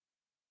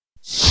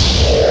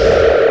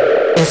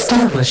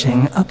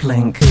Establishing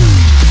uplink.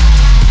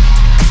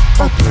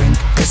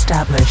 Uplink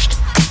established.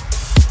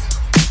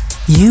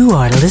 You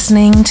are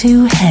listening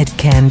to Head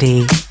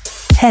Candy.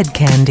 Head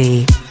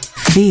Candy.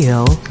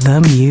 Feel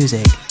the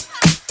music.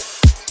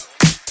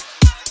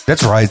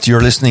 That's right,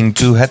 you're listening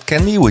to Head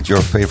Candy with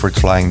your favorite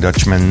Flying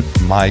Dutchman,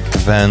 Mike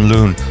Van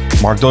Loon.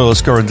 Mark Doyle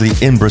is currently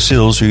in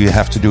Brazil, so you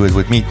have to do it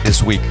with me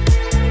this week.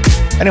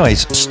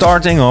 Anyways,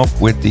 starting off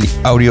with the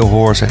Audio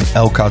Horse and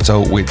El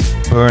Cato with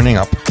Burning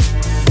Up.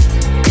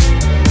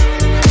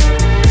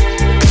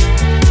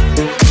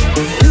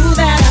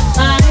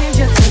 Everybody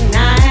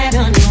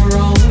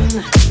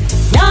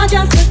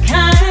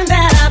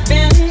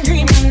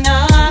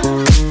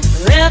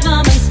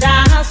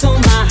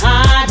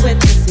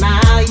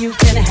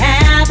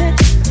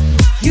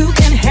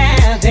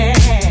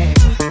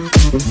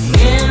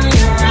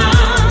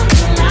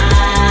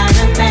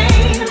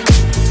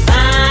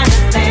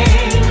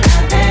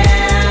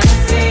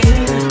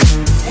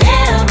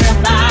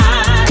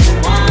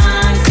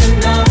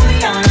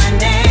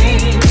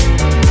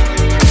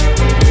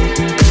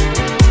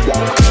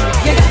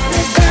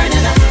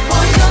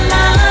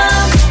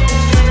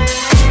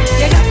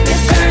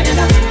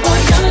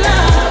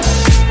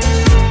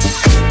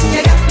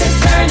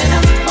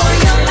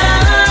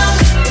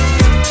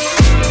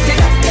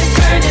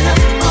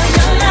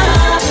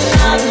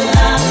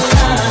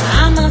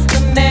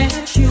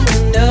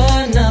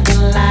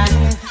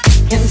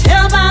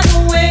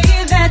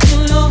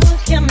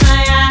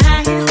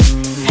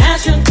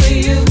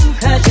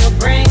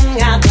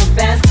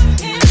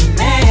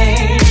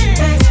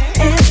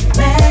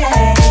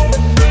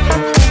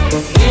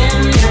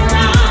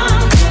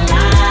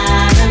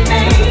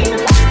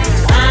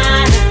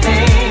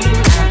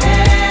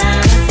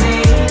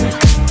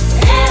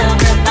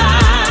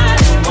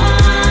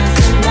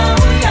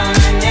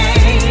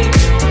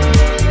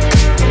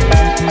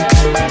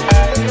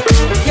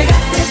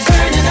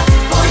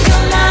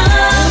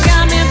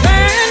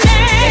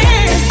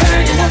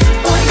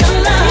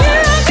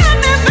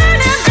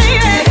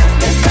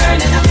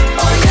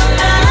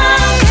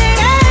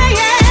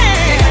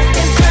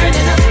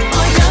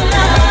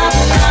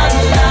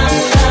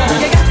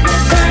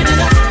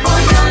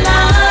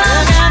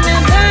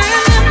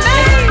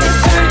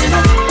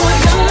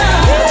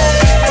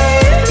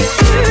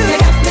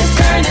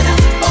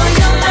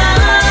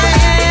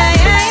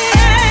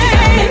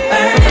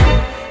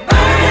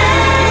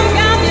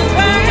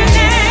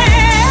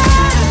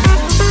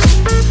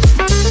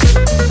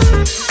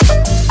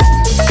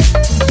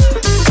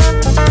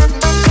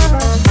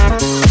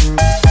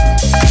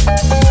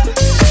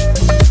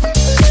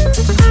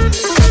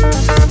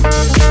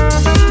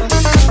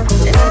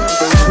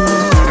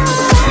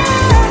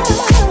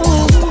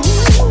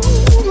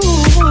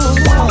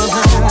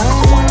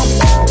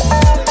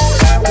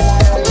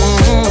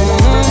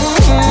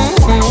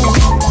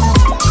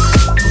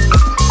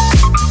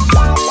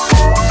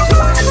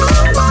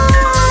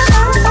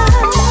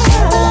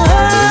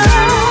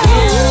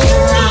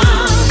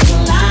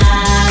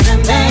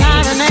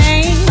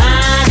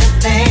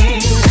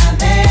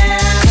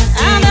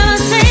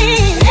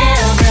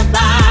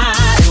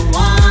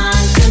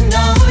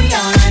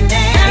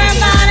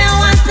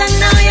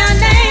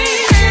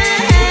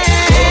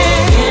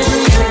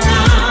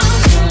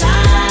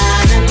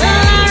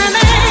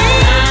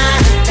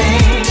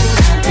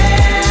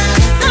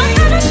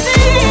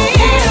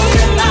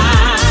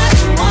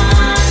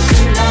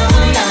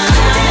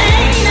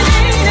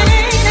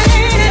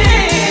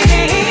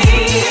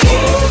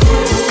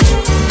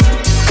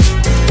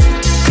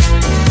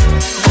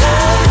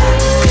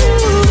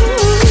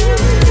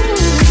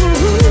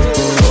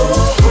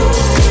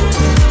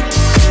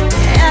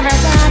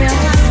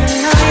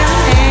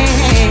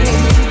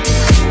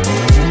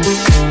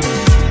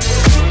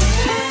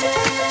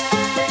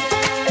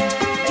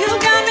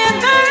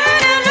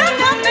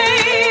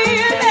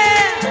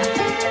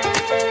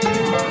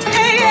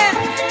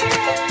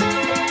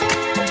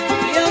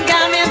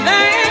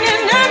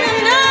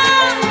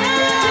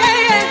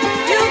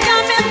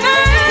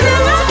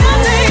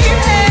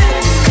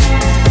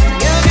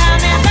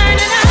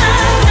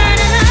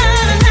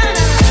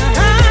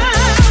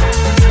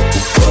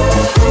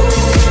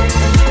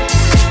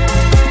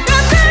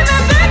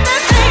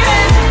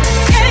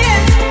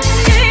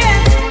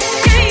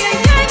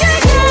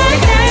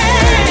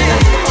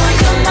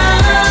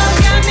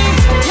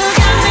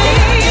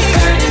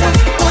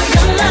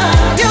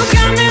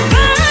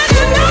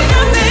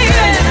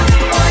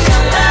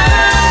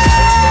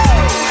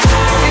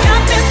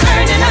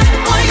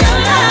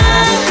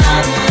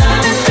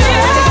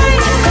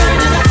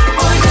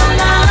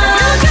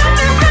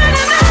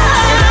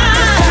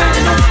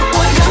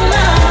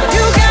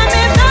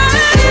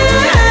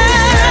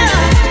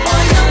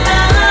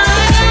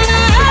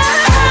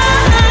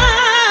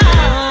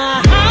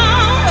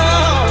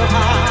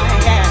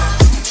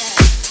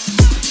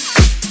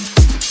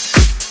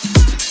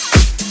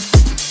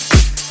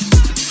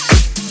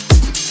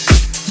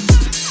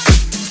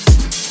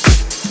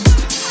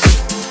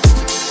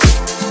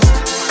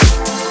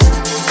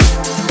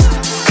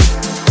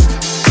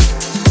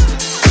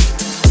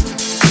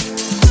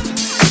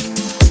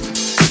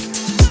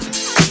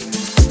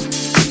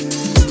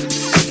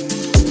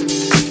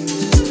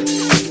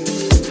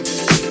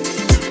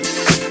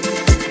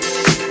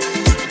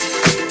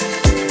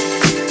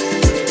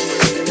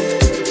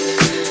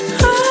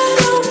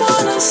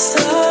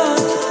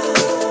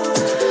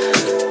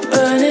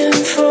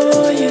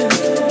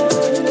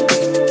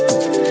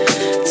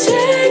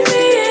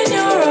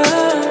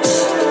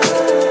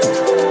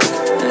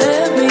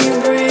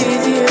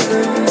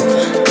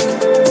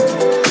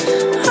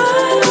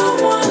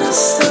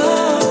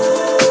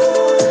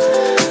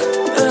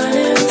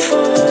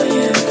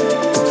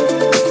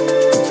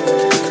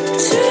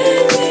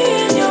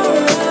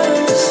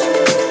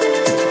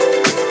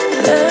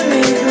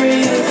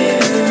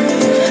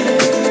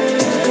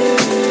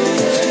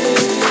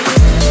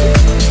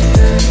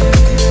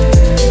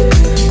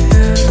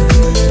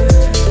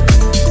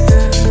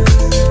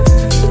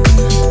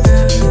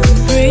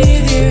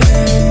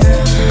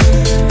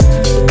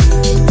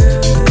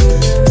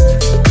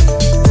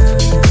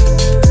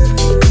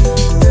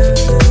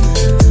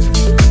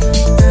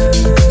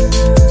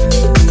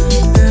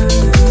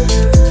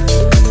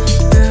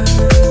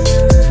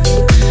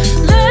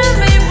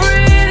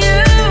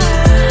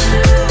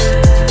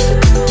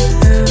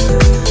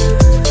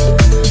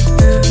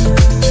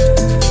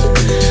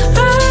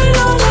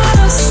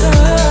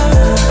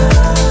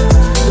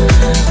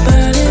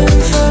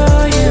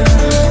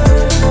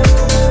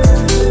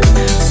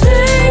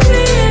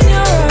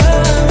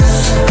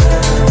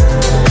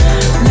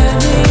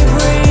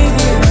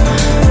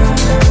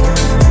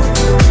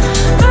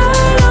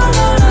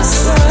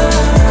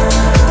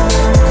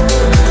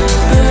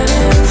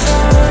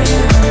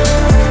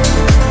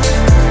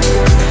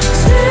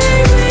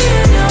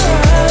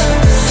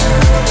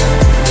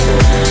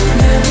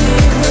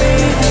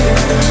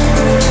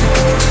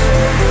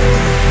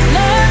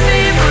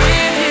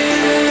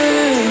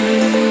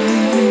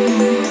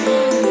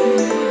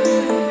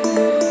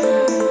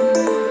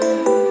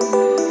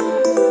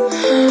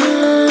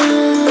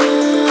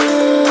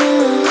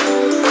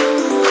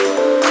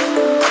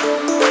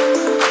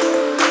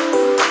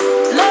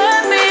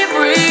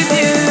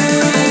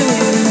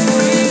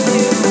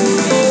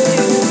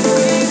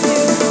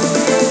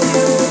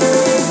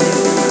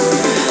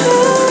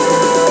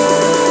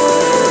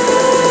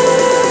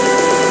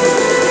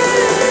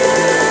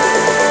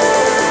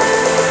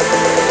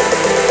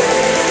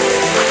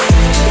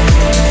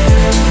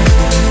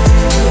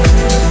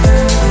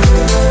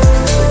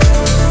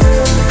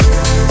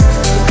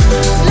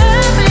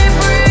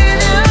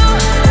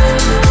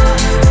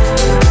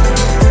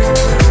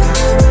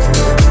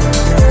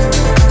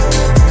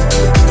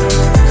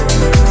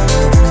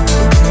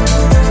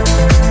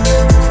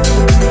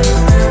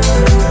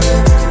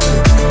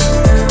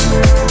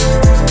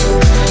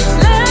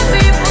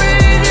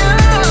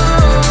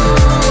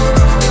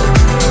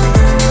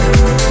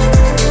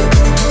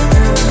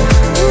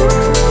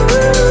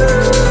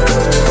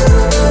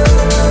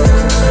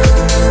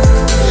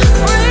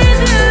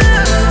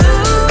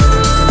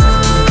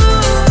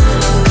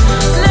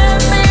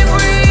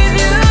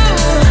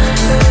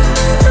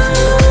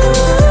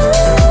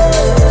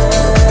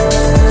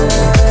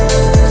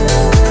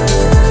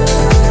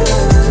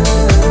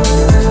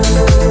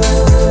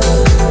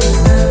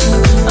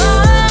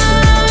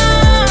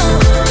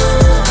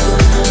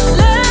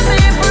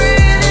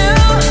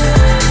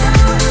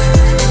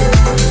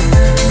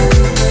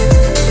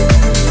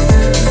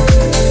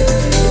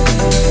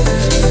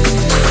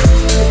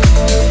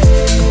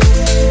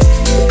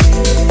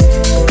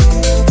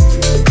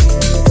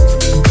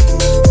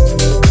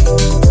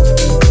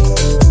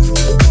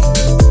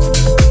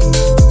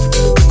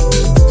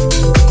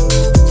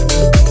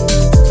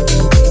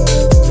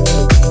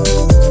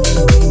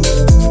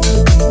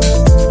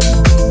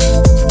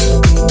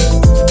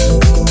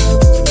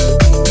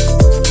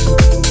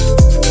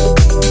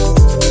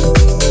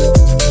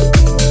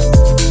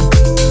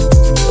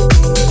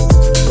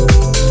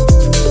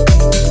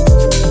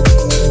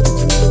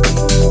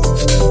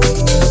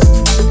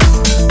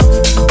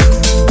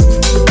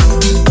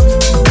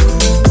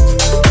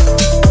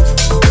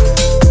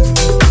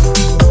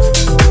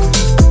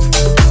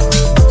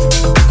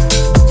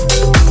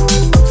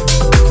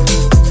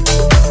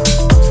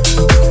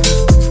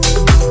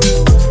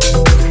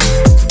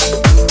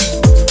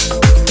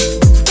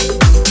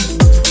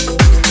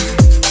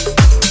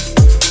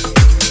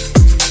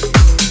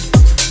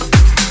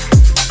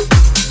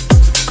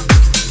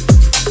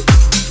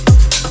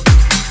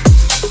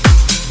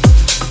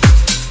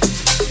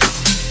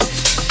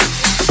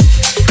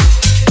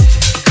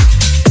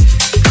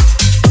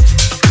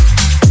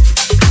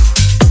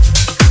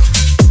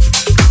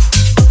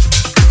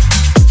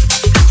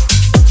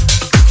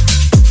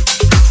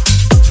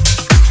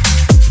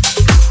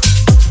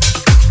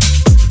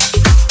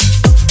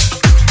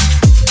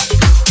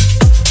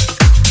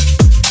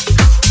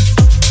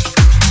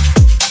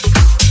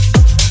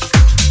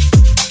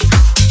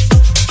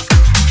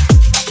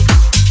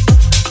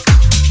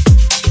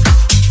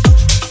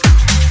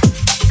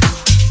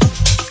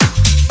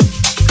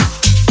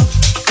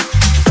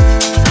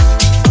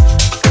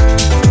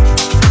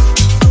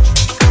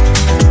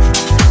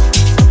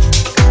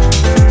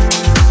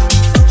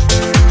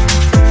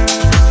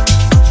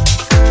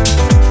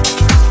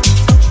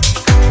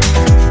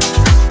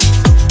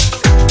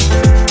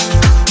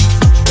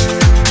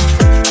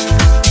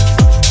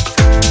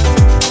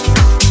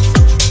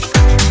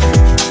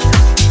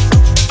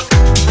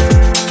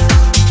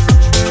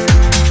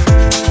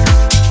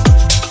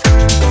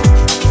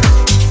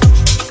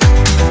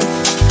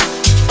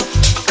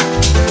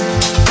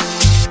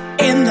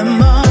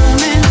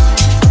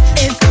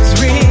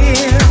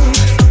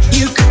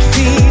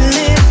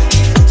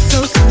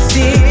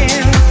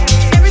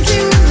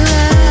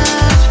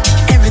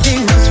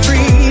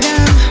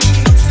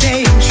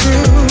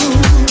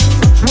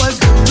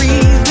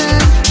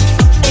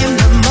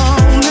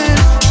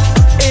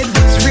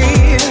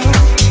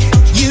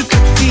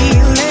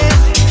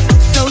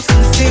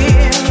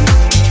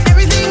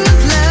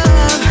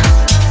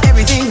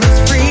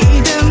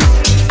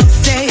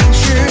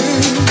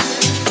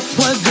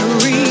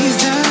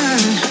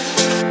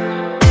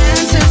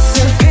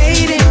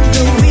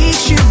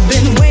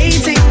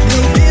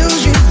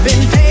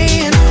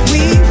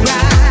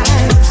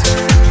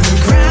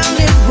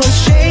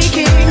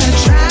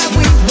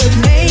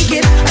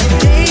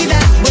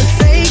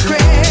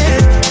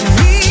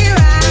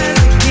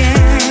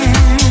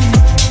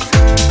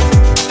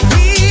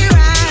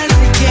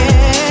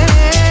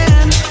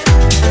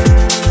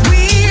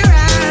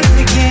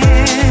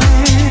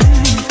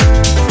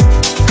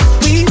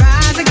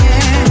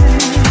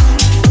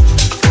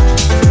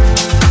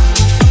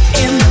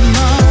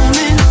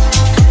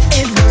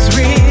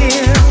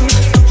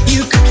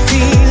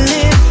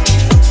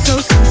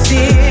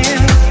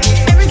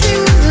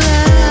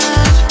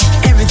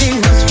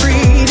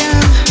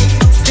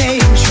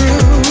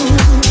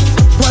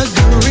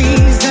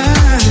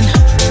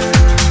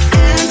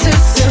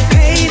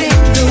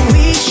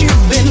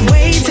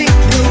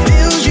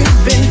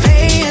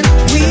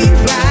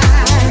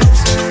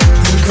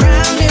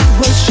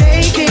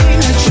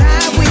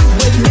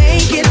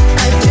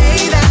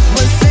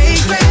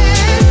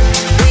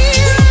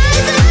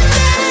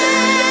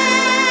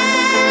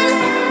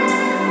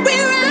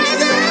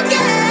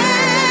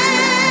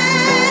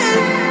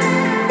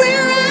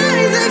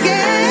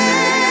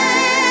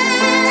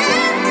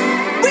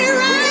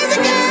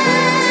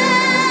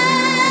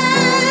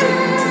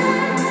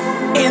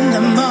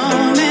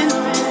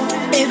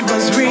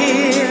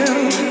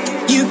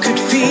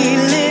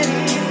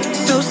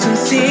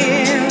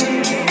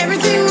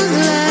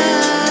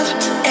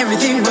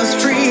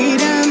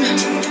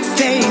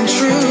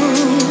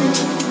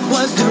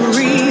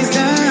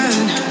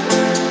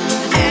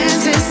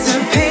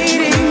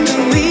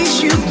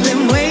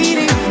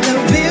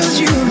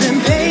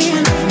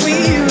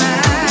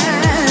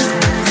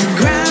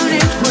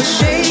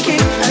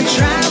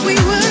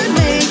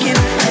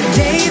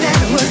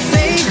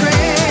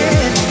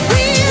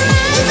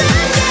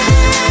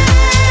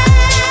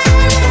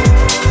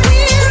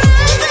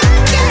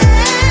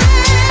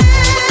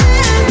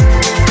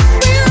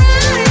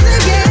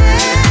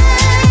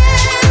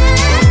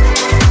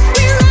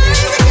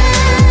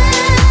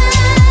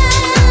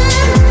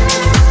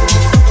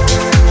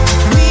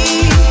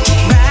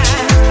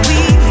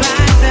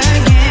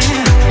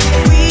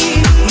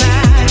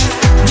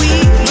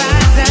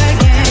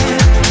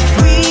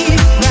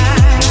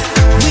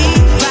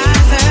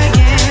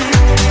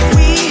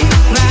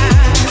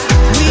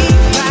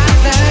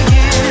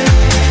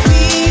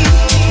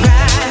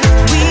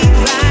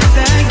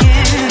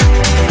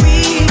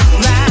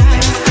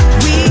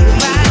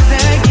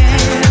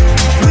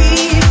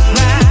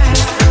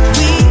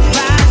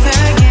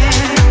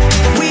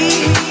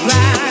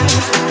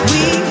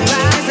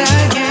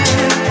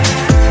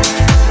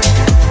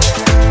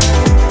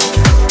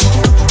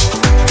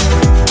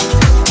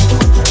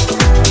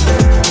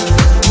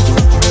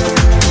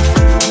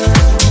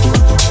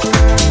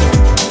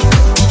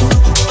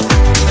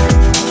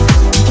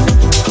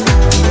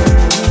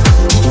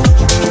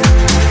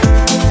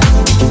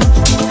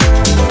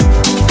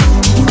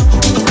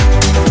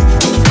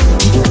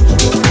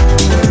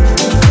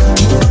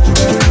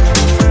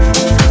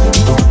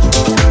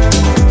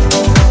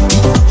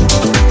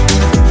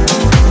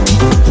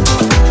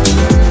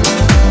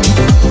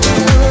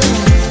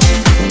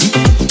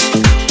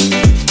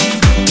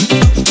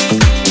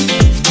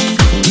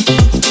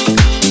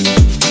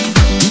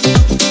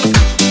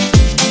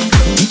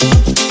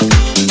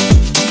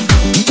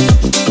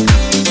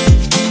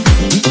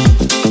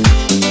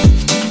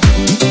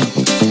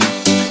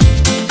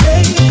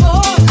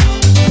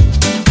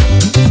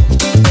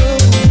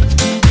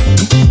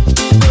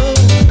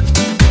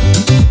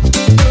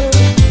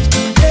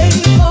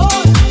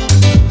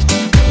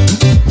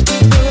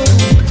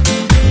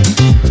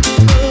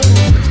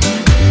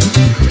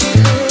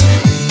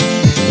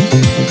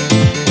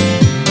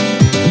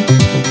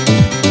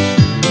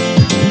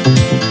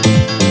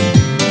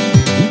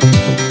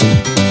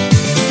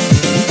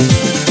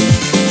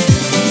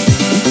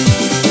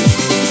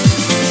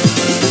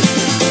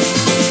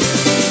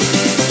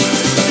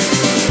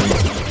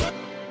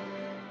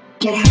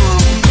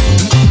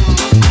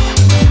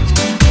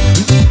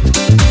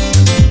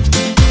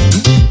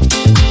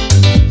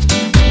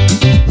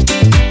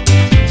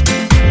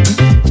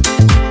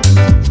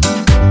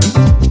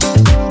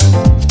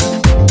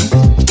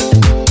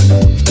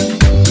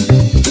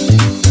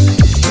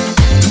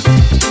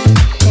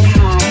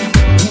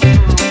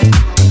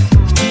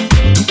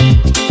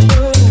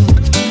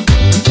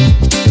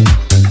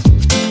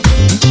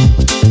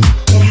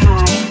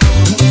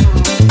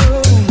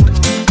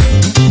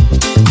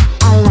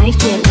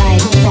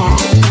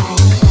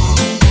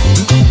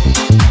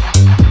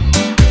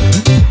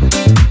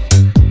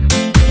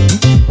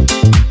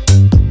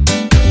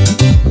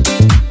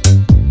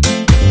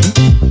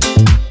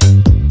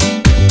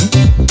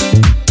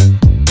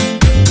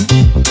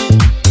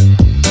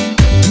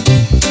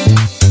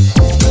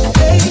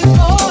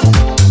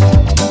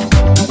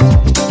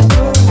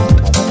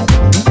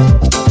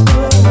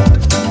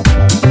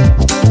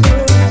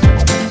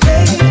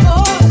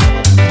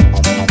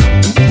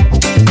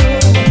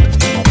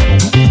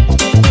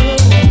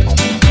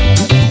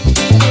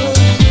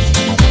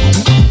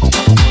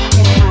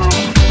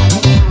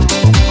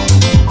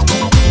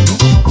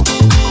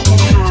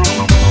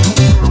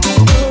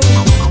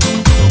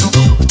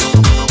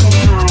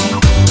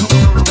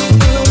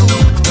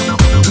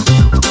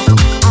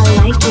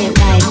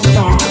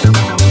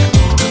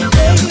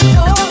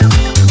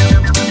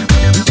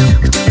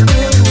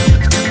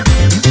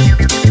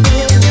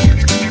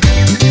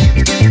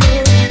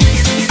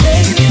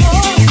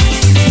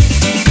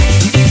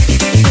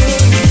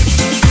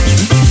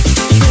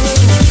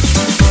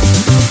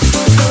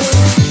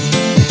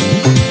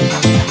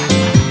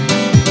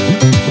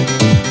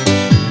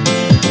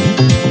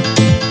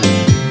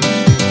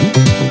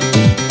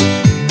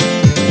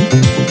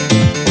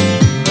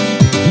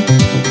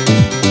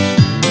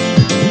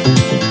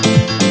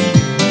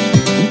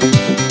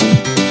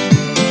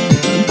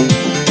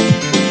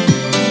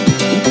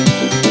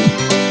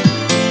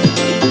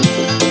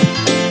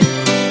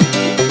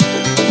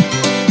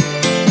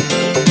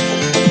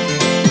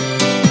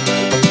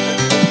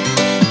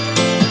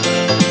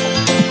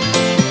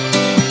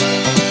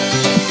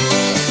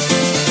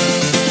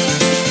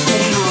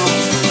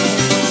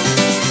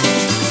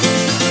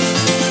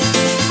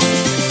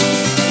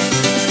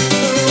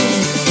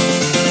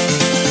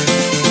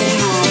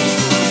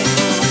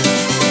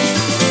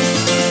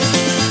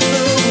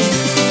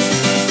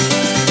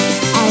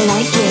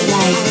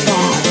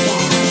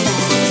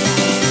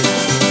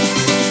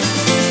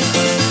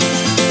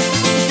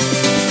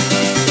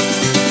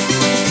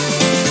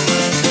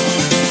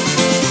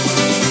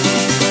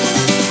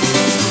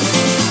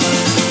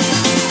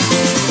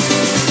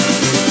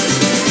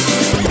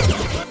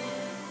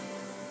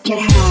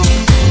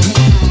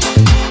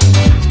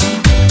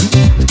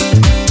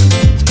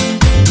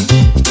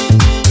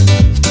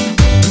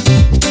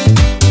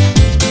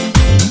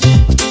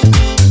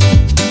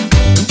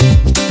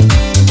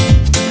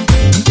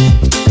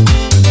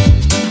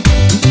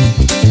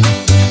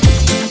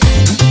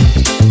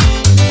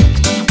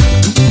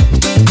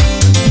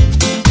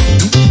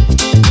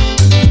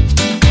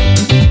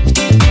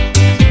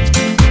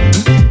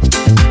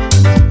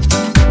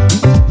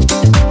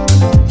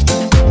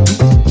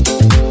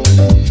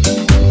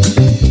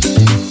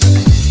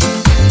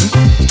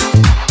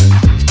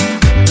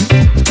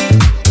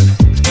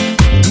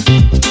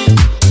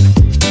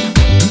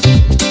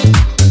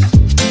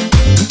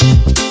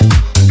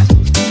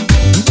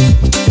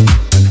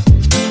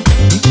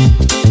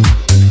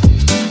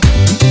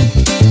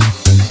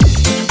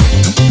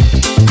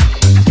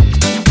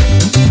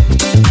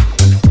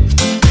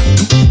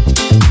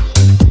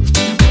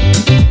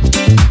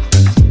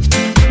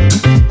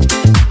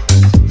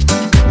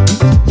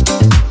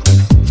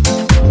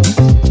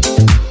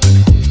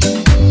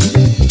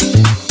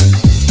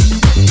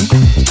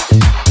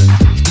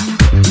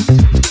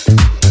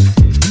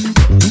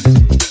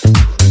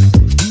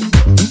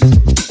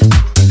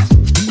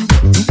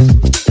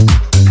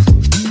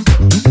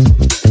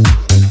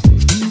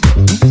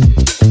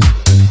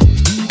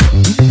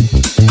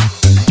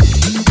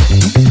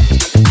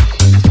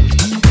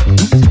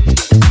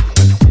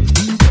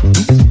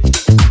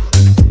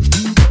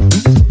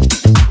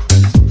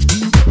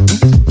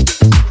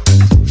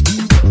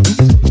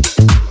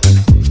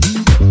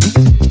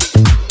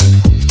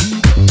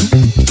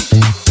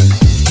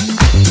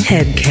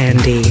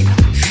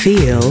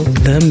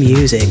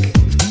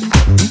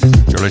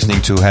You're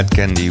listening to Head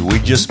Candy. We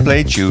just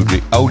played you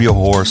the Audio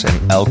Horse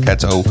and El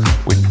Cato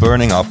with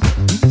Burning Up,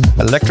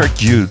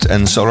 Electric Youth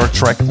and Solar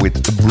Track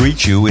with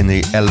Breach You in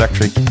the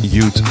Electric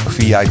Youth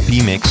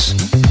VIP mix,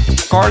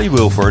 Carly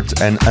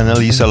Wilford and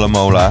Annalisa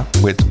Lamola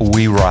with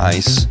We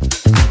Rise,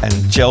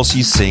 and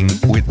Chelsea Singh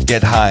with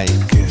Get High.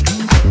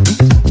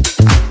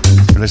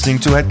 You're listening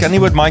to Head Candy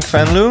with Mike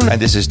Van Loon,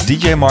 and this is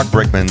DJ Mark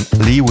Brickman,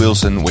 Lee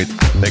Wilson with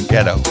The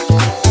Ghetto.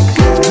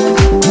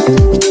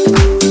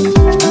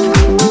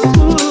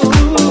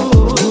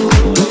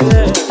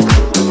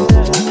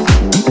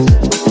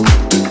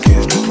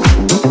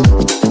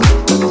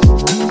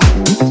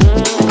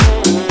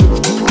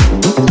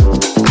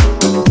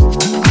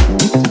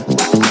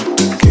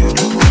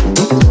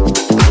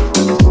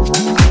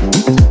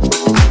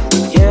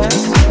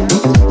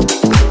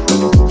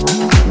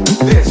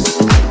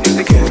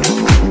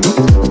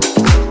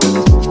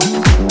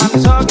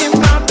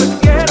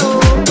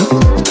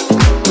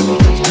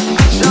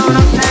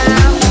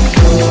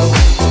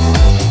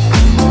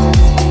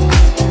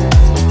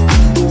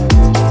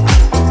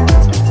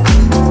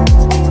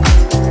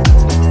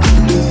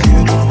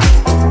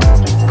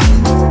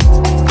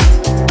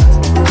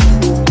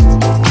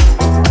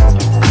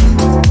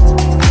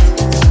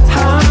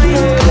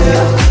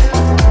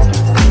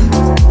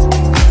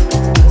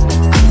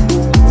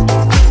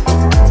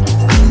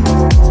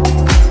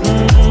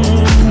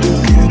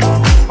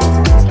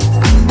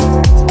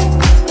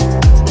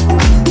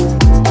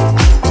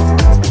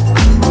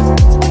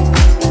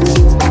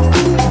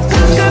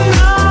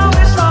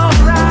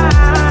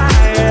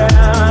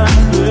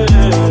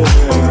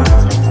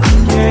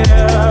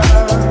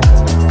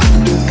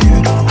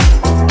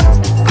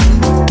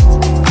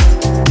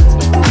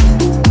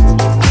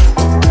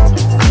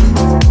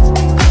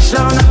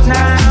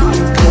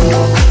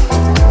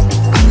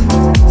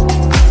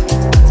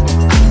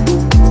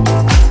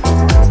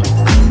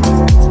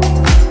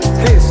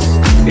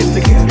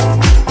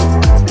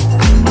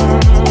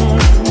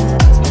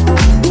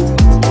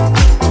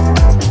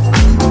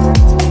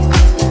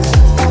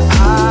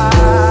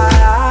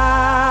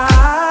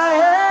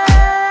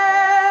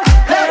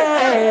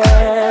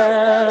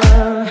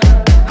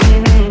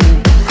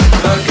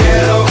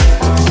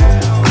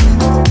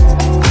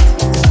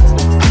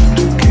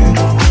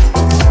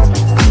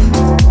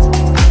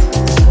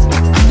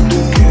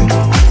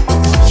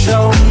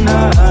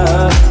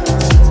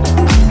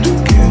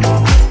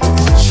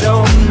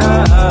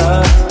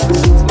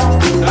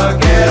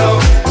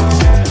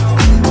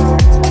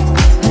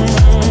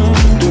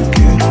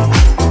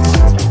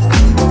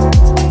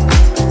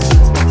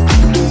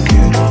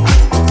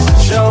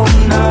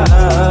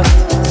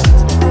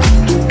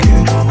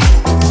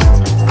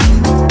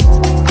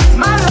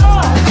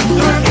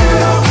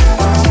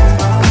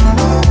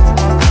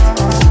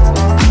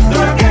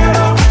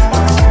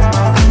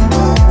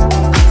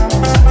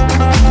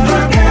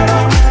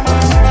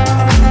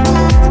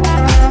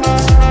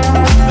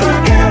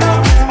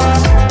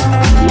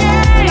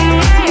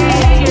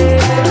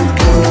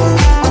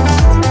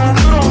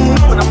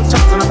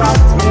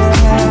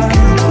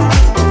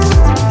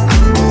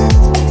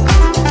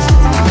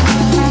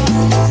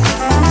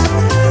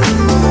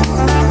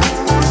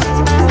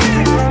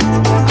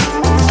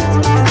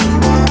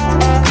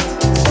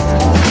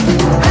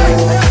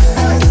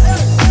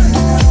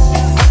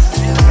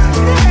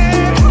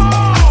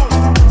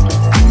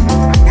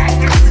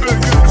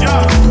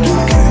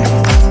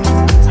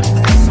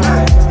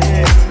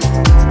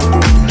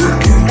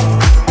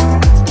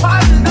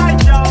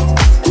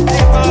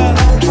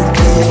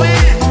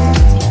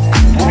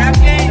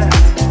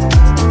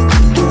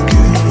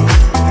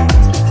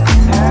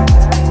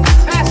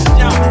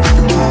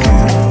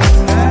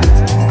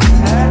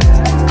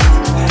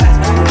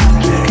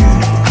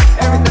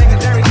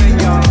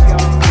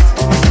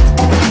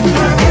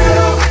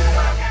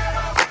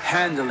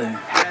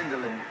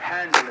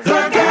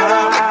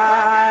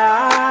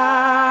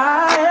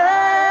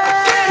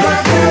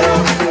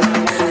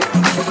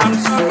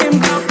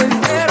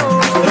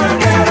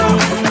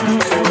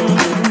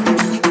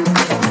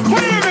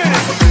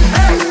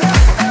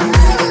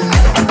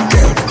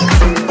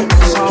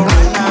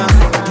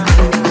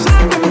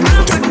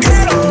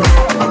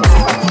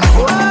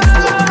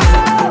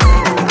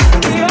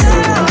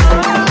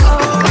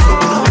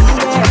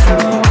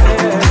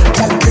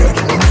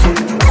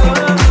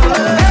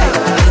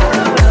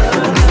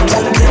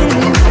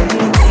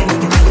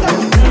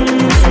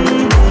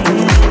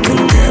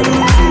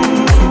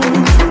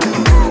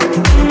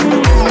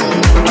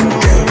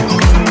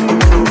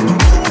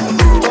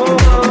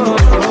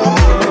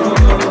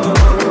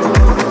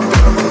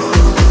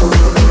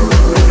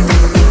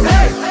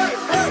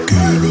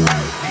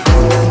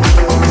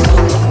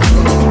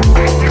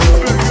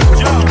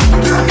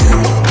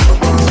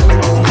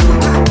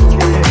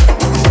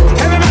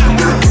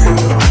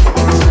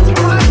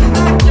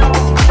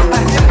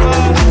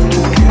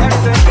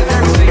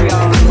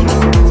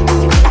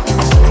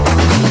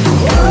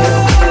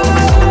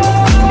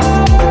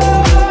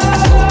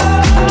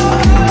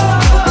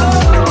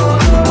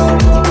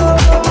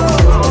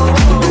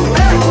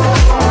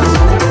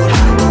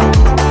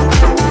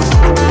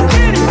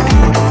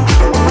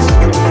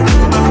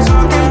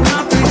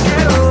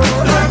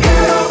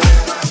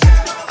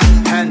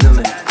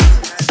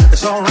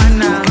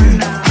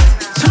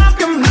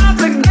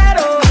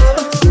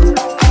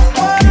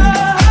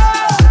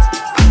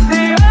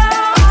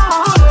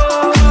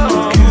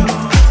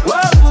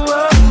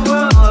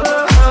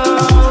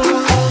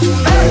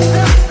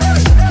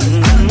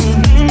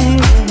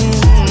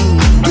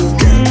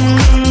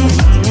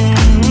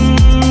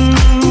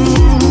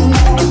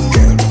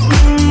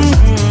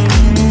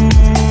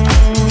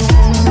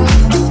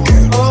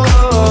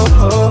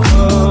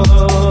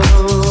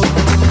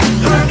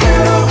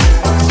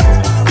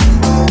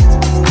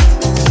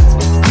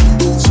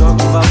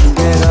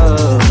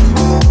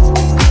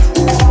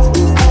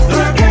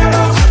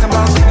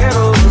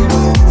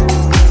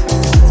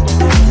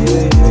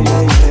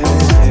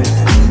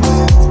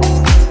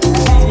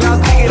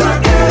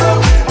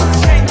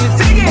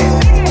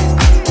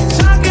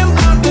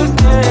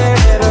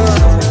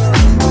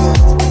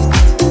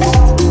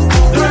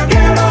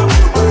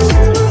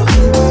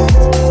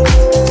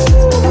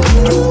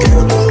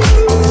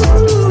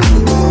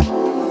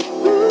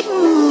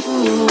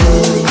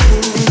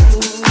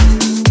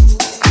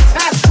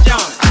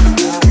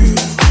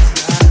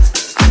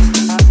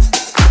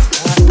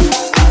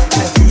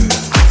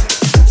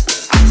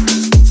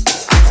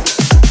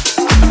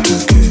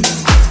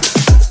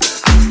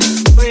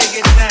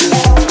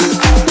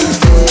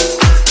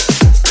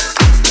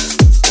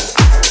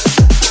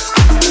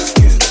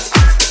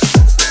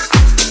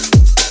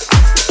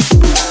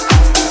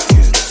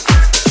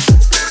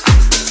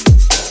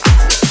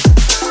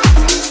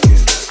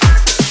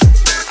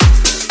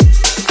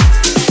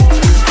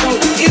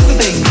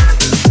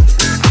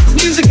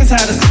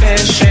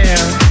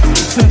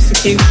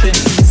 persecution,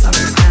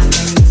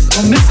 misunderstandings,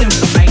 or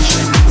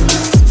misinformation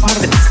is part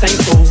of its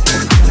staple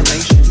of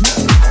generation.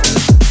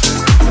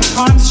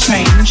 Times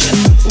change, and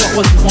what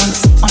was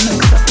once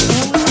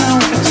unacceptable is now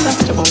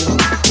acceptable,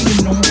 even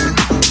normal.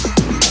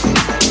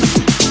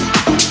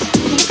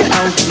 Look at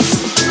Elvis,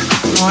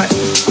 right?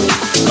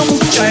 He was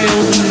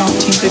jailed in the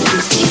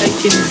 1950s for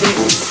shaking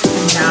zips,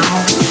 and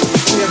now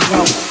we have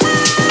wealth.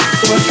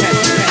 Okay.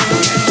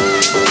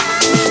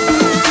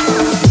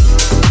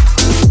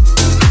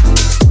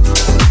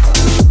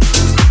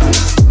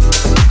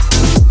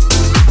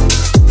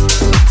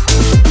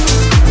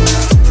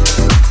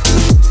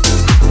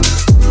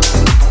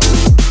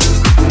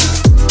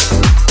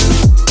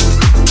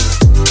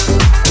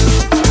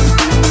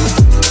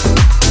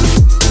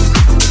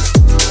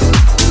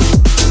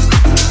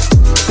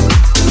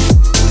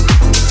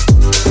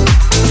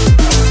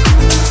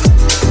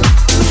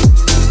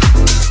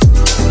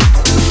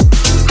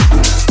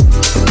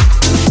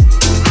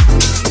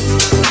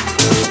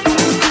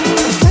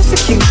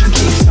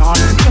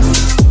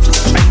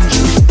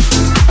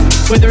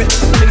 Whether it's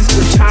police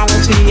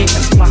brutality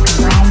against black and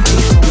brown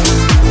people,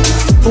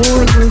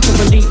 or a group of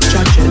elite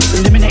judges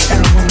eliminate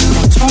a woman's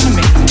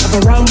autonomy of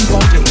her own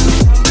body,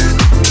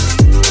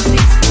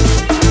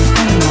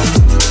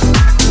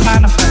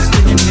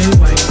 manifesting in new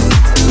ways.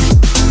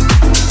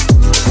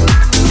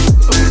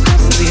 But we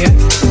persevere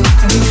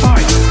and we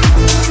fight,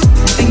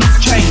 and things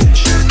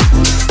change.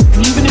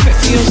 And even if it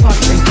feels like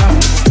they don't,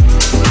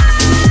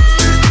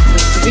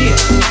 persevere.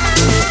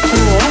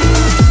 Or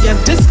you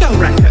have disco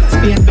records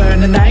being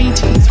burned in the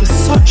 80s with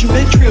such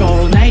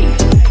vitriol and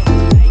hate.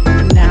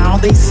 And now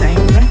these same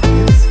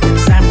records get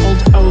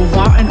sampled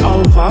over and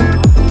over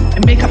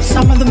and make up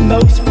some of the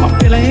most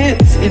popular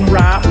hits in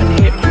rap and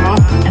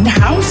hip-hop and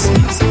house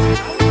music.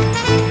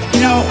 You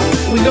know,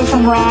 we go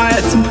from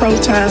riots and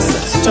protests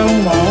at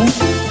Stonewall,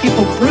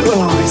 people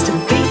brutalized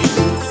and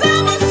beaten.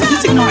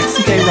 This ignites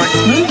the gay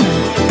rights movement.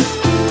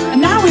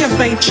 And now we have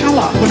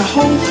Beychella with a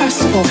whole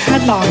festival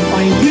headlined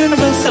by a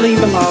universally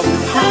beloved,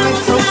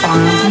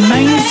 high-profile,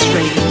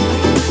 mainstream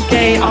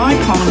gay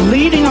icon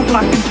leading a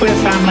black and queer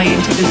family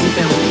into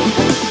visibility.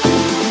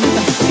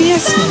 The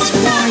fierceness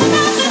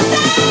rises.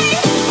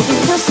 But we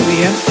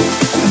persevere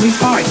and we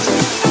fight.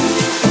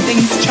 And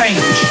things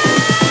change.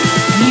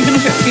 And even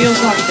if it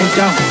feels like they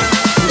don't,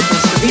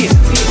 we persevere.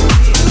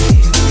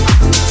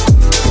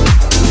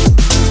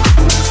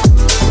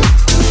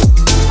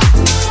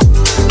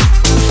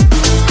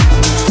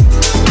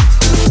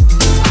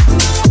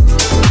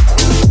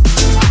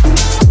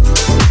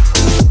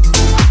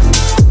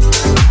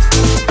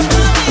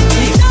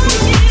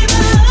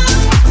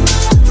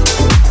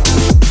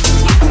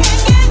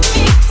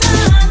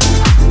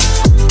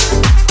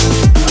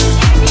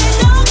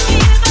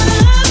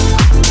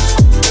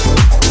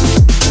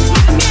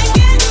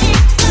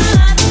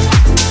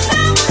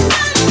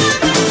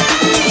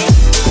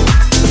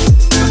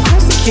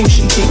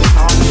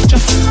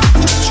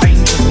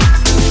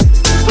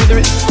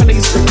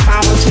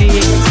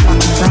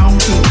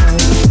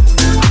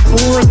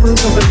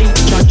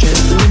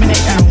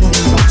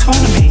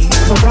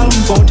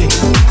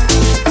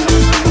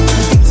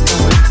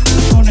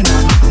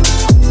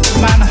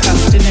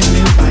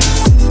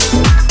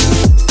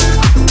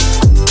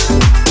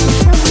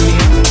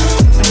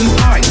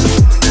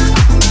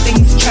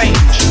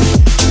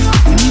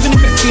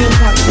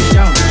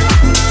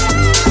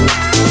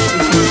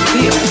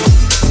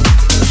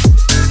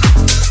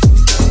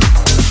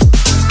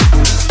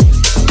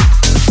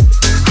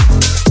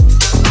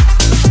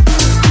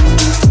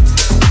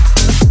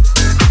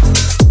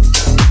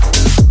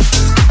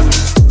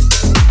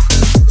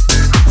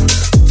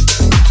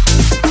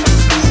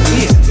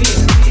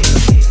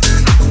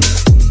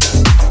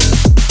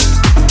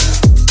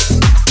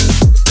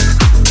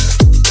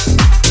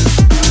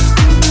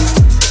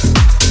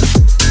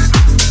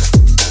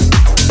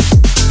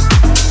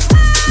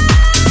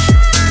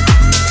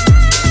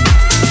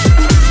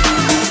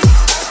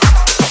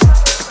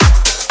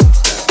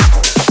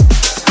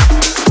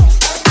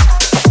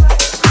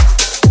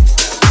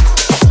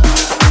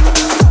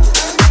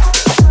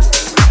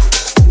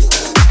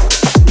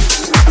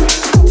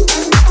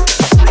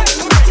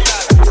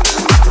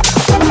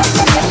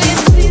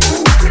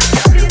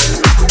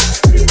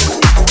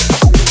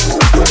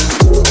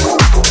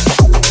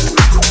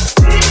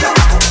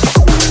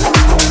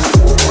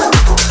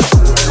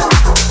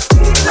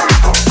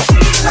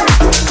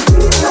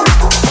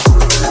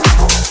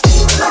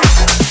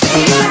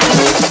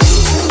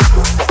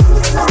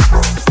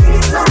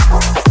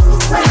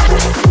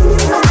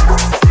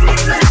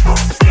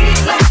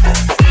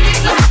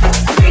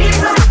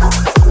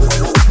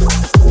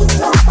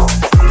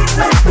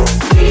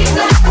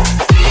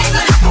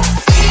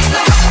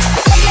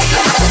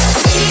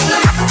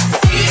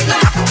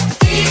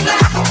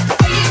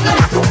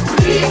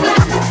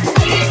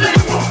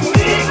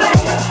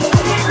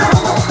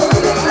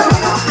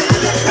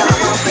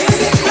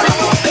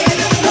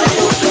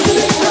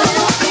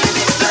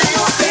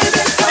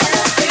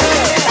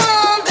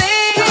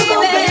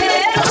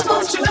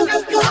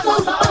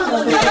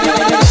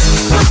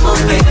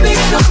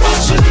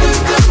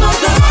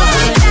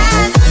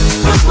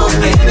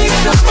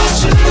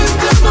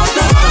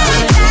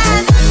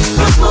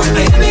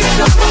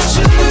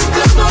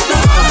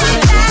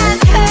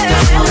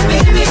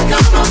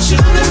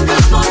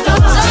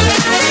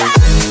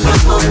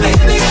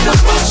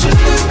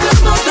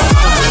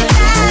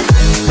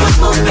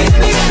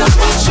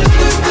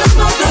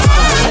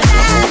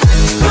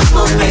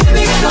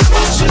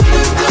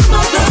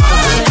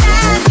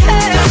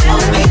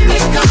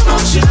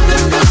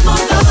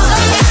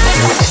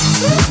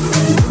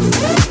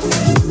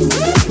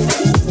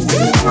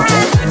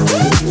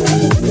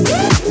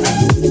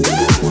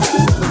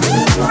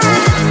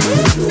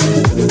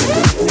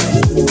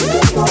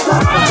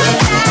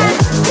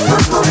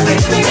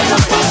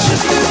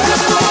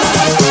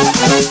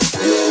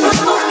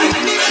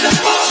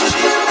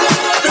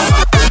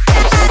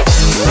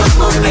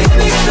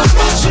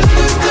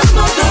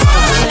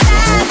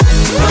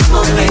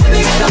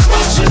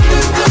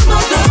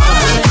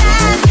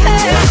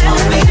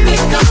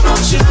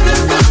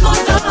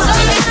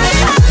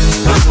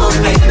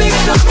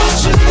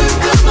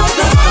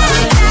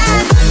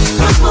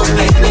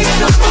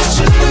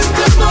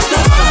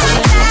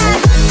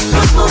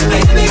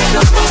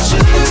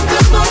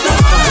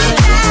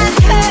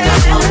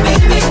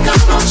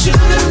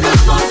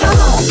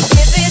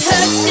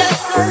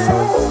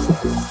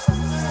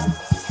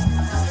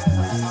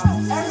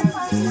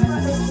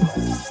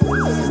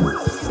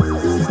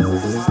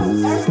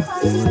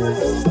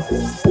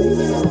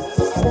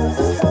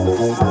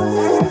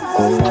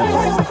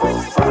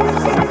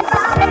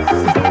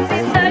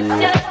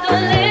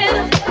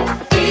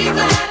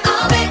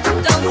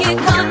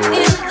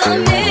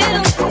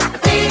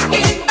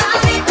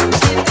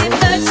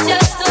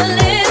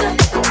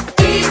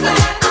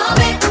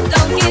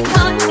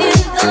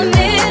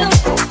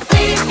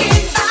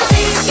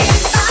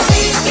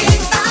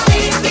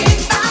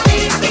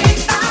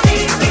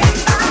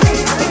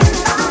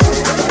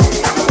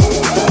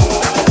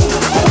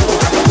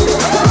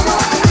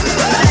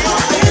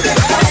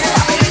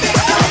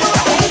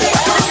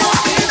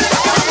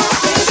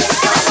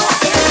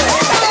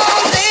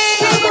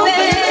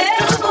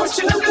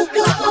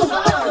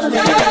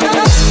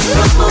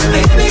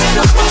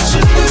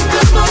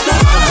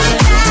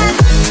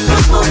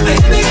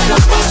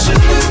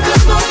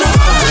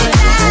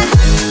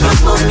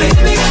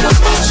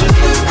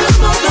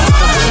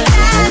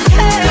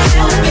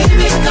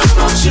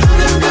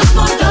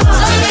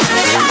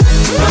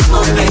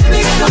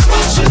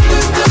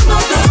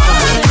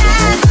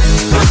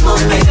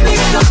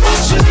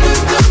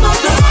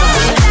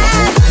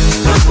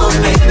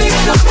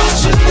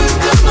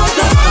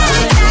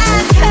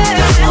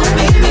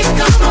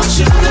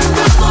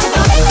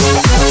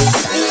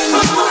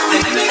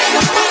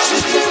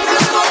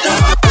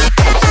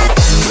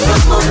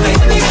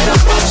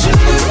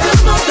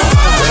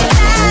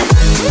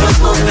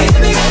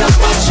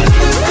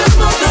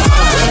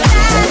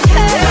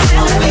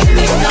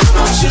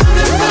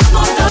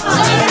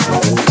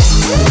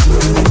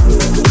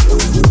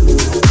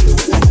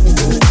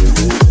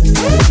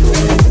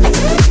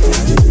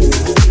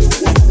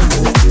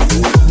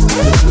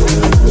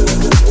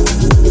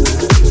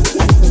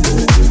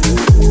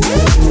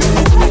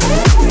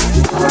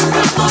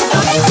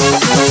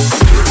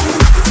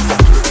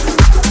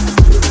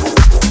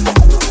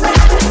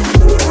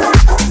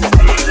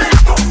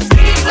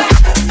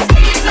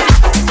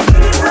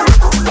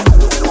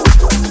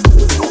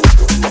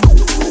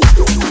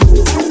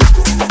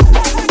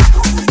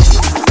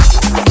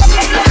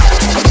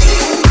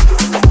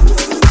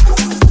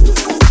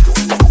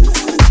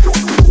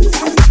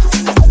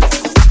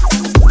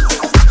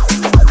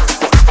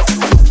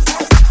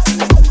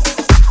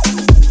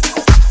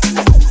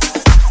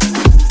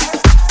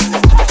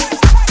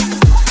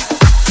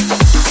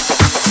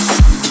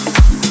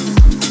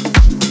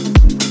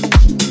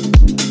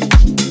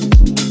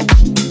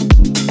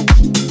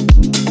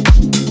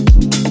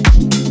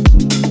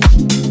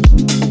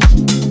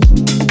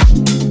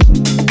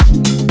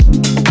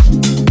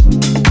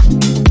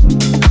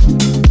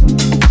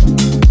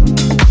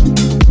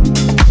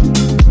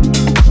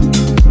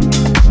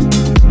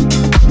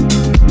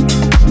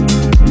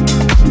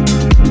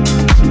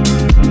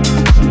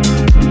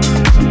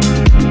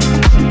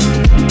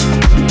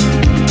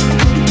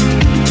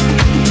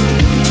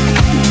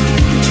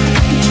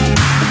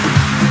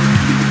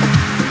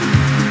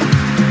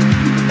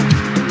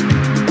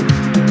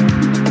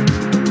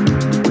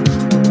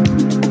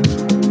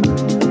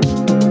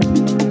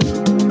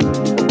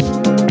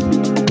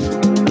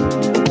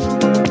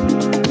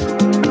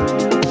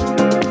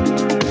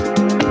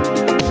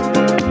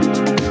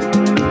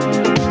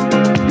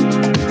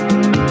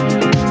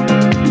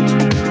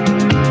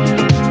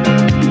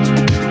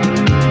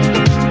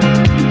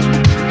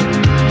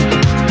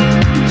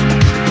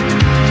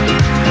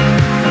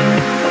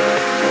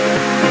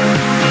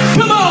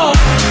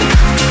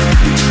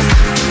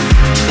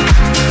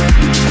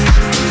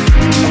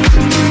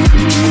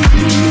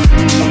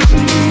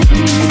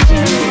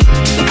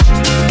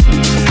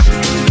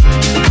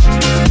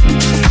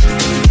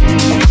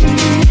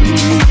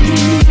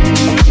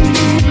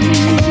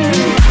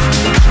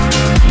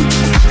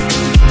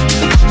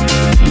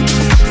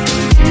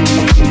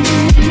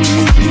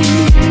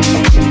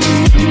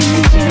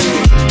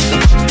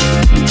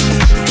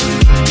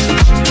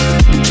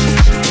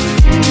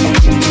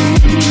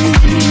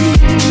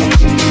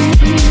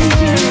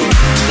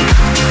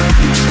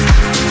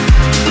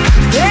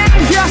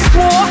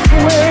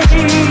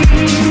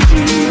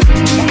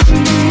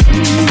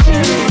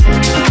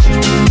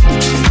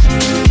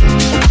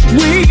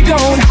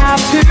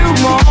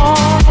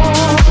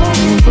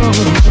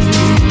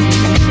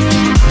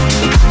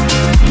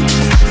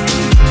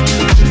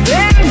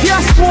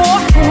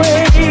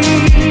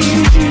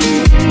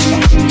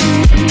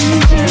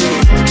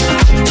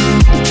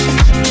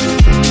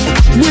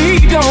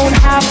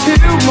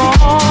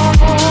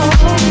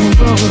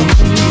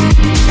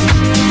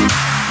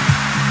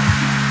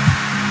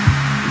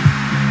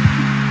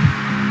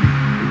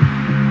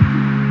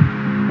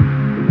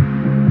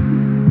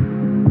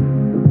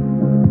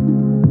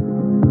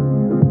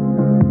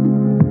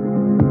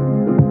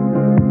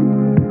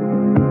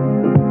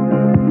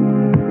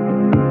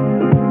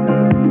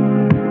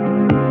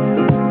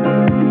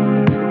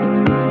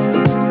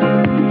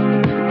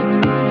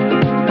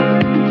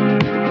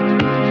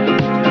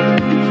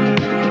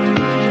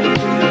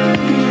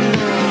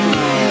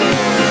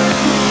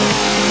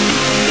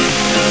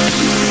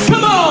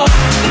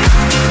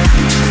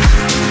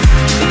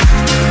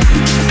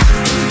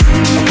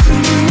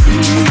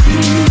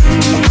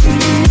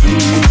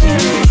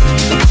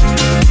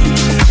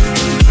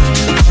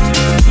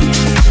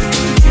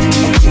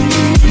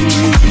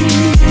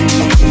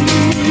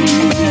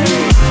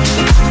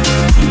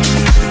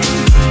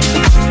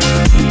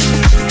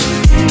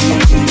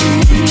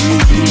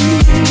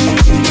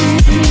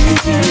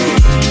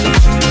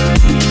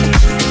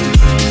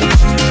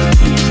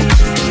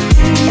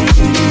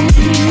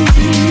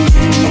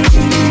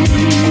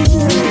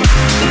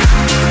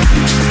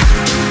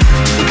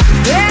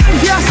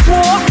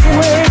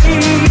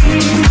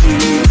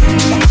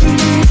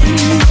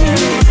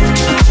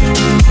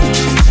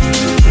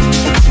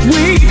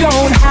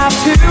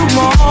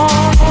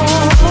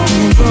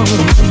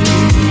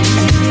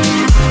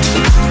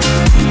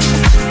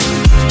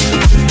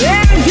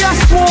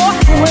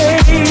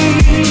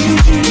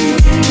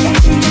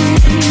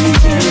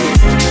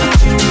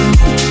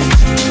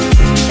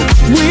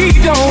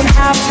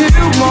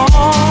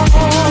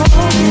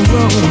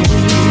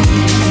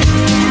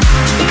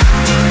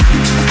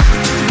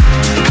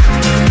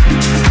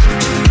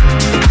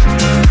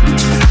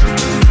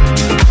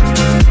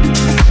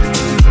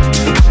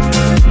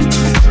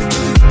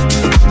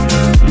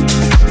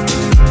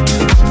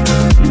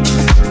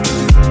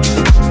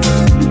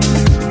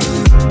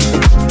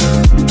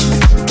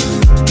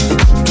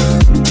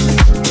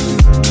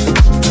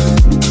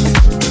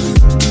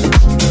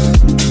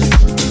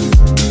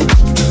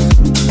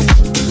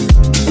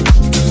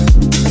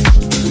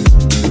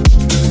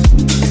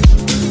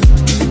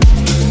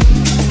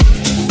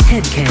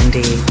 Head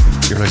Candy.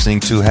 You're listening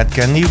to Head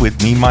Candy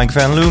with me, Mike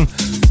Van Loon.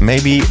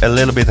 Maybe a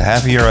little bit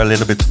heavier, a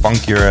little bit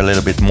funkier, a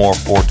little bit more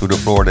four to the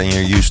floor than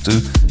you're used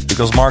to,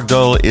 because Mark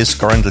Doyle is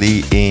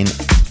currently in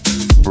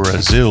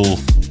Brazil.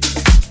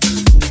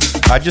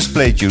 I just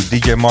played you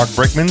DJ Mark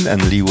Brickman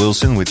and Lee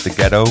Wilson with The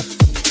Ghetto,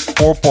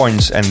 4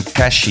 Points and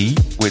Kashi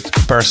with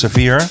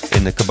Persevere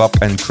in the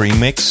Kebab and Cream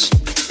mix,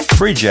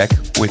 Free Jack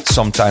with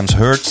Sometimes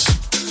Hurts,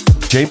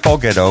 J. Paul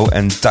Ghetto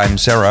and Time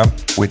Sarah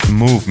with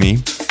Move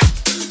Me.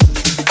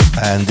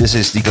 And this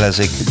is the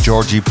classic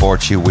Georgie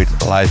Porgy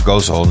with Life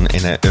Goes On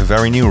in a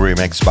very new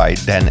remix by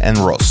Dan and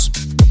Ross.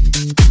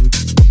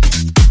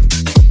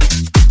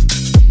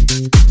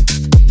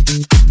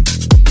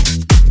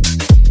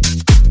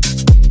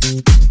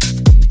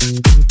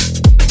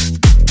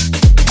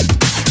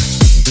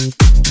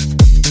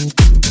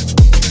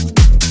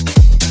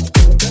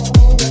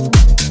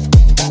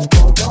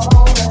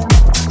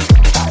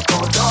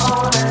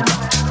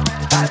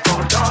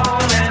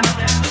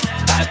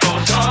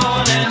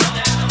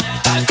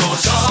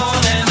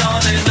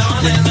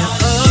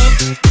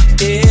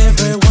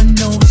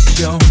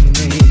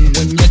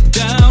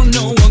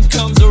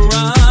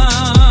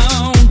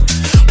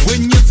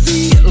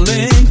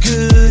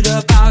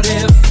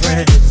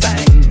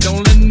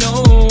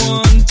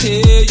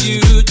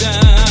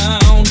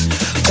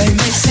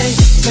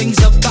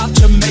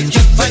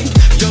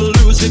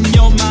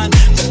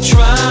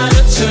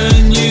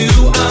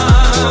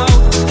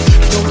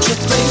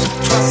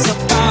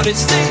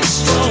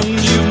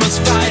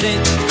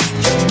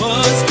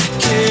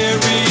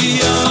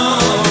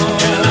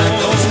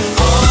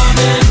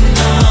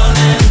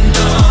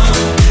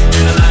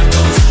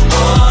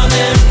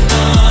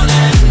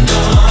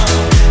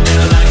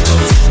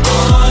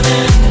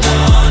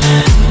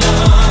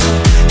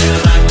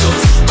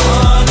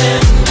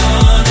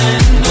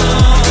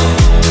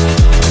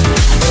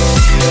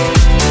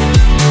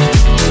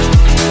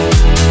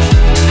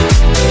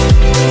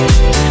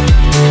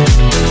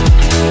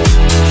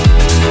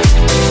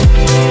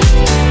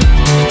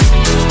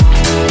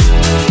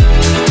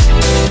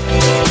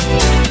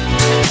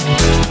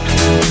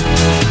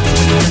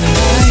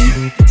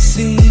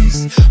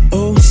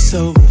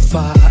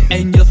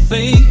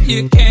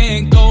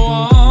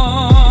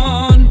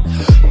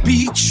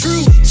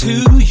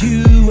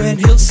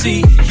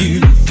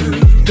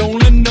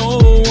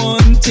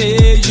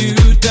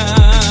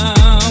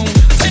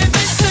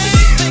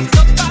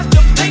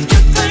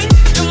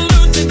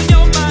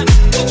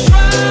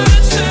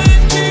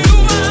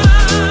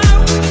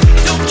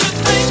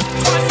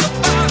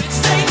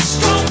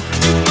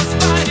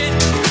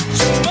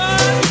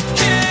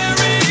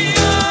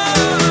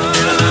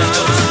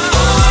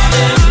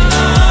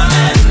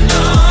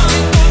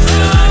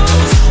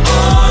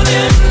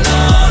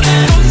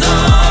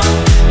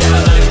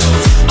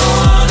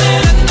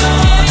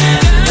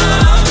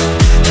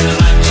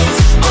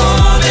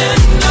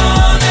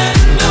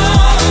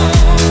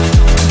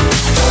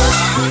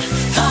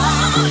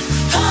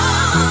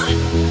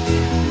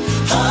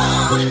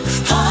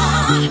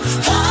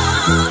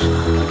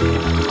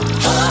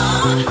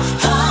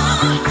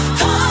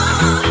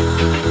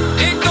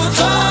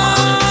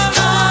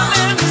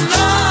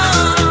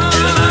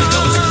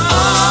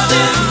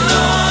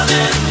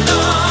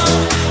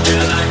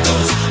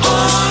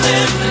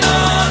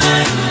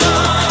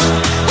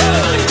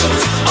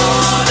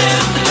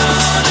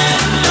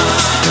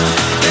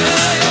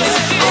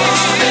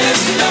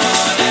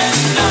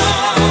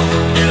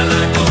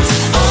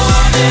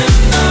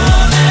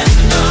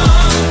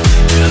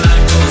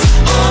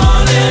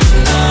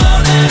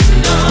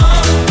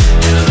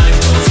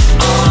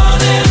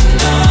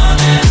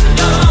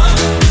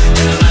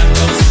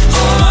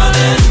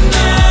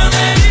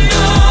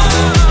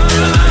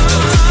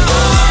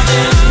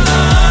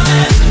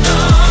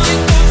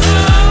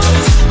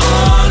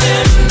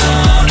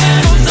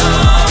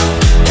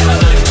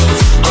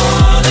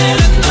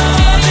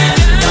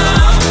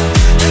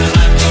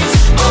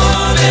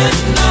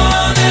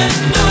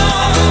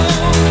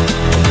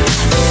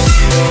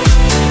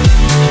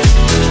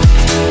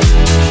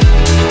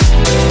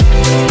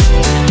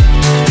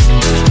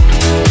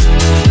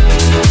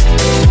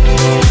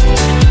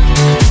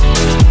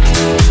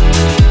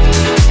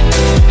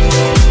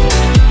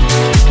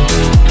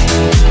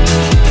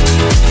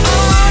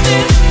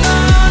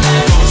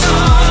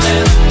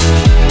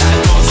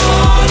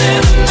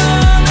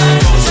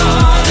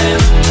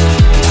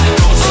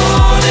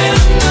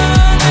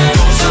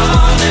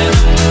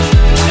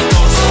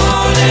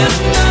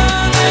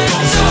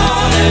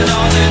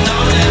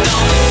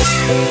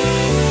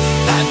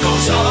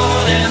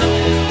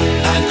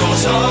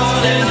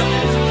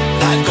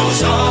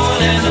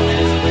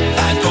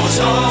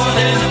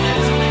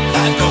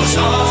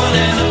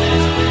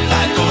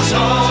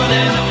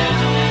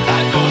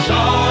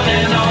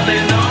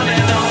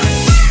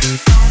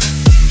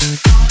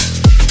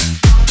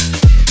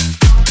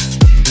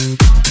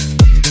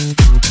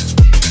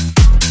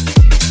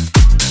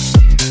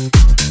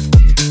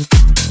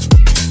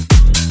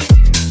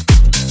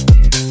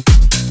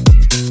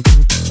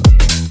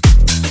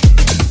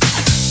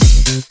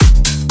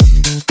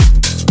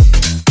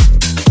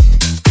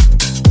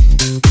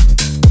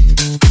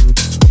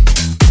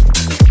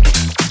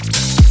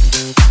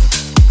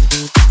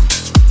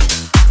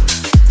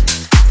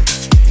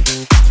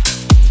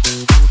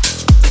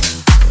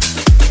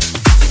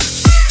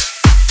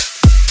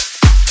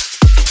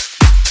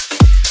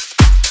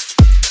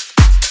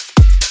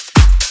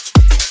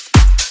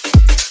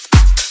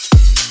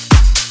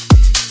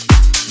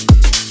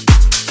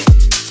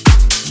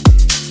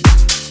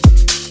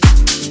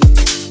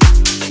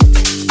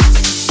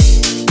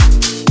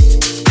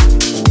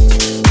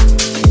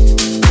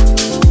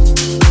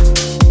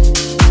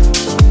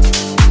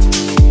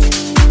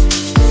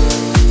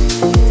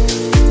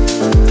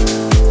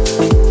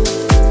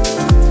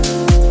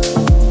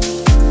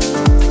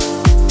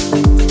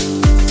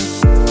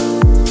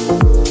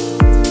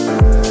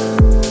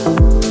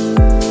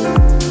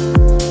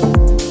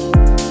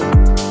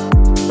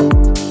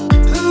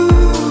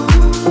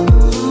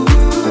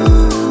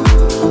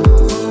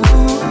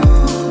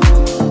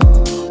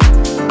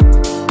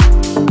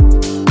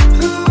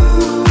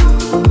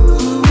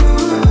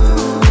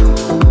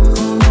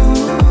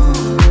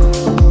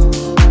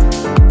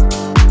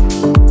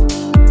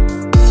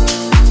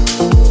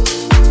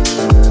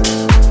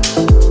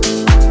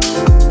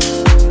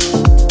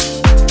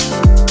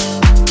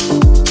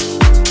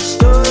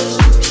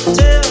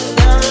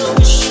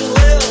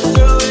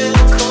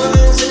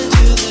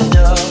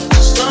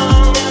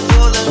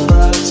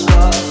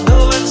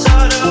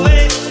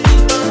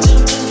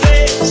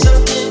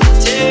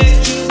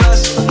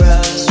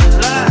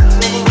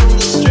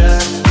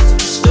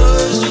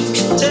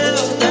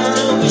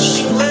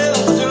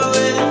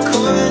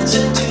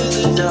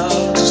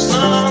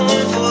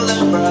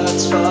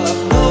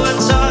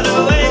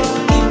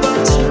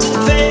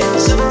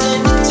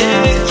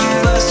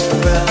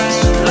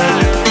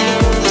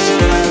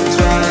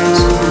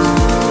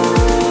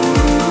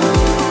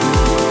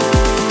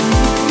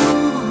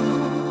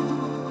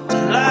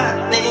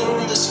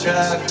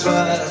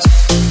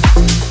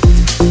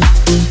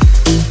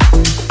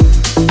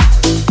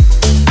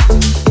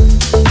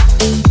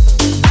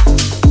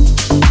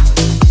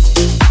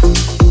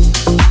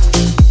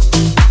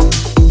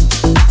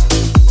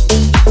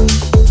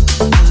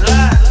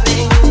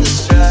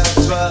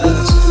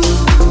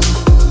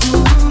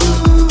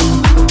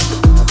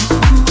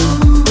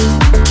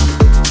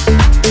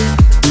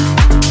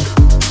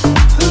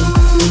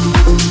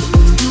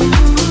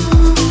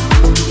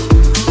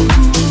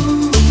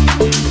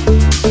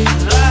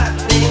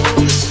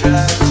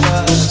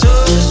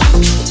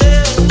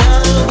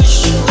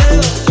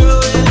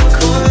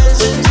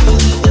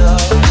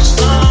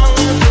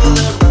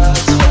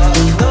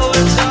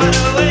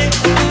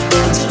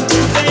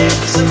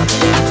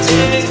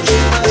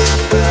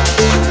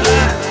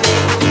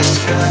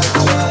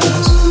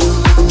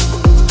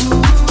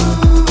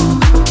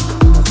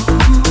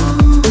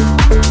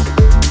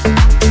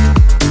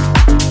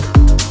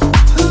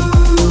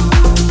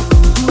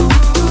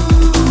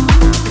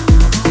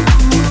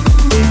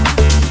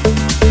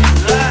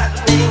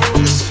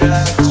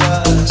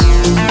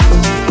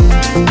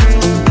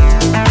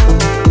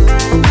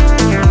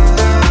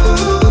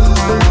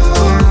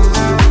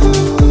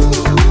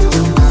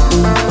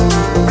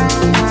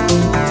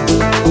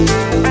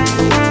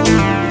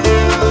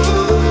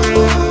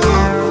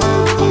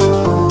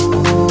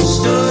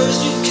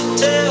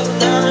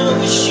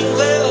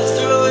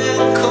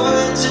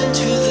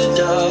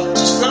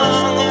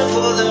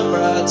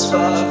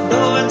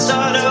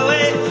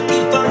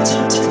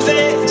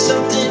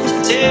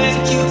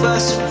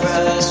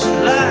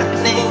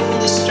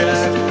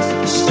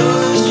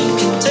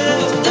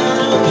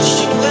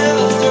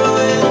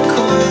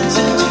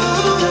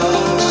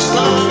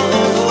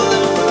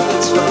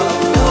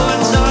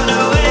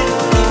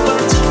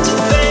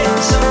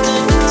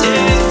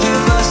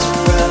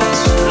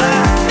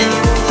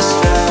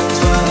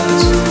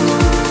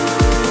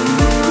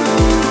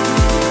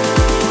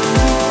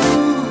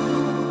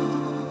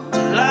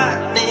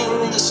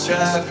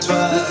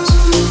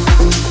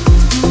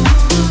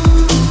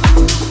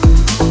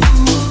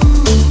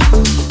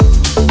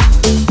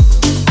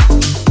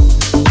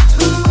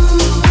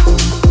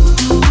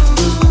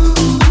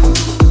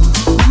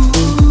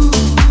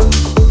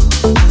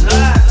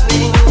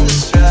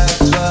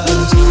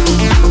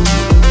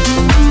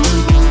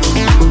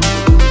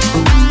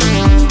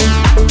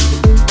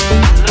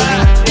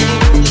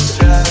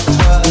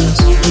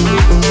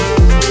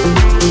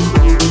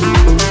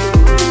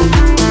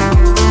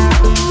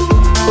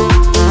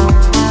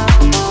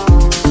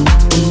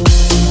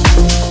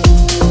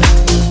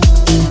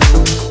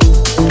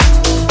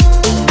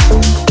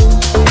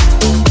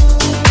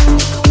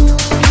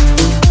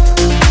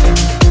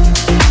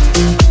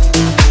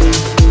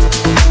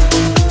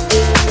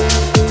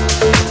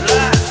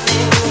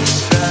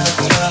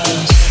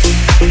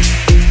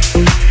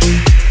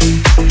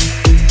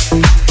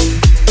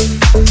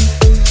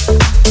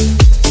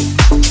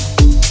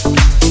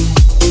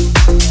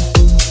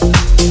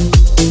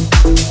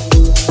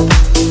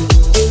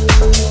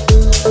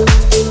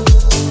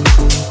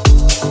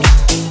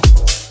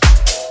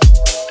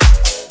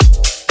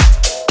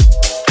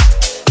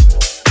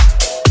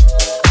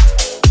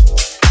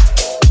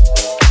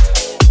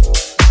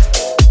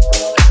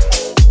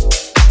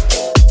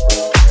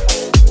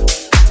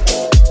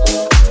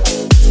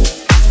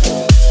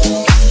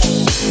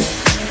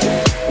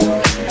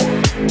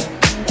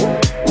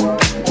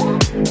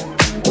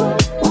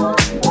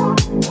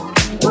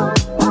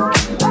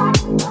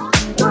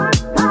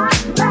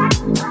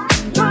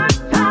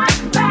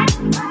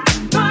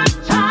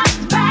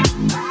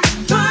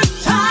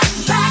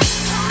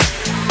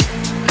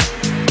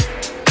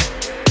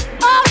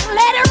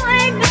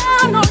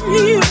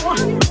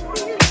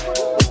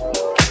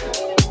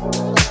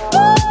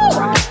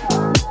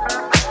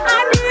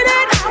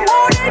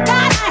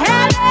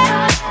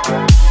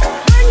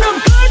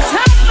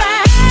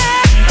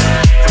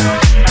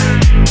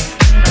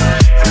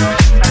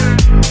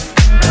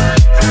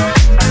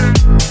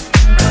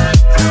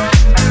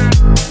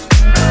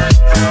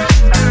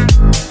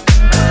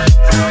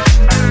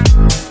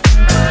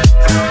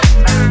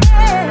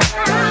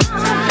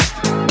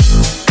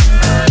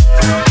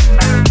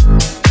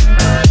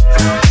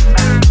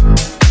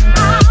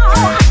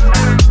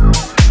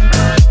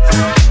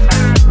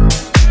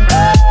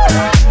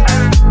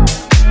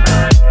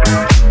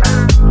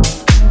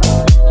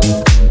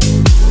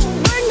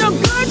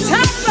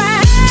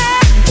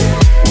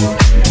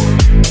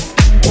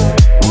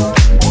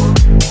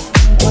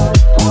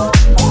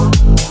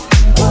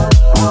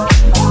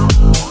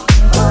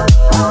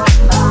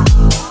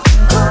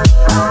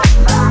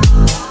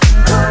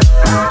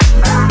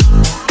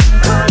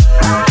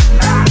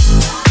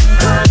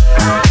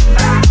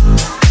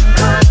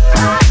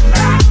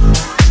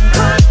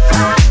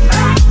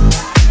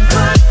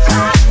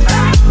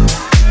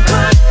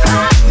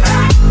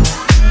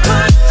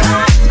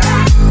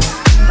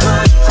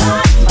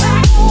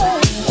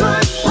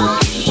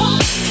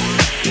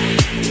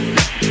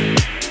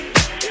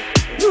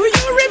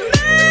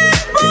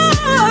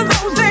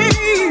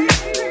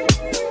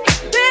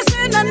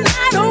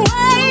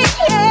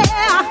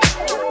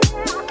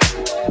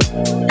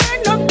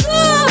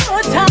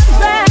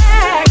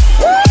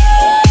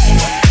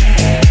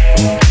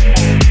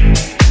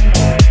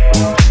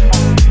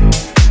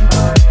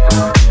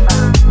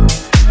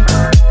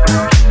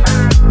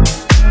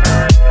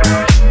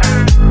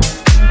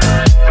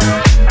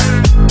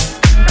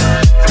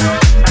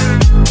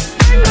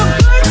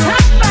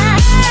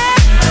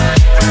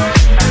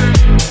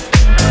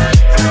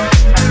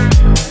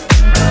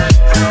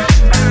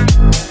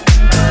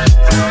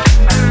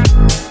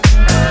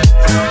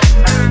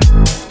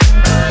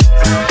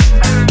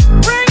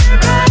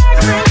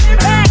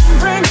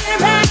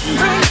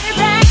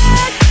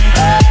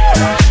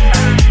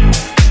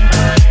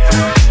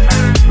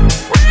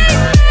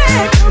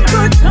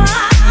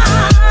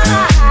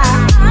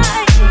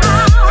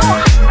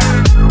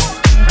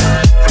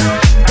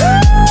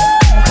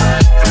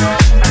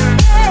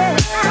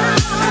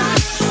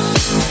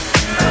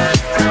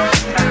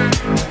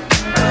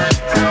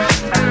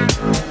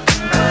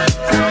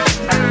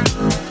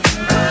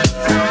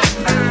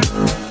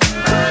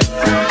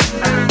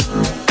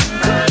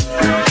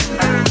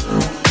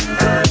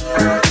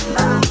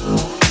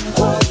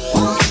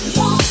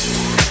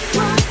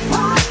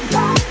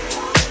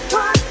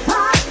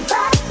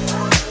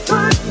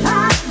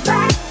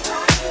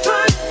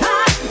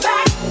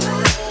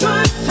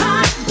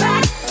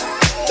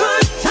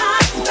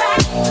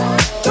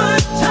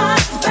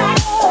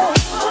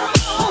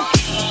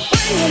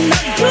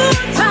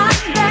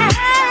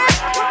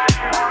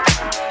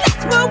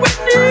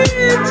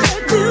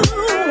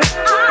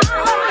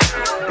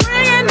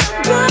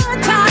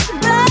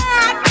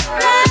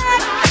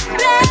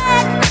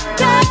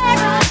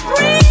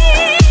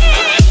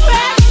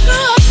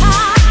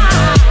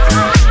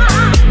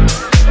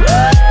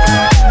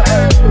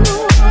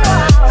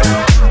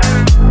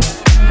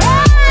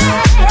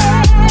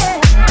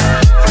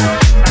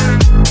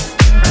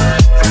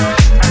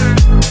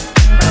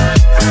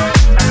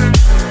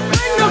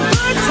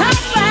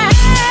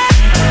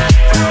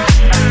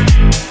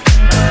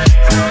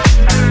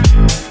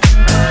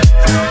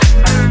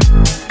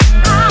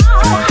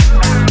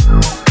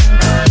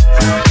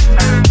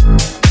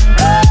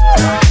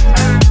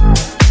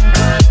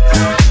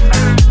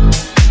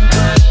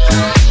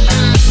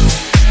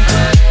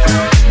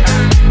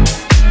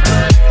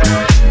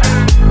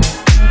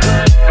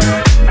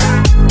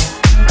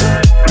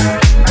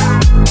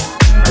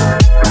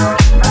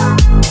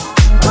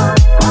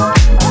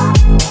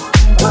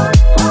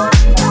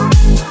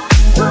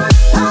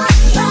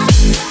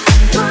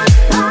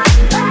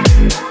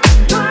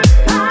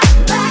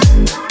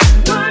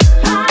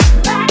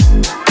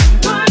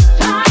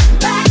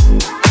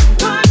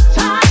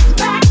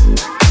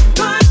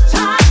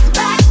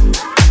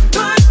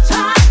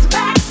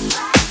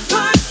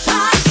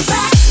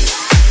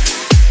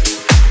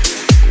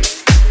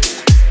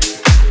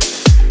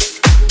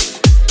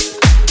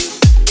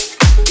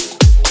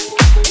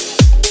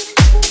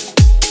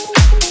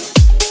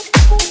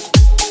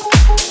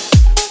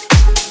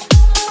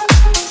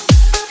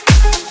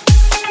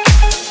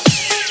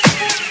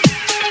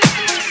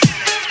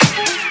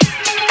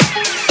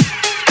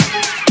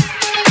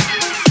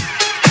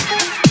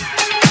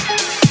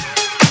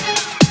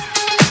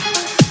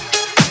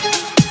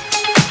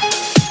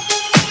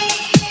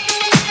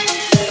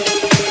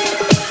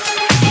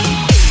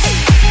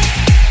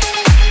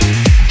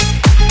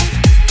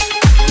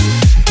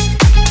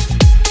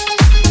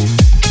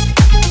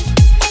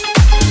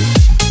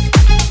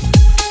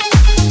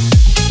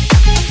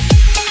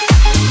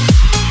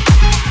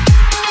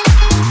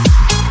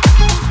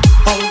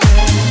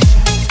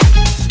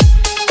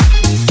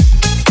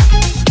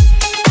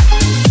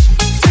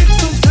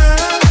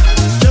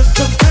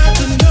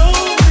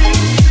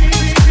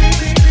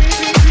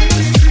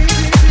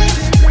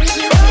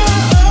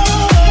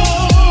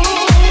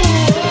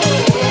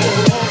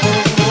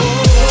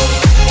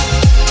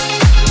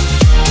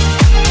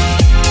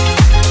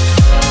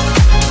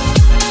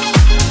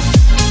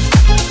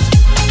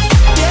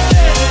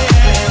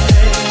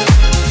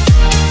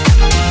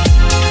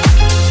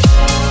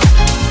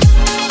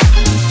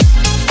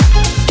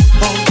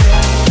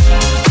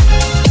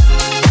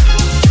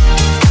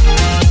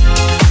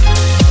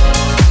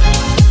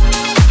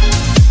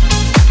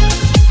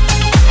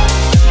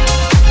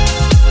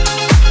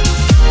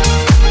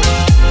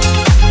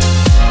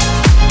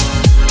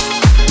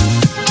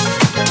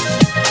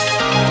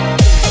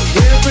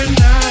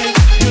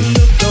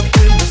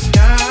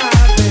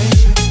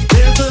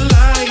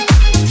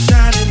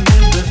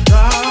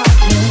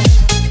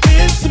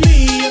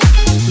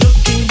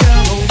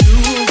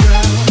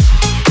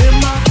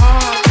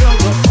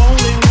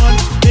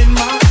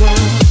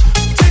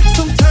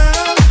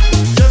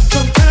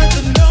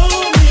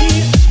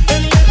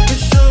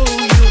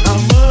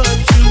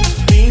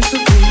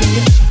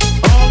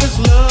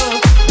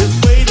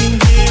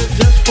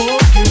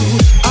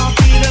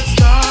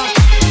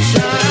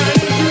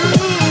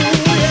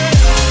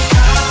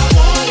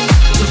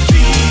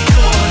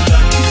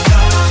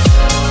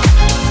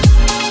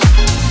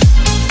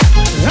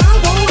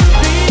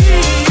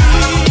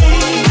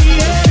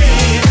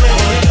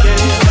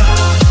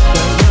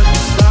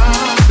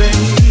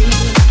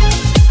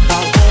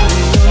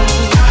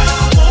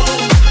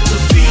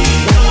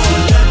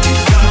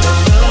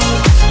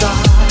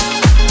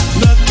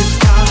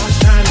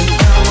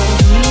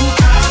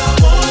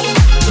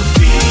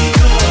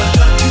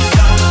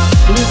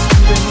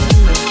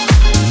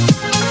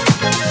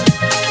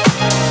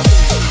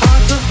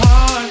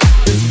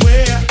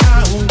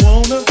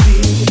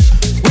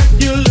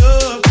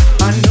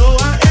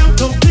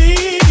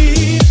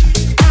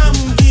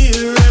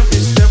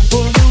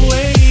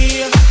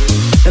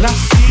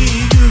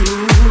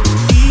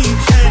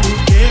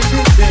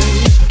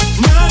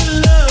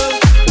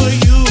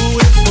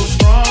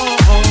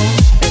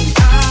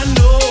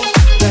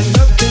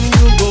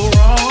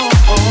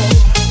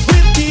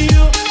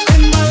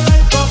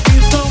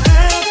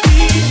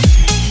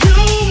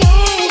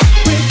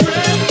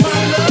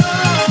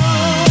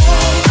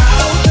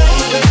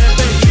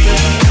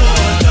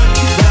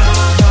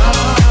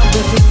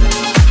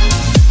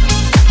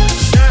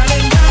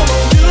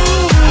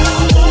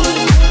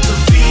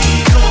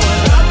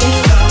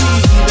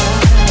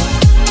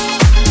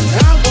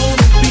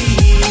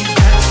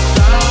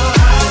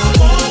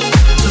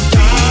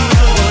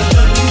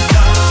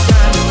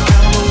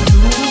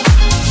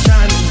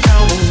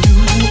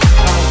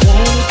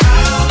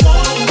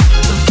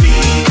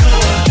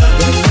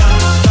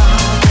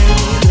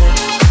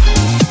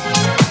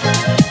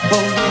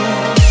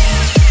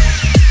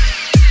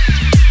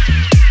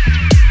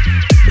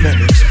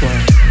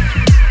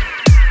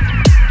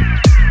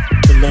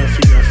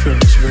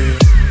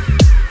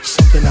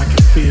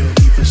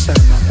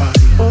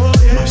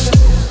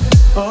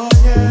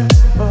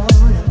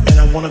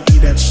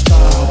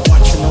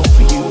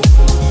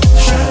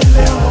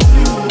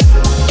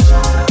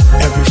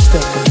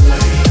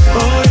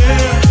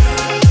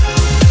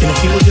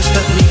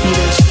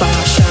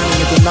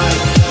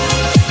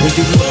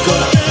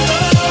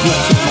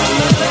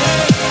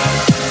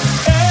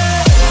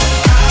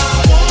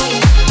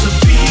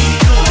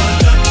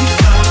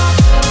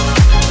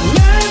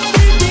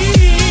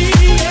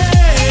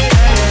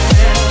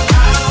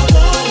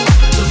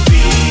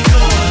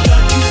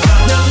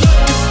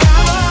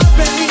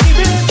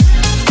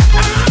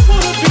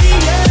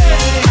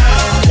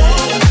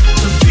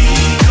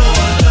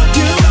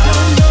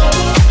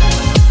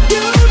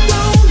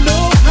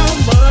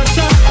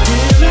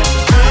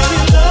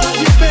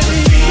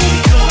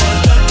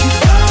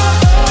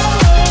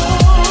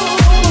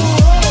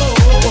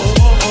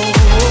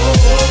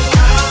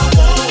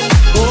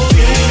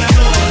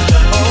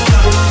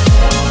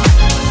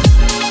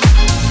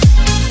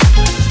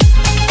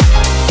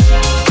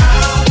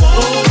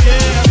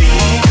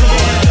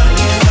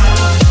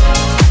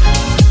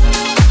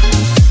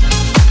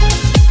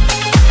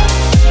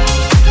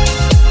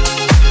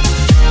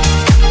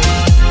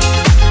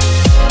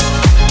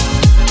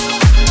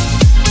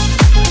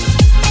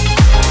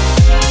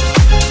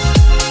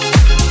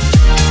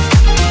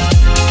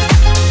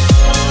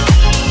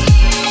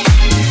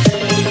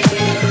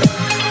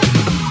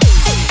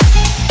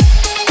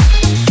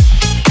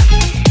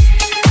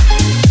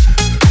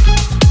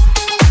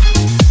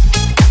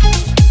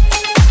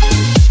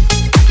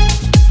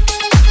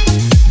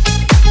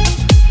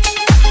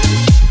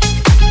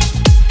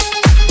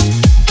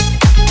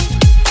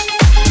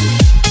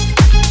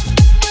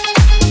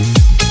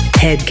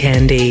 Head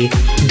Candy.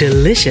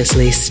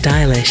 Deliciously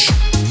stylish.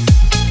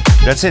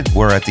 That's it.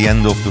 We're at the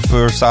end of the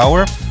first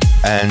hour,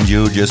 and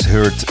you just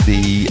heard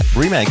the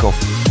remake of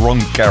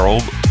Ron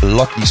Carroll,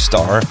 Lucky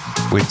Star,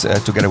 with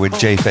together with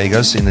Jay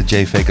Vegas in the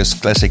Jay Vegas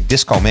Classic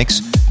Disco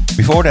Mix.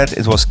 Before that,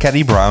 it was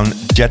Caddy Brown,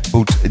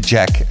 Jetboot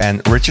Jack,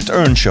 and Richard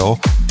Earnshaw,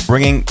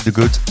 bringing the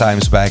good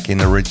times back in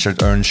the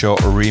Richard Earnshaw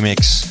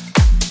remix.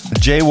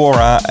 Jay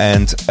Wara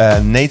and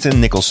Nathan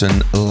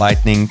Nicholson,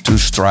 Lightning to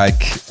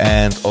Strike.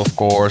 And of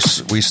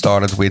course, we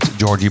started with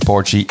Georgie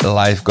Porgy,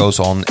 Life Goes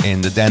On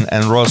in the Dan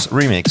and Ross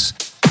remix.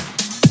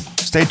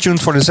 Stay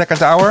tuned for the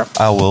second hour.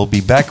 I will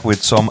be back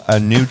with some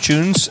new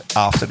tunes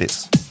after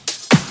this.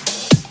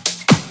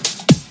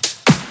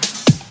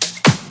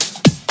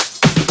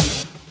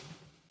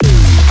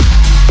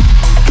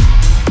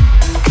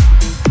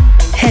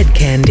 Head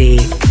Candy.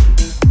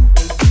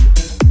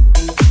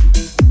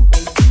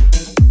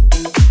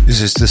 This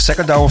is the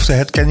second hour of the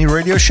Head Candy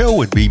Radio Show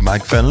with me,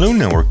 Mike Van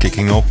Loon, and we're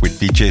kicking off with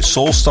DJ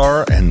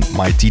Soulstar and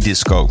Mighty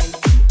Disco.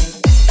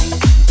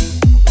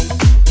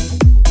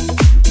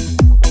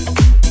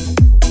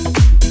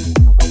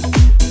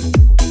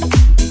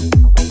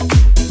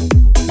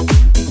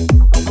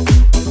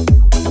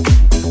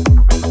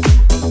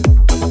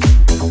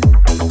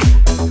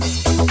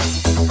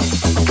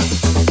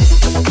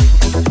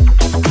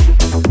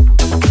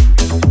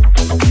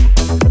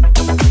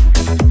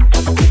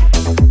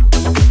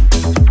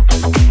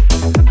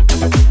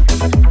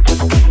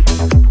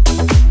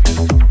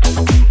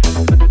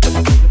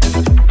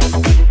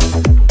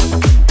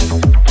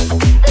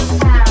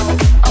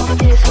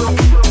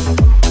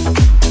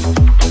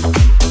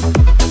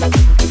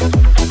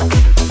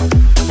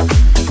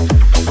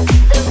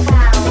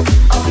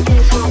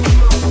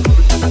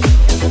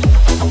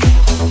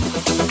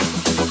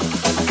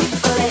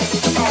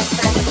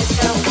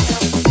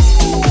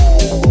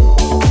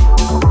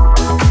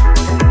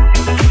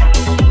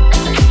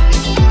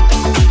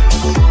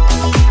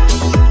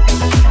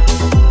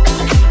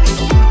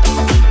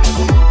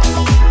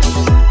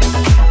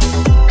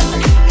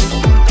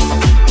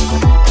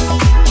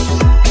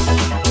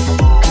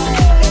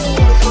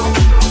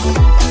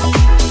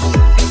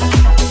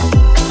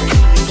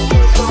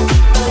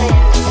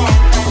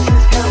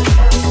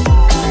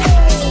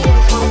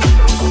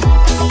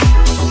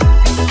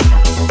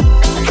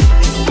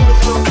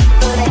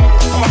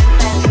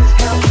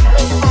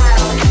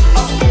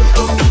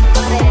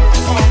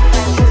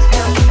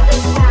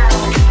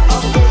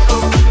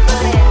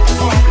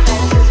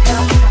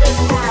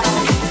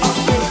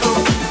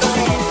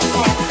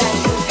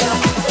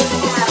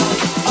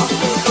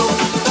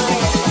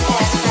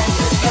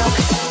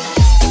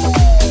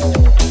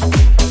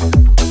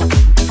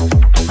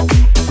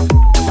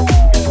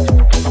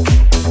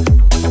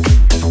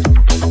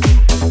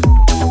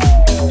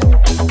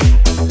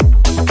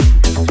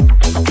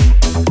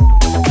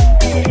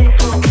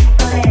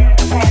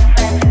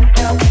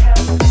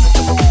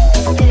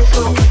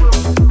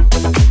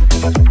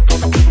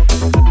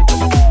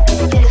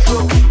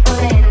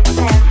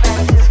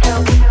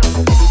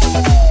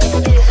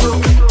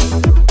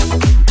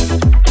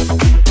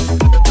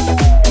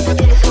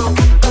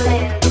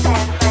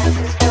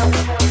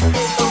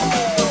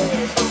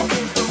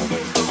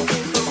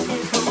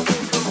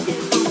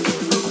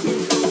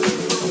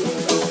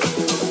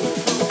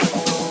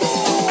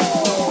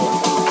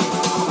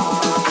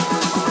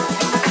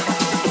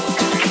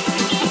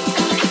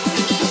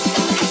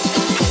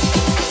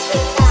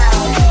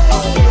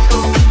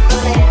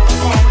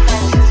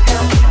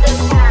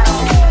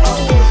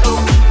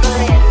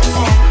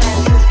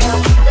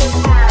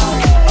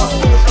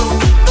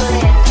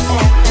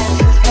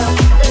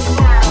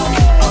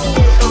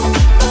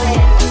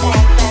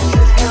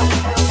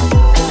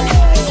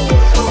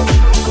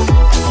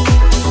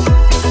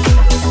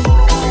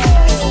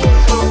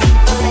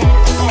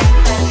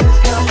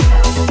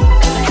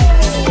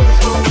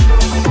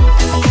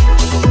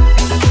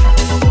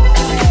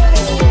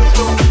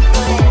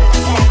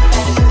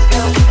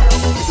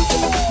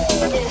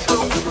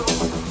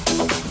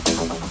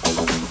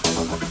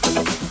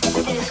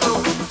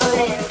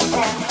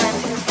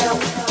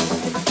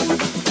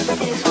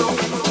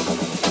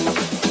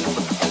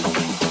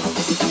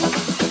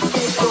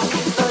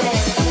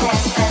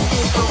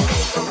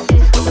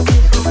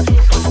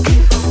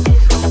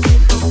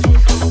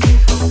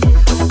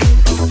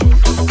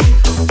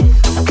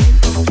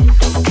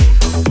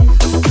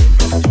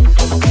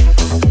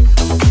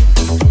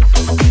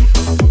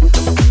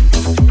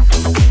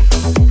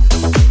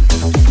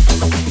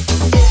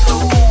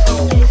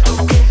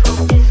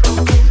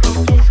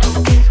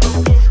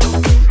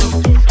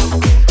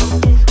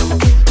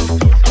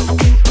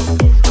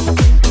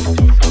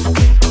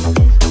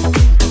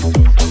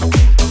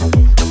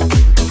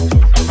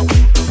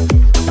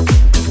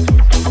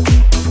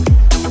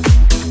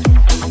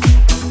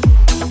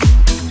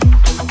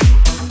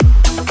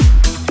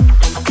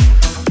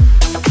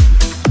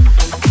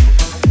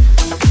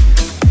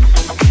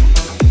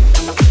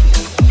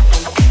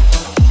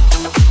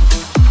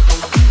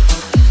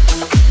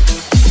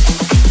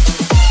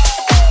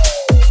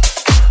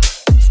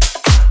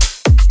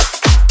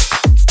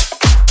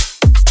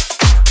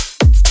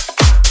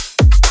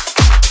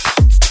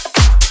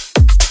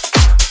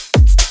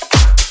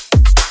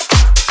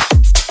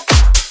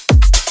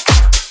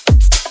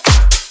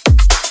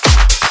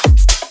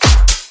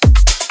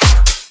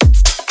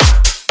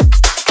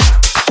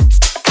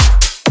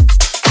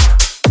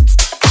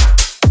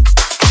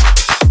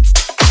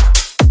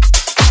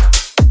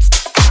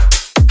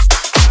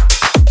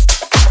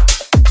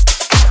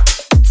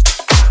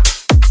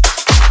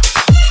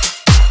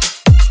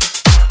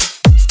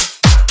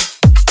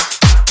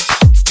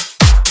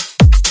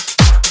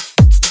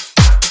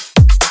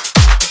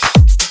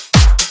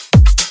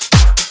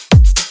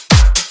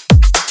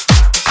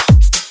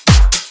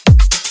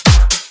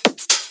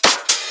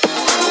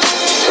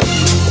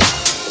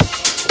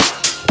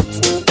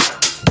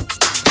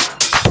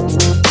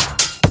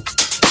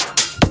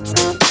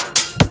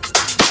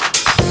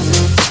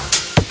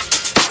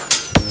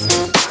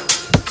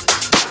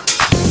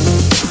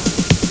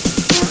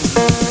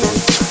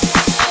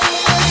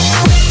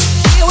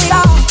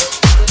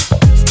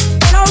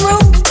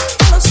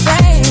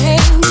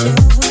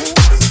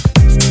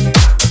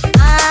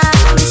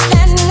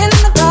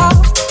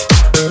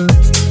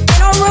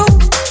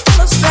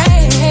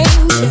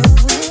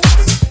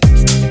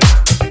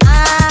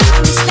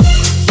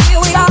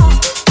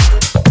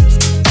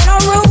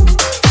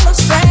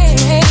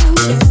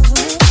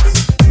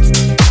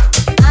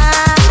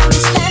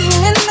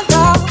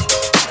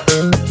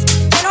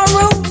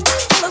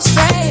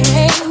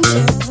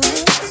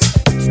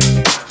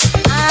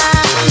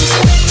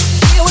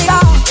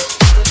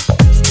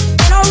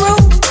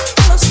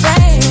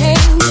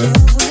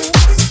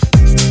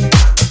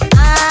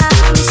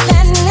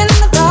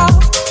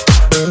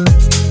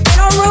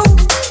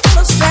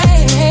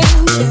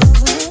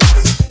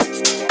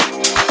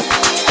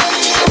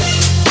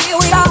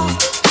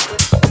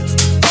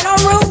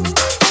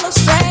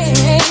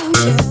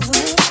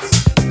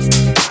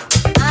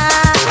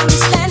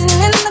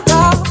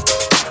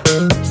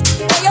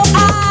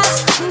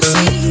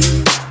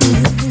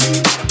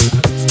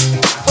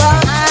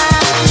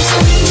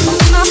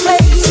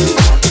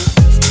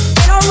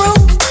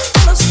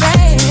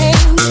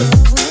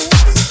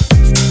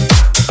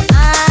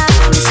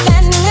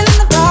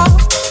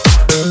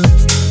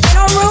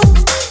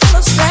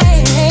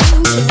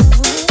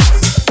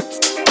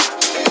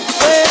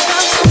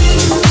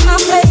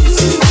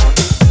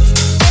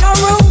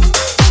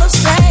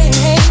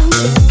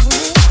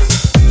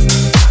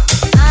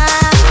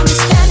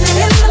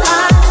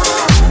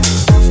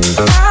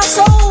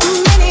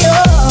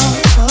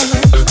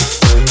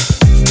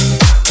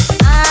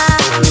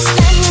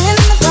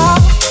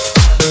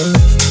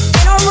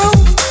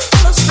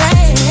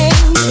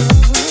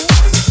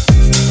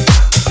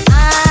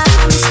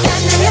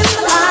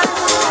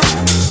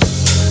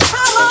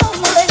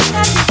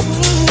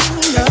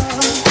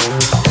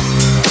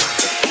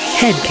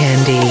 Head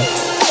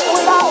Candy.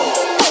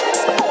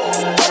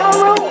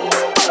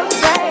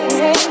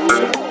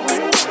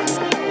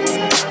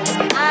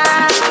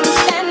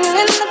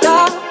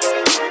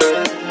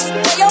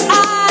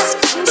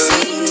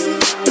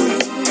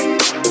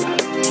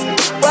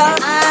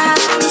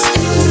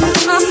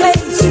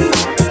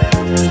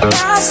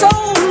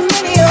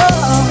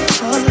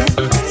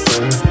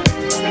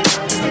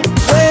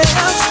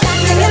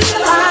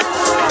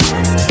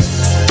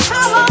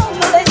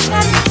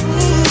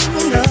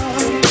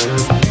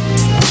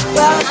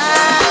 Well,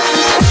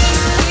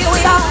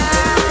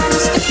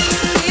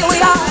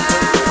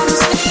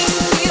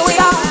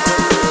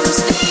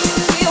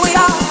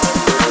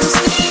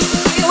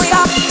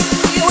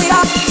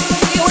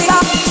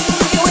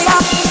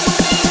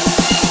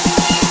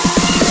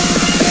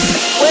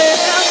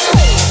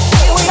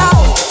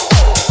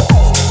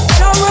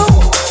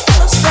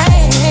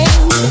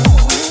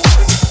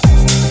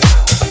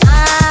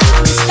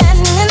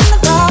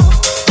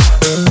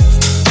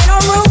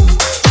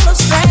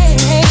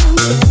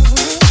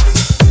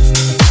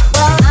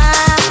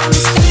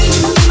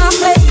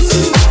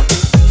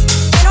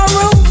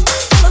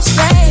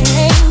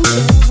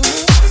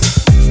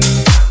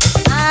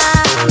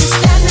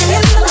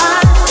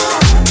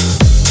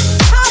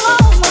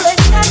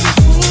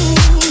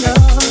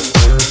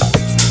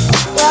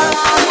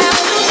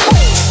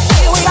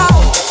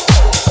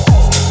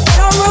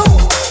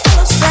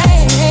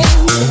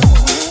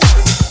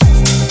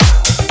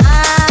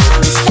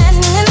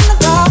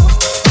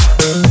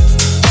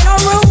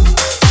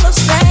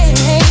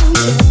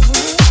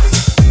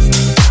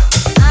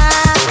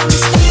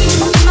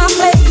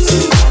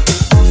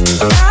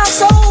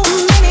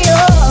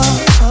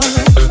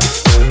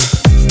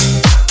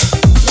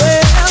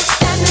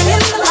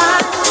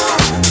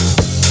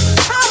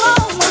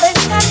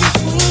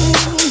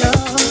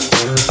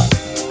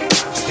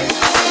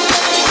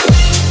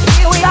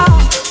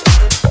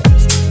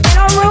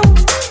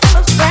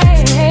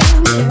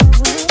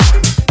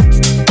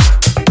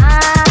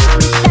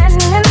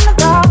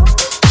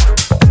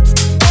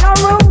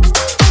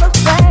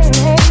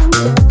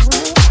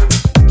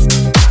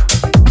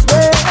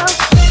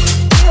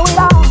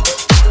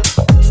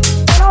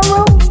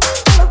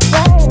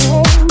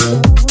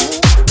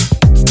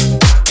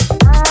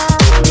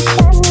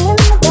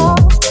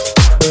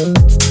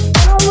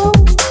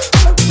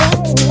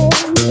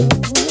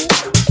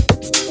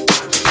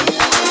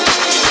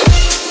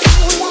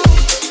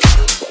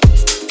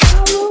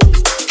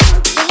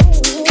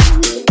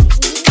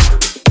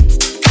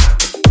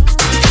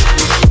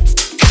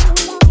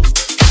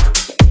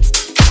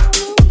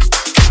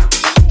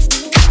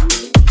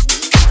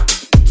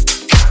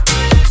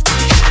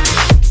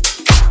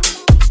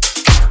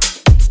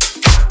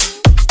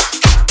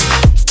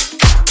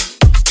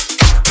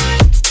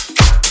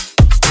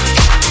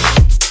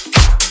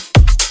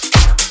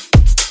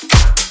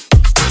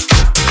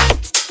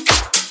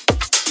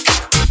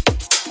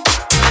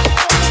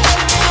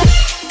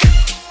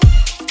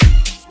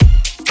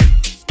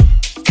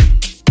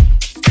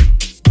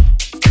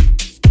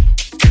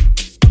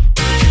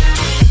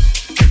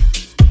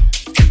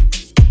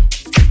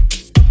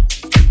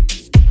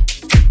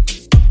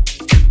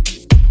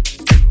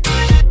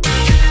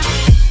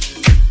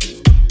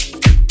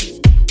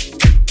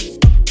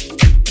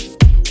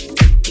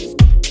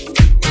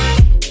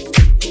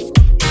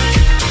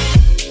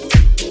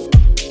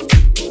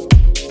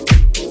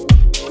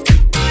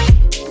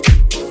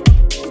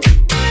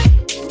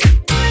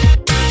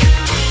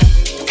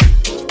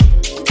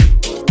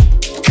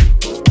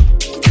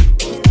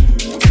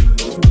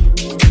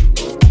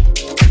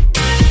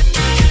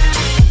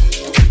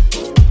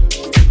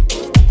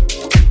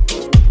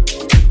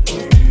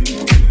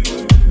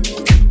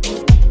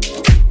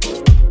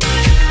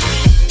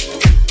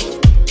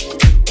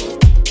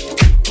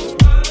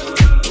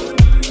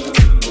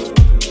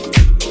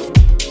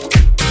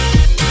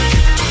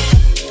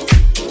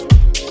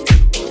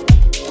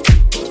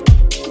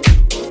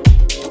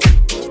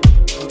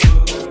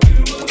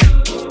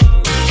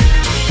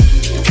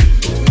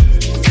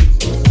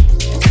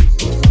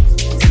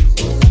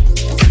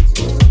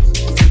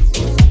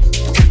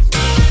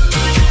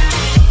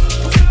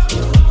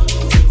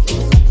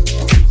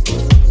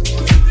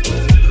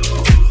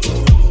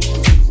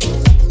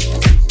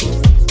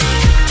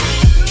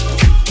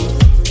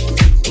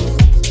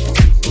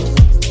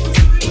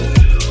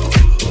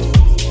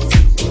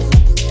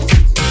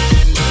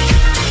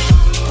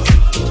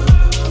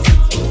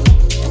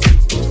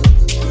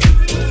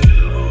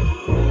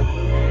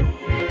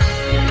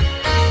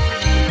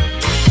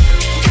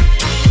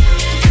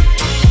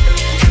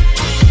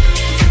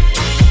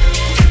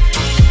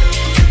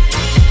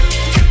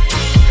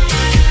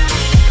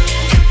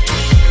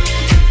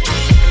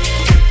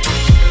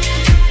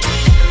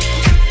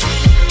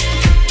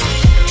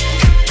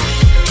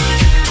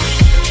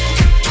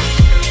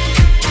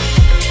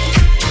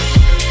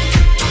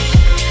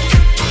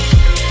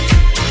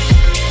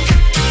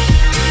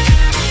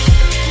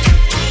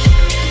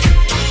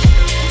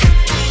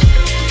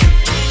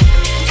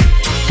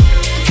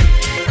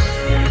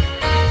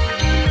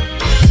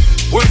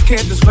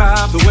 can't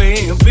describe the way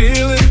I'm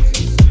feeling.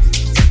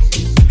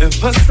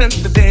 Ever since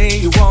the day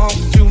you walked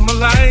into my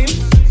life,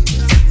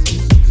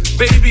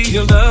 baby,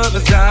 your love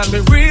has got me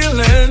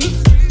reeling.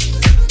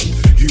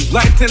 You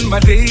lighten my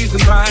days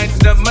and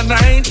brighten up my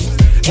nights,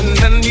 and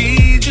I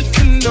need you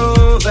to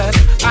know that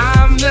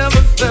I've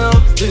never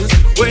felt this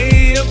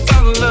way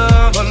about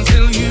love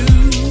until you.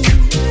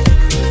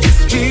 This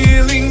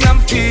feeling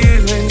I'm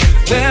feeling,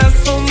 there's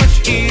so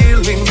much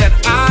healing that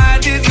I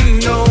didn't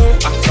know.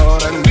 I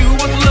thought I knew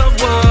what love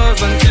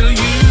was until you.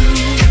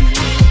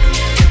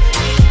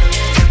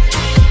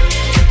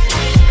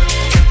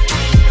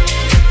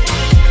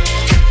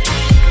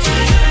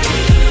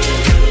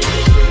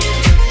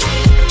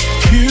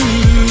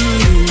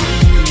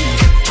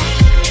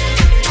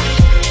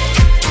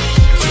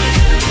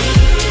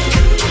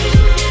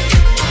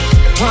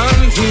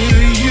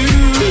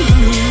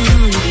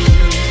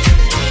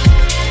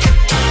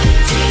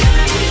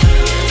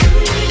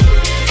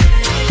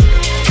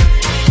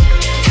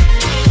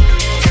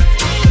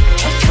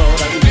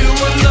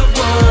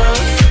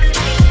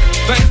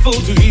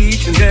 To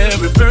each and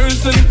every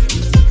person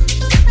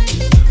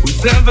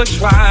who's ever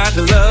tried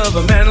to love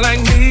a man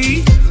like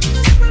me.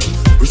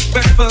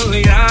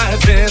 Respectfully, I've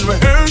been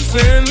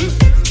rehearsing.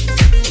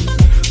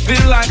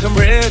 Feel like I'm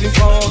ready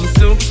for the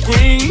silver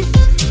screen.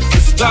 The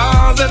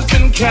stars have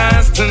been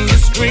cast and the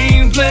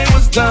screenplay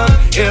was done.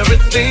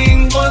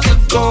 Everything was a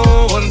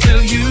go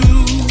until you.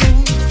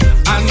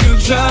 I knew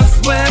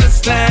just where to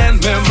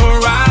stand,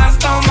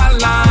 memorized all my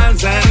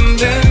lines, and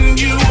then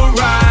you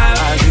arrived.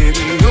 I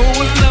didn't know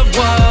what love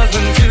was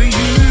until you.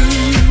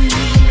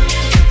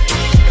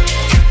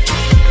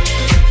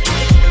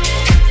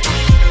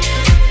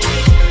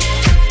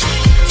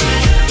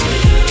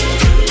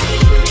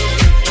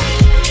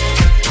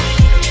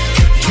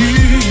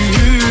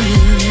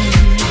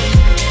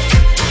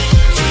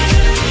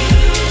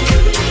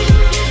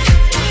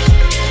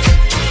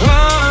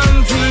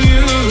 Until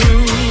you.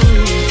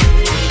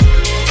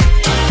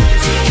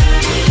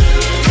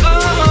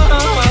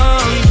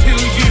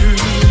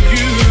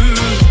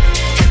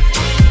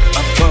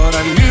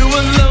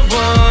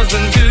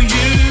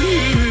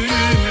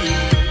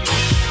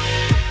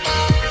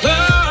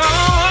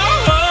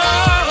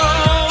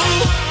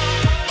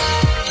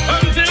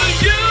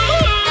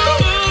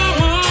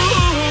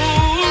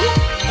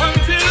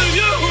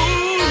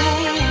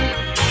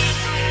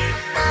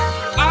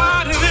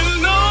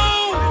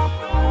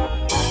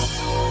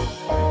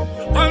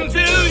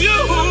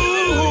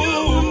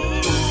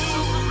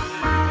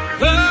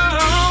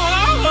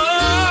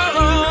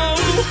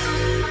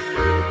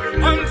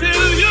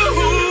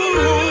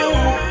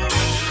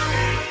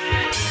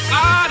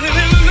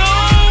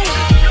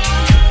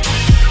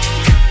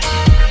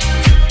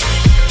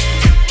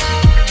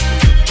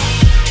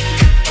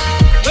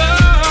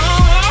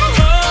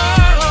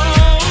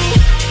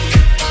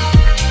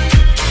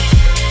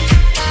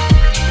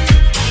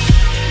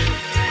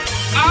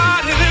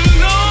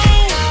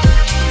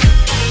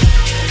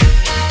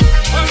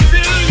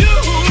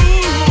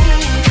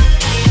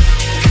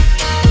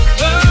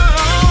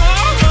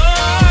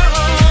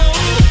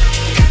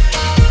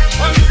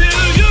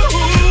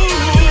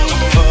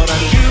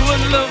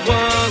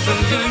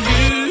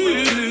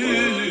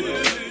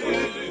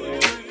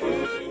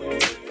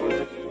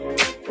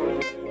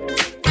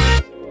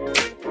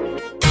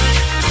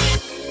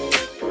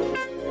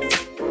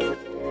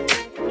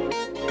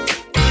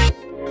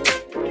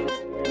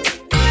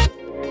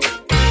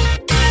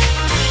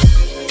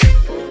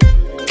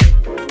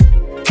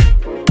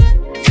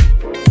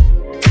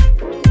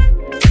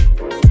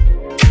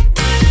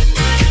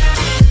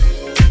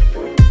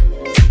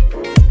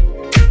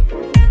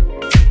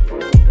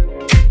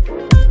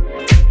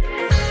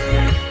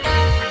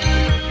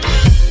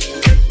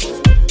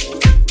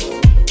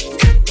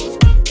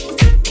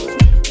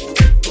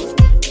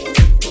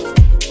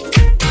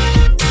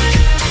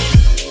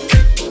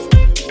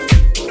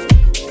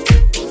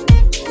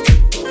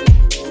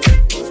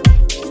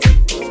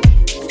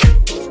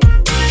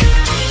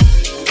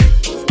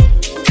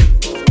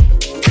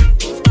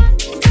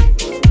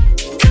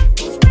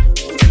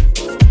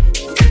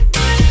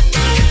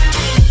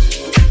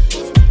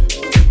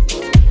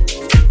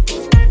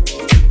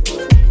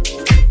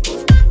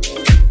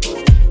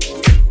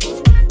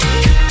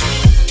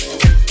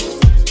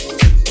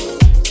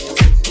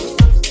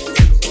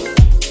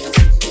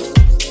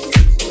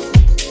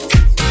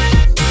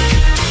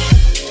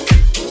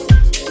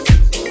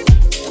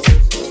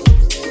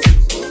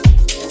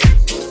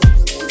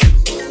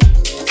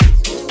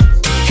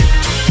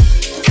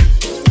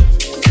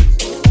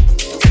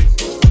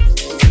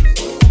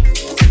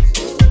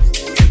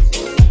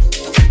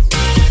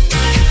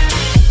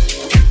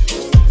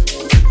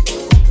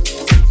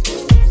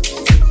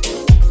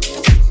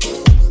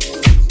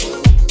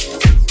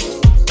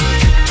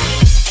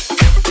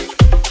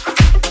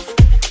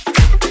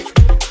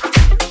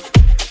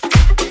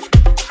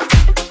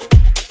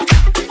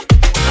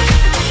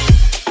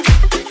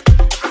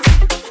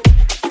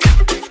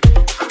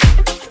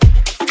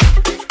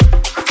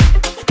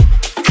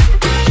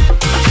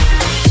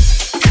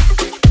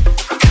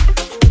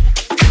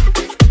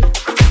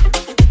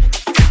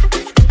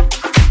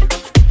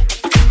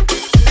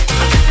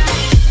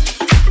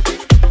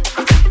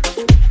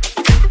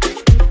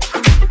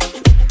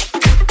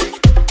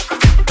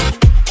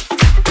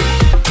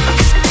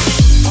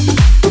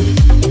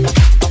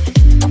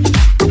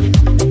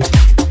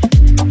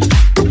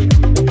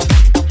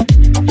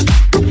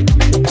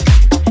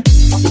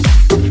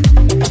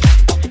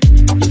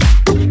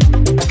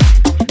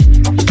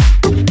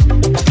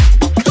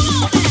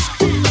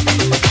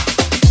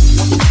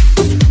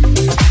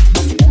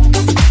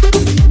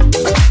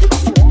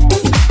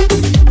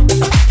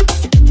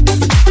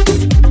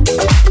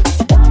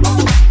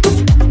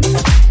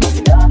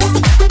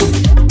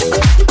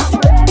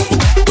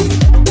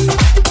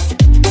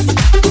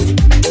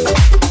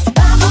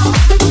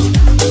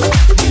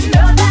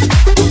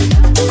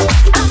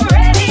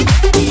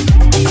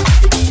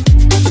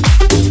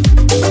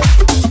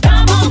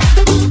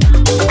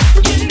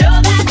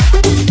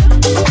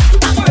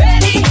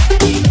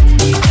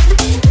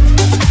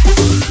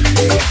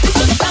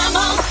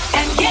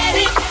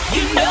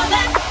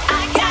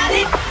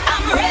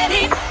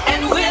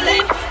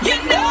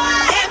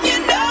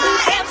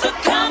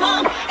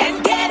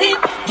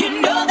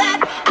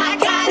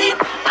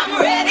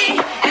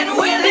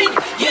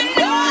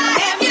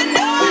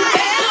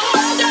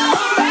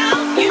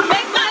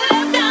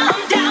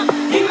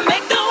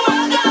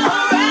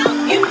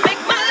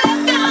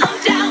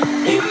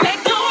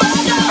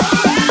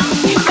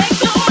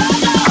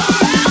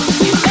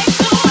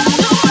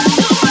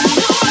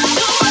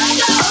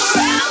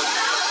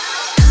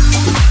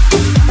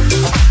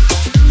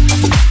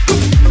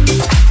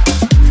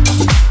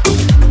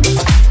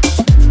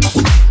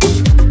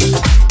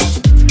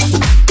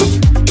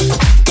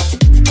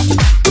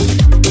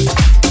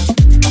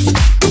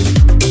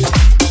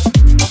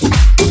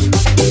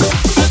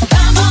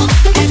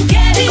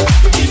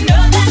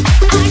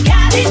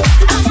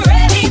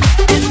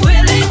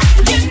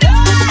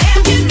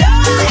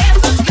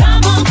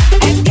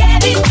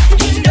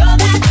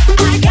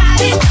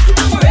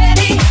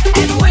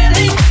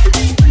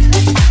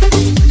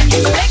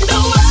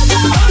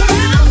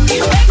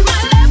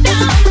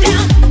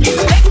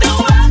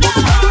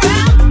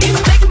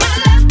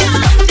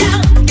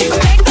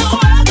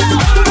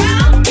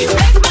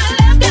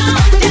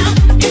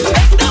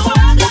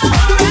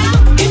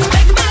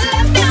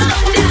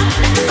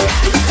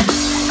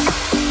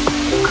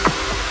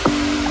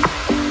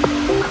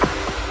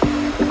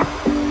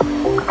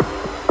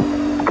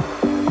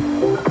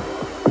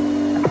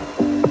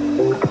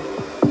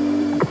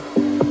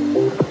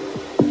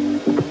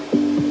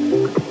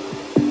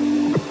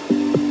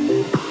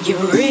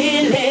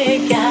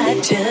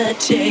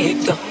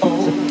 take the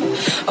hold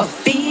of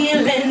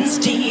feelings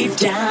deep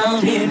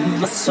down in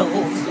my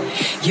soul.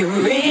 You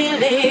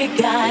really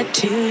got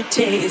to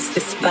taste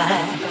this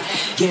fire.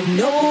 You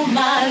know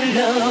my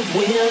love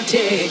will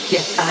take you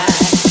high.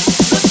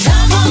 So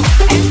come on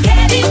and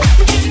get it.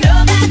 You know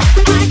that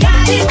I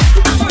got it.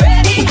 I'm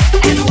ready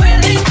and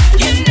willing.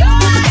 You know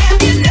I am.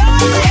 You know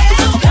I am.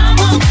 So come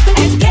on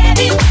and get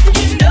it.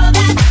 You know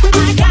that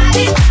I got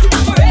it.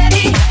 I'm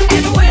ready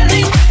and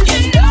willing. You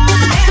know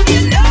I am.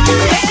 You know I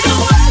am. Make the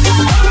world go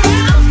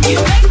around. You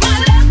make my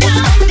love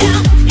come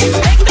down. You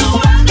make the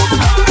world go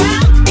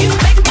around. You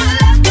make my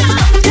love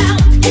come down.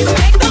 You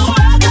make the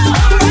world go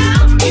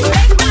around. You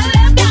make my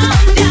love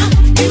come down.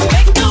 You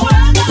make the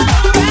world go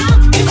around.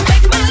 You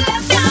make my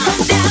love come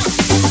down.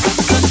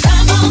 So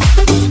come on,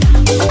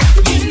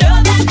 you know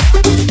that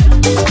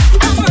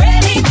I'm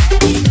ready.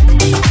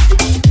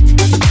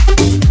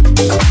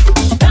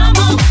 Come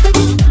on,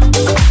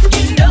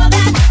 you know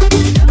that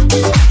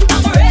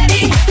I'm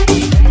ready.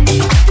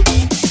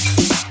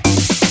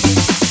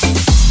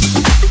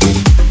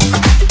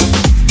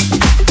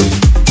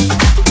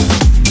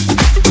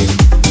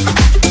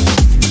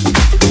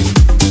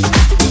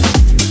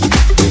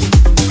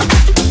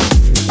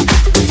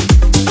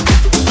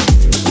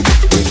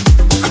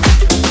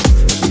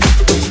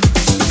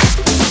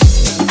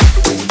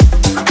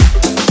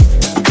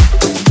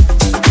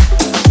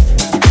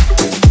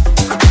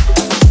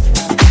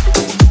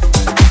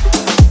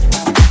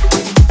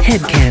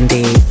 Head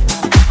Candy.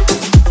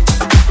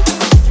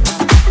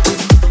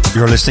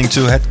 You're listening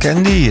to Head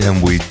Candy,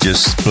 and we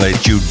just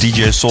played you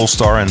DJ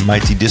Soulstar and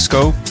Mighty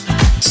Disco,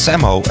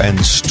 Samo and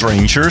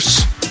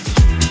Strangers,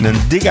 then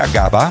Diga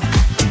Gaba,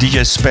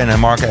 DJ Spen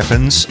and Mark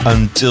Evans,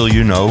 Until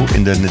You Know,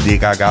 in the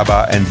Diga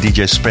Gaba and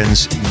DJ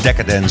Spen's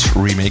Decadence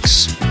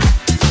remix.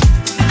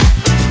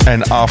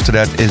 And after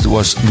that it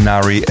was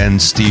Nari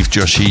and Steve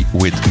Joshi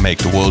with Make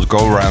the World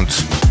Go Round.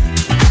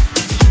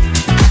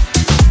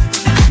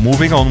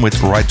 Moving on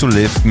with Right to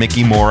Live,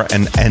 Mickey Moore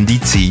and Andy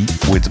T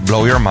with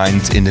Blow Your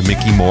Mind in the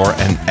Mickey Moore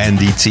and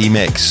Andy T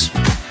mix.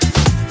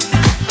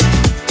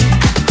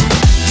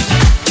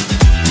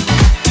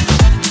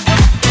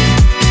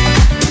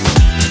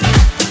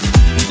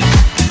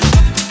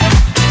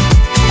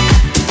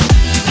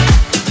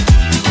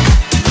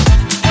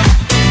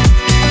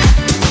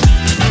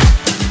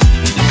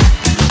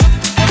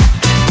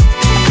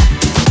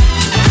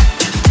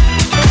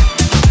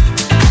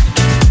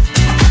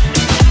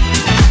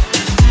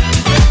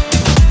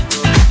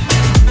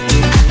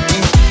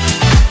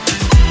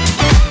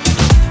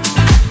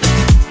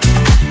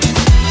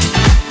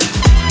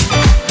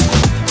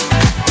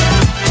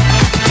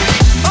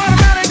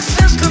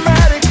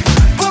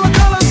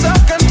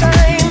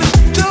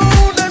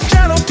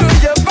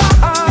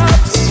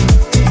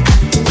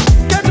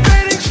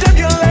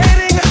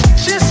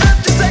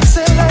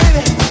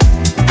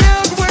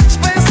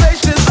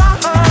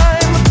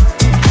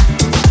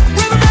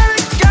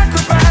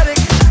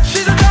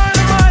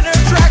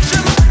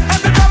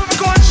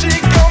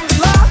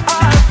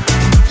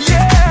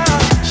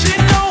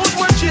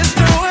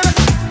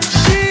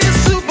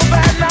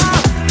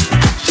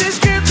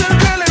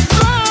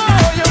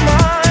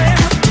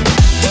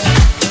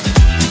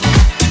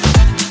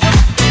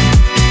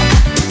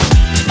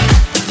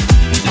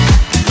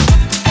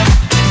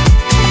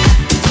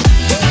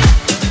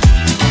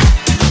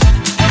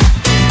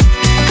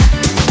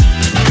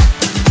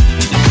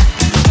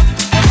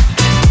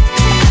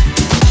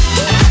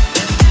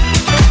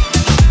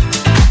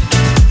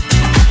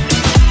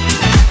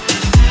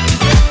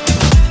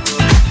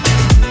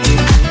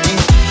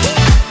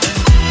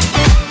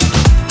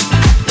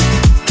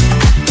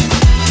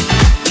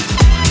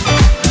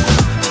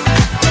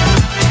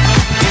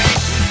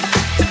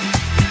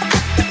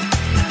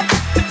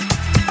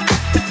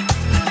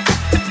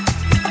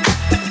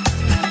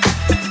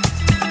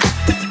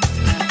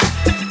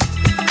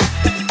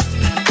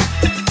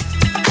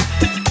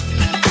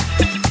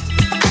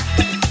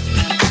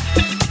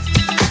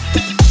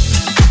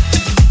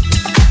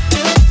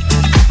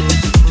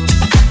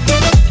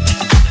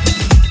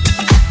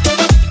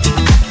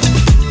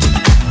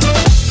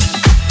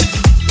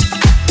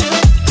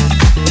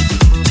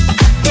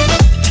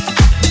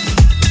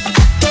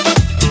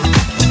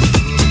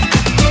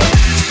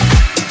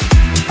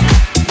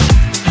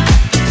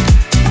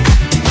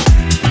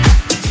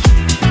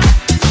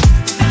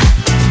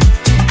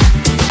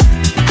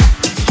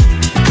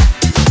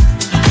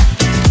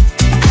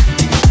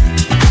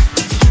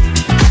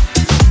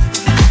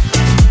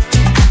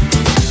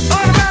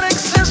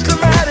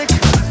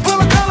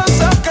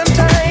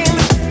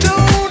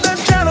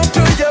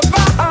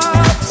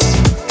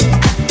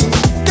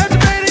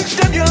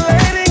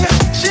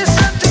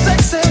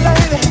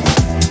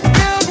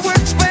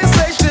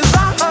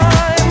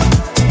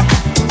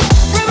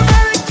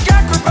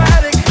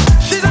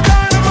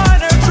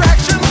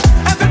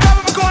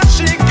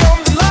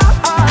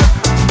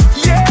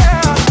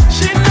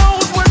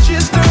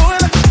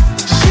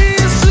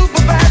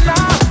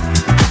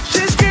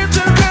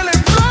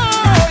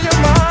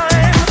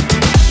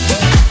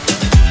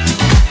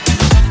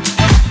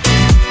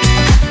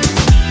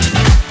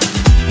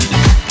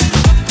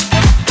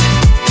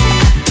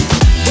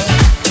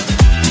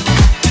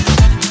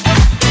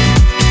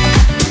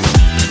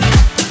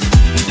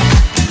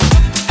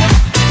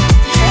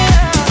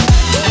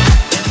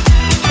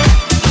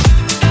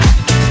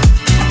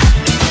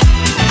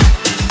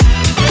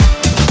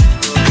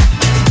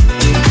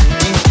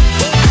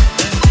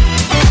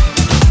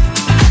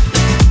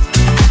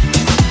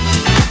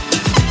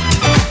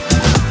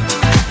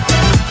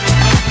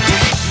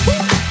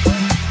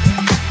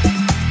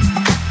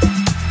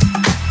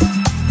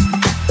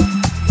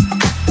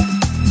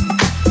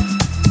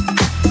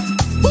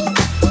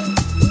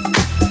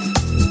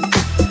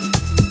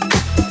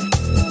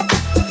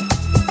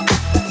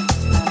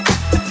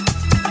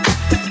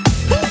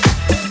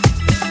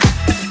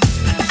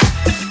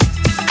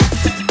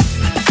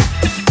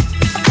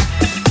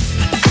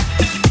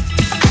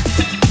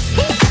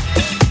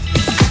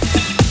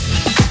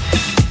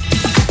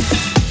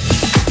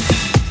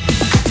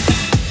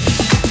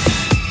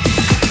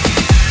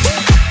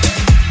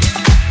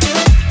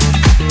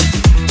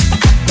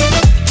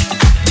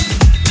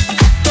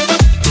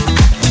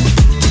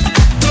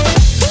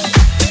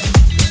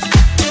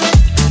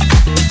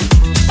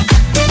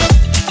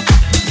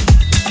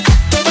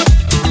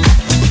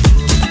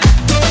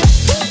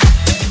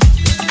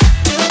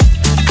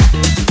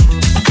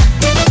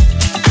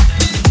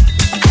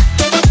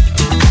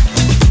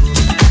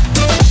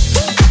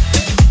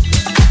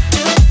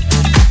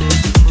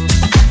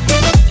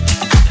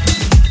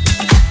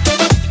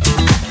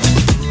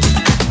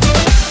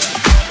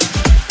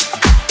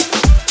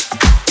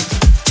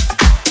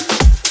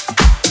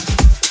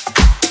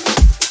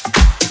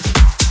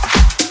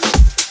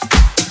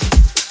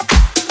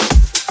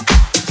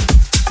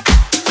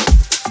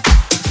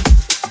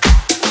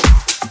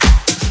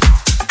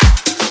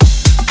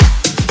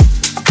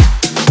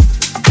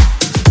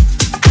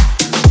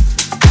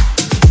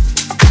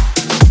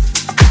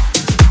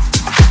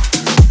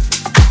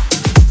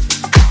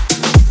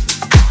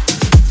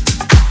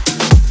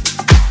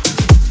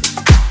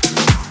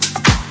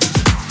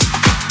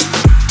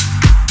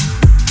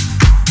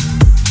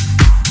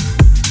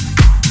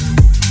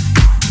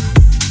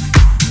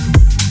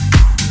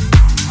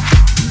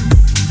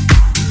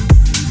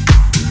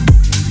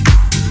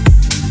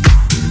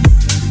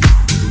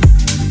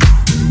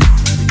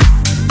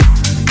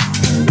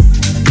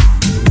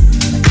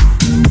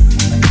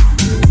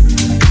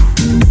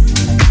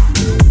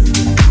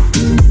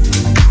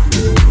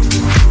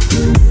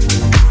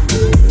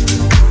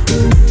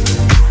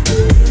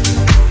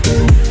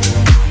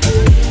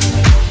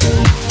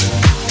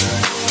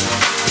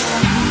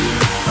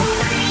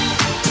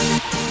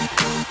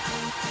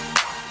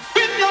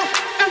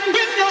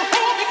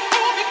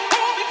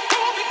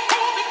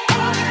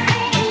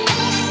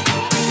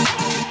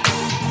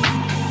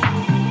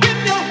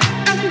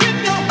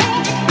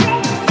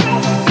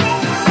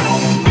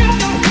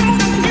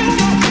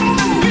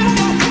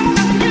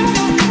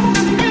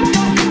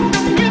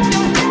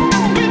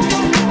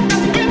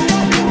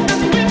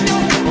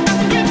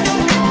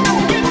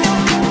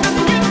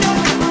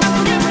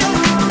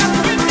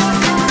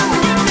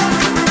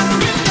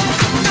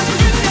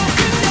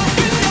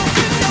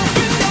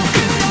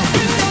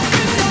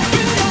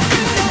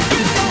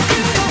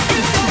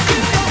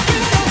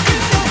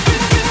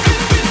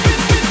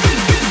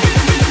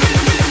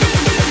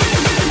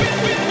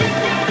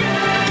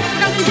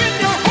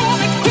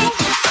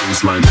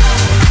 baseline.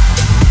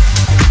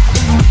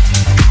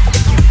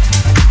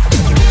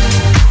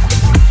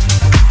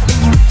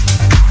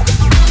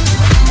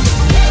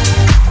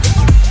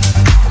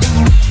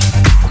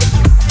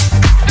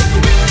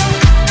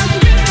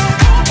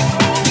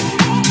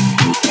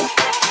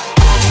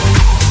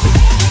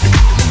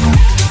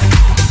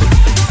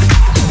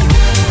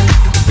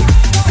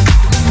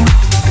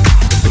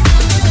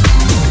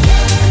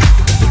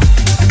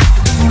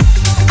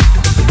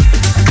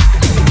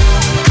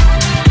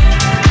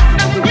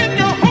 When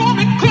you're home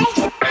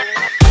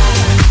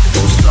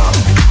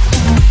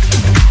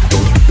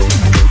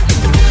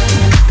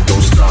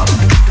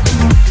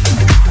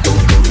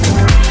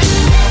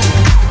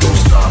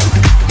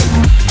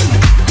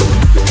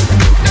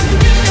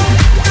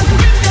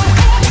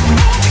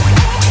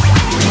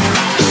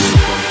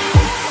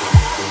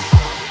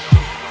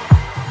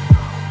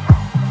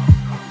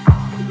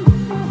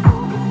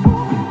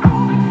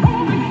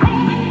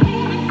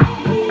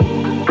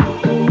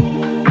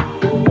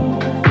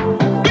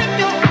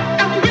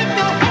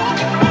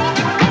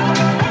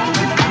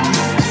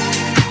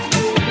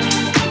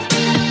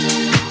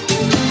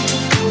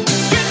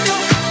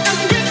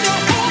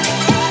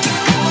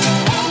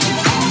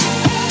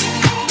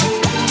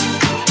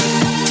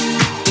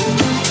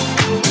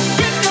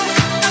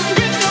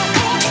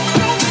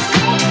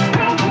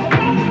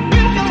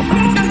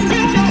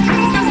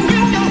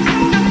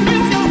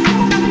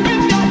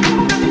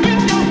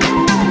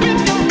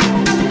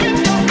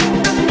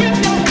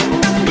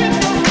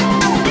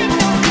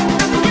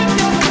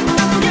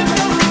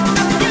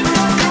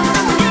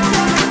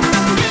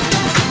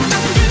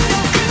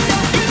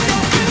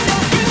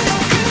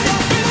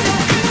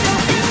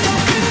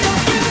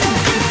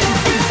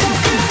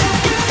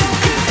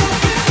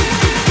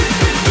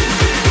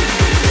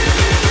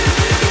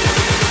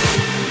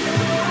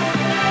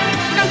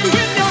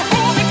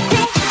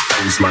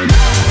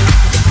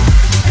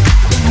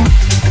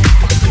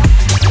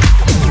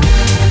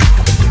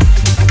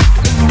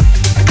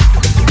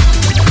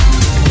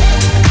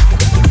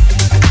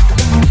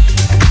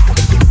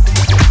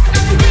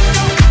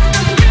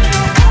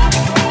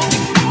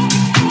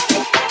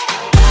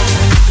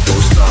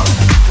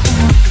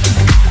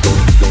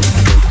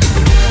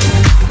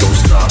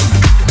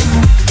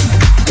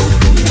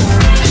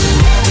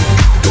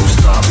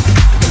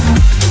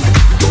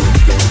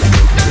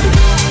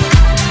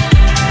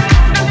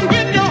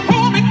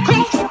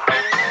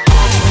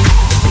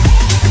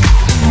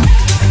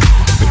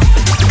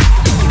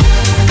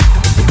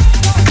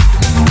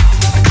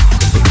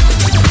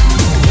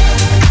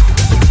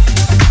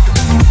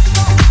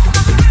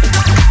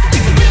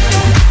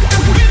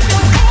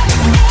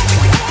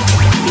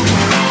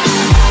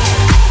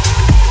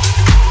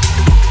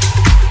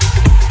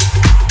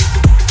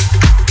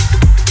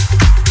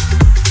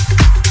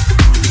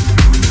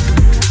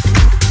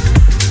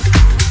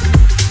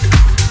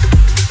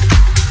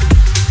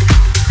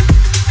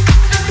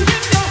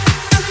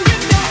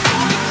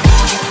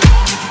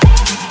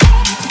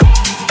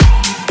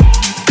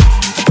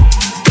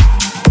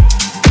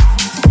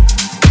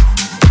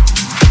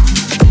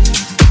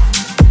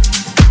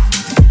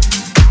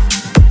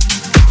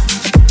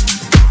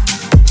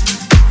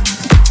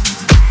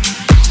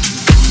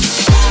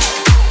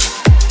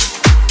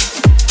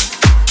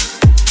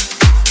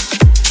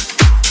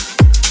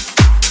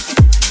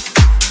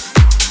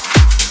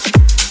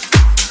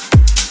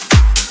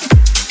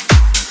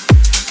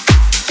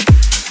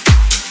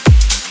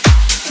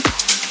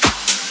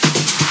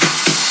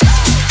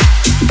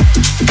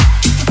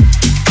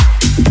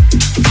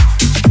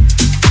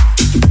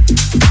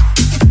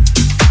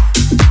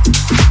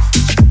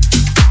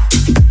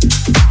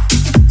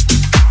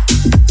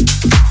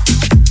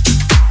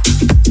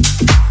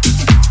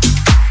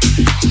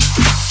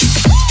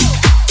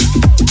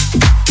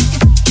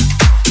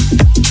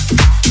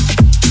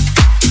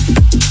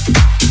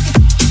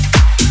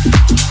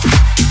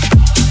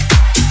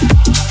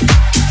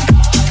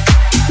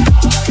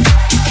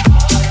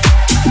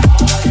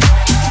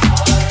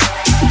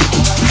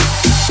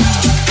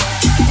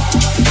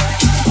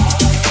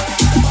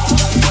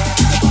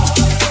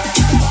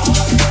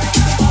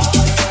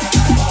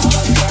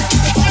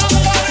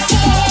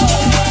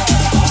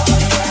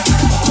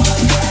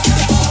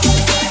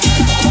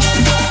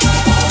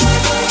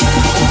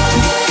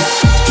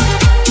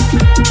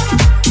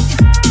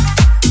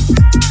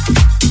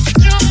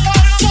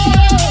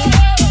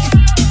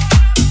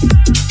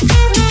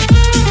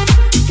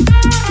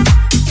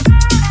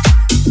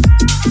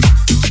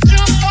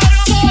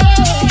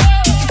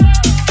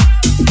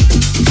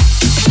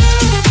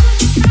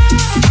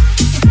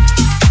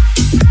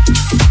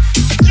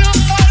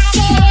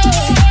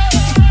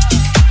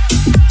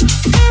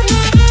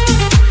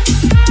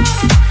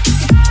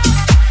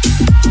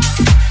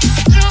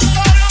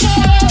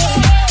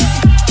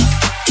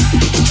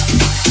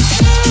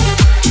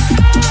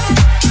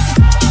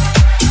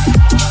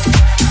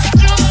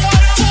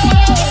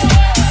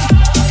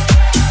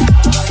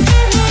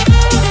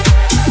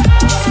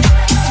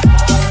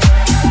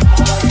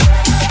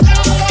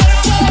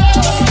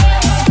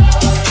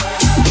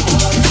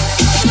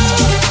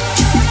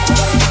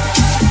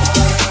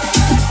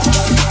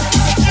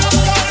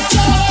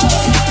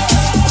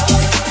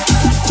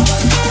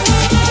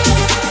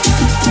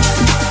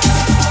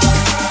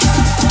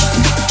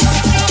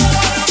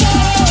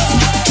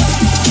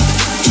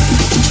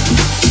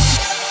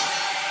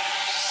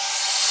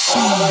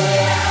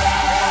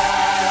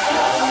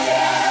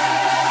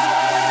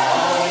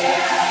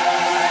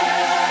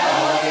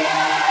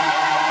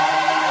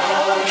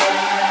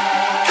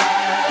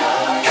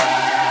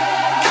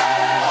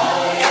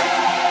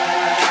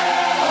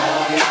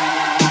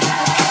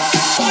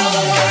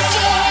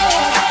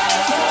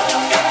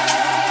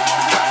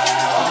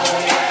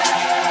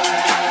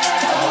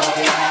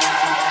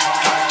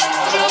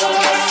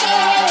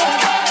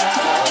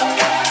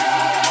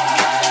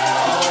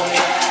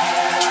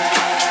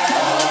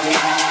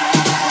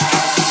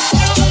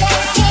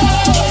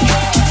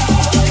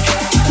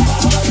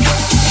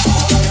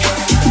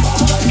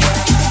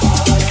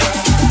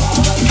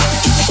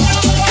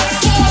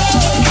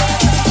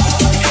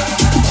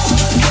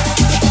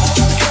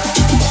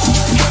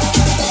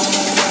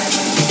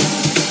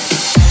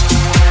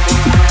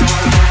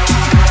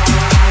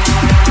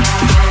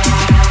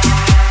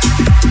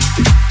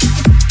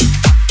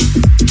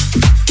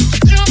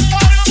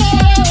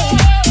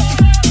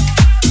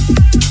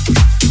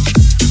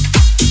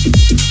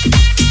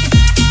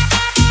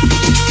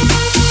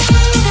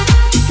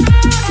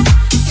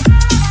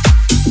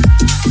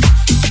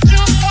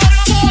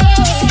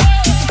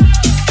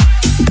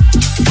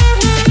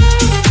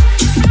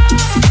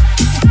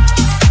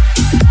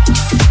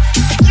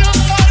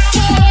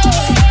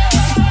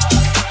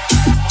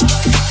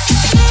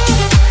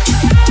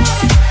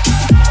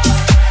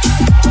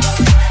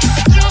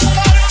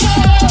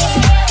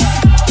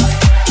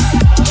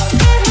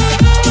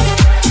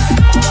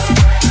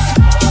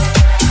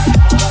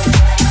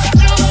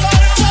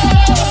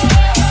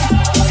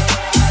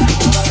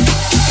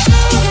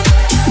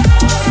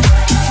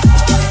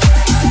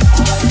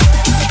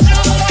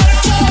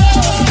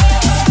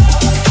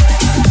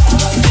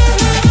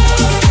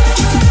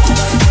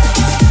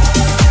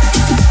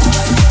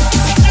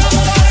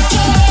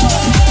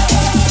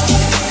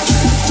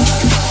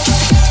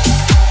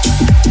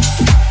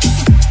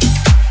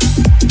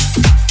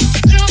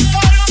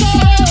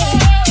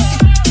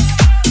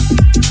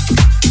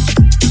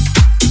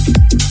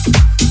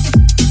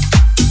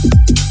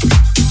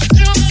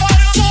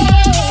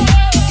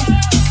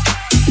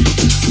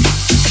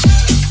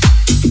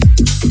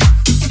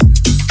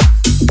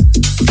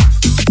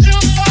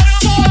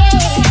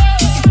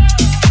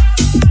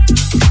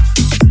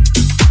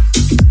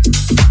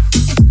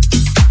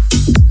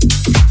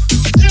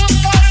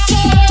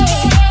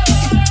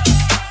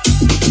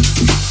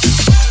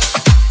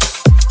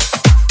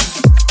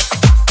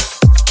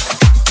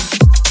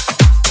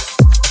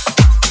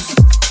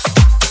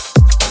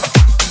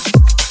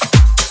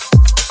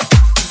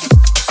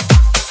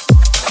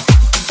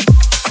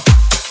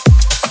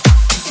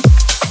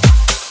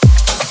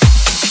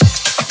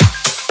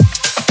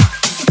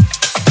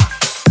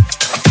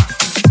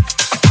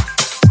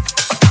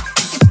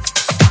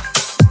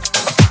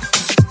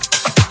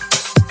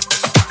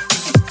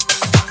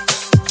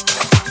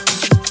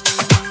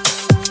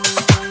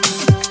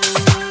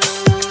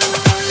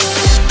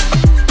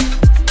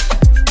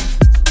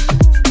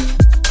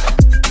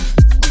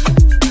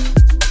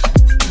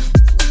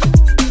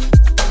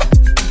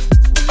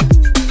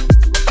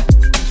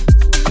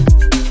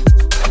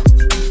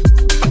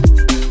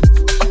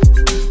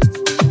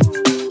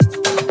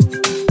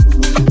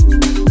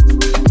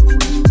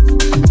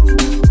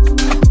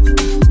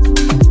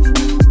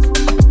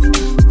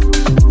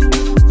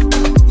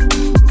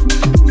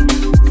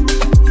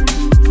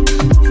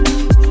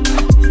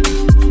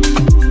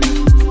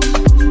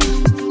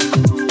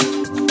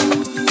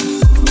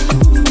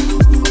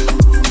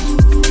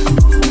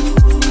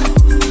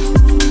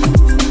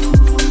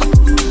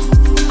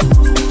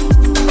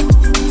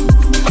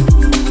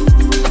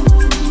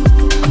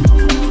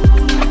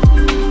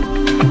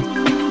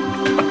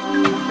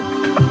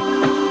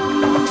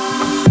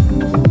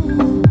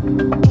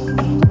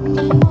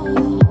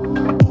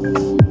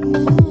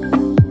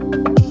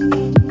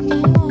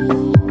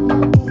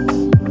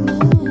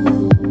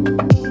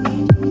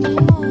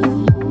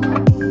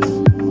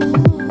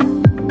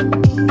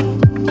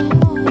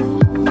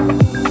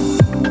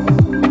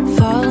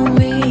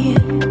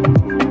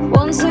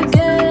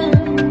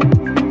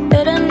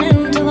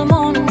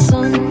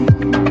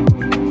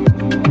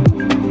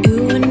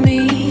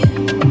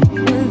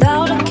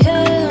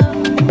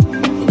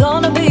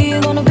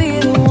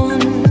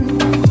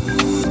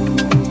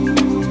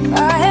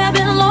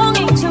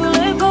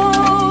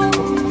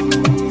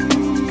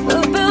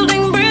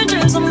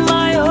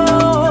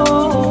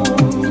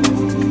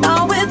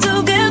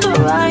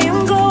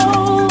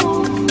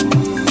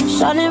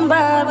shining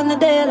bright when the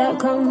daylight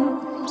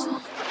comes.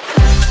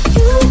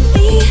 You and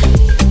me,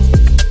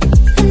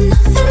 and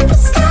nothing but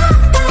sky.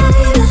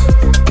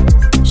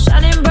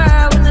 Shining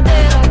bright when the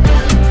daylight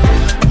comes.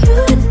 You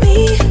and me,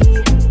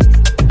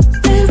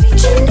 we're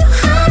reaching the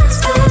highest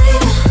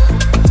side.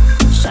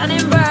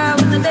 Shining bright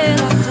when the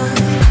daylight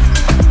comes.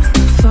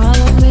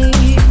 Follow me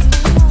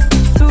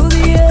through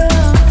the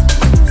air,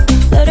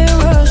 let it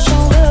rush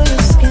over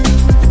your skin.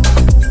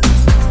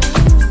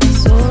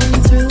 Soaring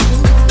through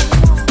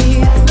the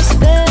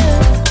atmosphere,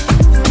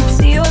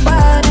 see your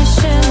body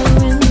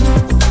shimmering.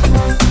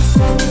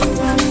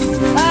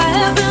 I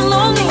have been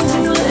longing to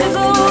let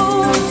go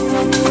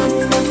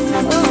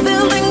of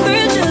building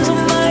bridges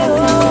on my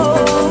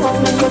own.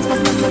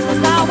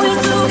 Now we're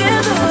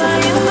together, I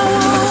know.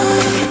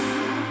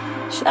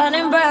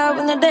 Shining bright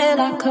when the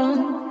daylight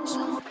comes.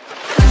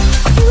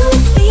 You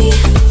and me,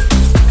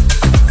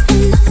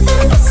 and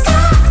nothing but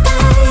sky.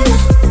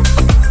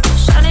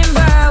 Shining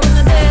bright when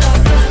the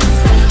daylight comes.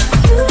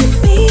 You and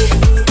me,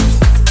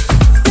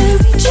 we're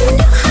reaching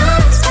the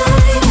highest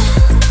side.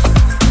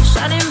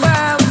 Shining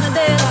bright when the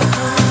daylight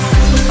comes.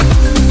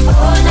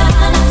 Oh na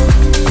na,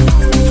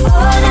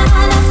 oh na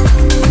na,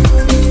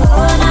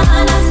 oh na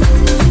na, oh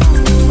na na,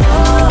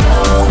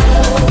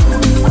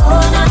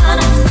 oh na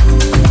na,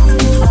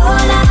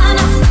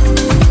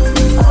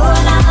 oh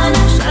na na.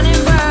 Shining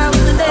bright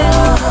when the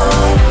daylight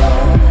comes.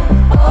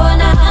 Oh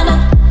na na,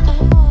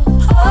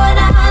 oh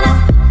na na,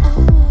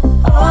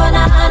 oh na na, oh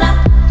na na,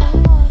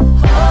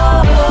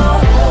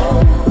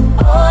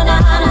 oh na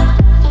na,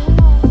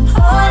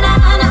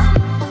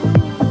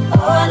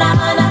 oh na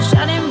na.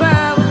 Shining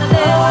bright when the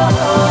daylight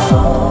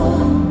comes.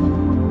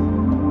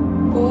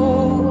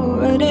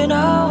 Already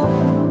now,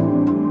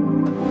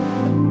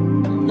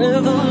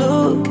 never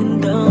looking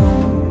down.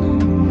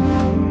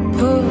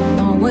 Put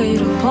my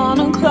weight upon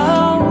a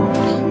cloud.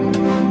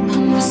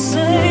 I'm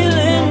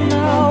sailing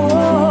now.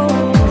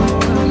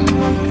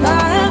 I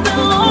have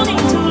been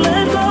longing to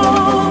let go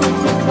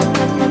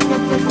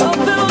of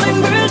building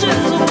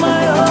bridges of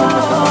my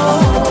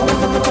own.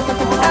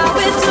 Now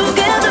we're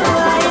together,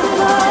 I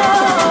know.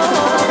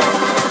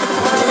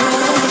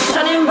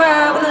 Shining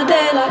bright when the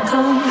daylight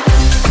comes.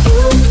 You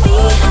and me,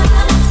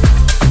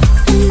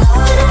 and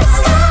nothing but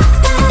sky.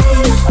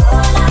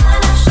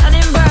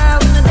 Shining bright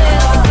when the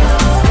daylight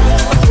comes.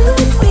 You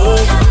and me,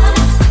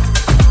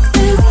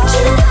 we're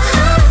reaching the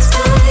highest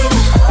side.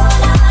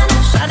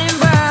 Shining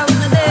bright when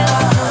the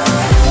daylight comes.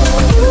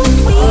 You and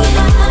me,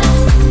 and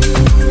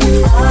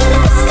nothing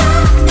but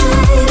sky.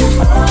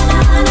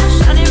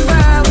 Shining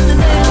bright when the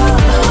daylight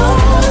comes.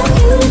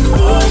 You and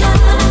me,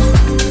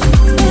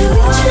 we're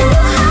reaching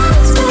the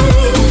highest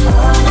side.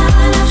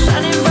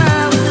 Shining bright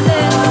when the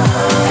daylight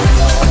comes.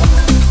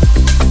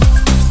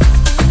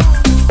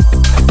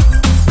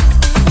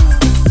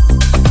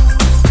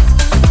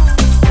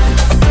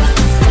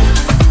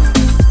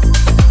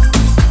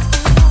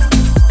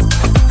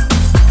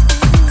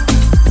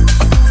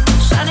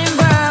 Shining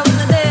bright when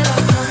the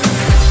daylight comes.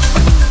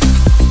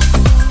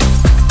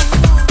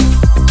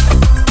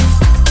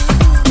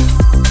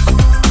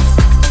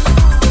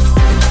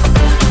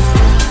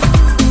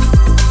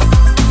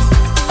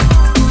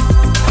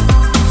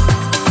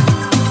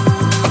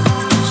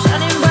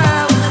 Shining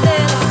bright when the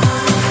daylight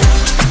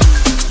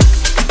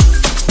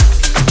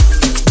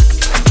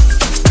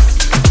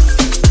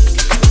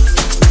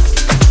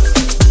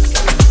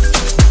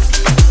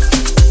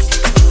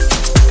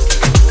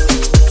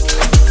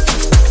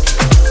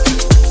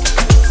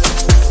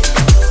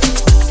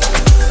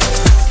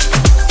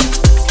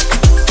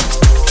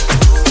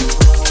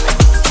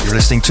You're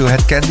listening to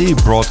Head Candy,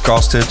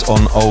 broadcasted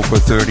on over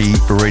 30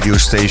 radio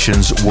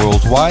stations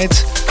worldwide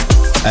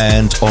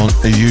and on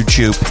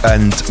YouTube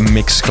and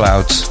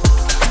Mixcloud.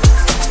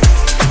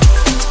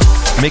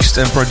 Mixed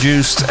and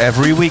produced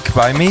every week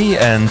by me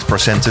and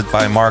presented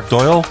by Mark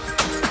Doyle,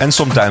 and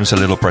sometimes a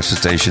little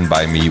presentation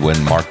by me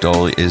when Mark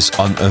Doyle is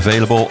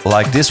unavailable,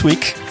 like this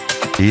week.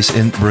 He's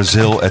in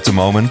Brazil at the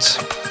moment,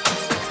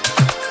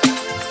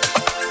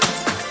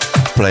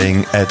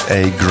 playing at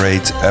a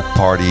great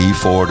party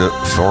for the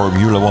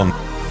Formula One.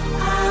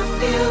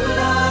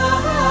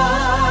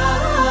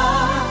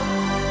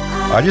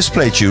 I just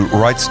played you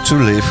Right to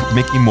Live,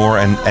 Mickey Moore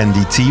and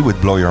NDT with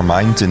Blow Your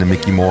Mind in the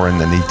Mickey Moore and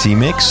NDT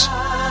mix.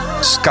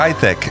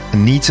 Skytech,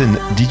 Neaton,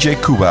 DJ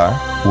Kuba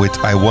with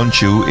I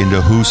Want You in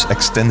the Who's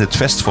Extended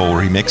Festival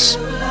remix.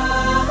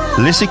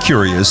 Lizzie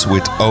Curious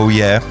with Oh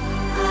Yeah.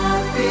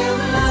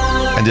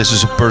 And this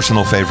is a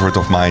personal favorite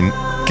of mine,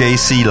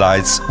 KC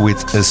Lights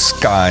with A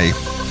Sky.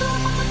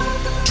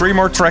 3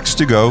 more tracks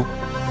to go.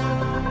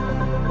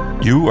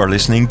 You are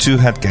listening to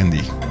Head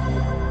Candy.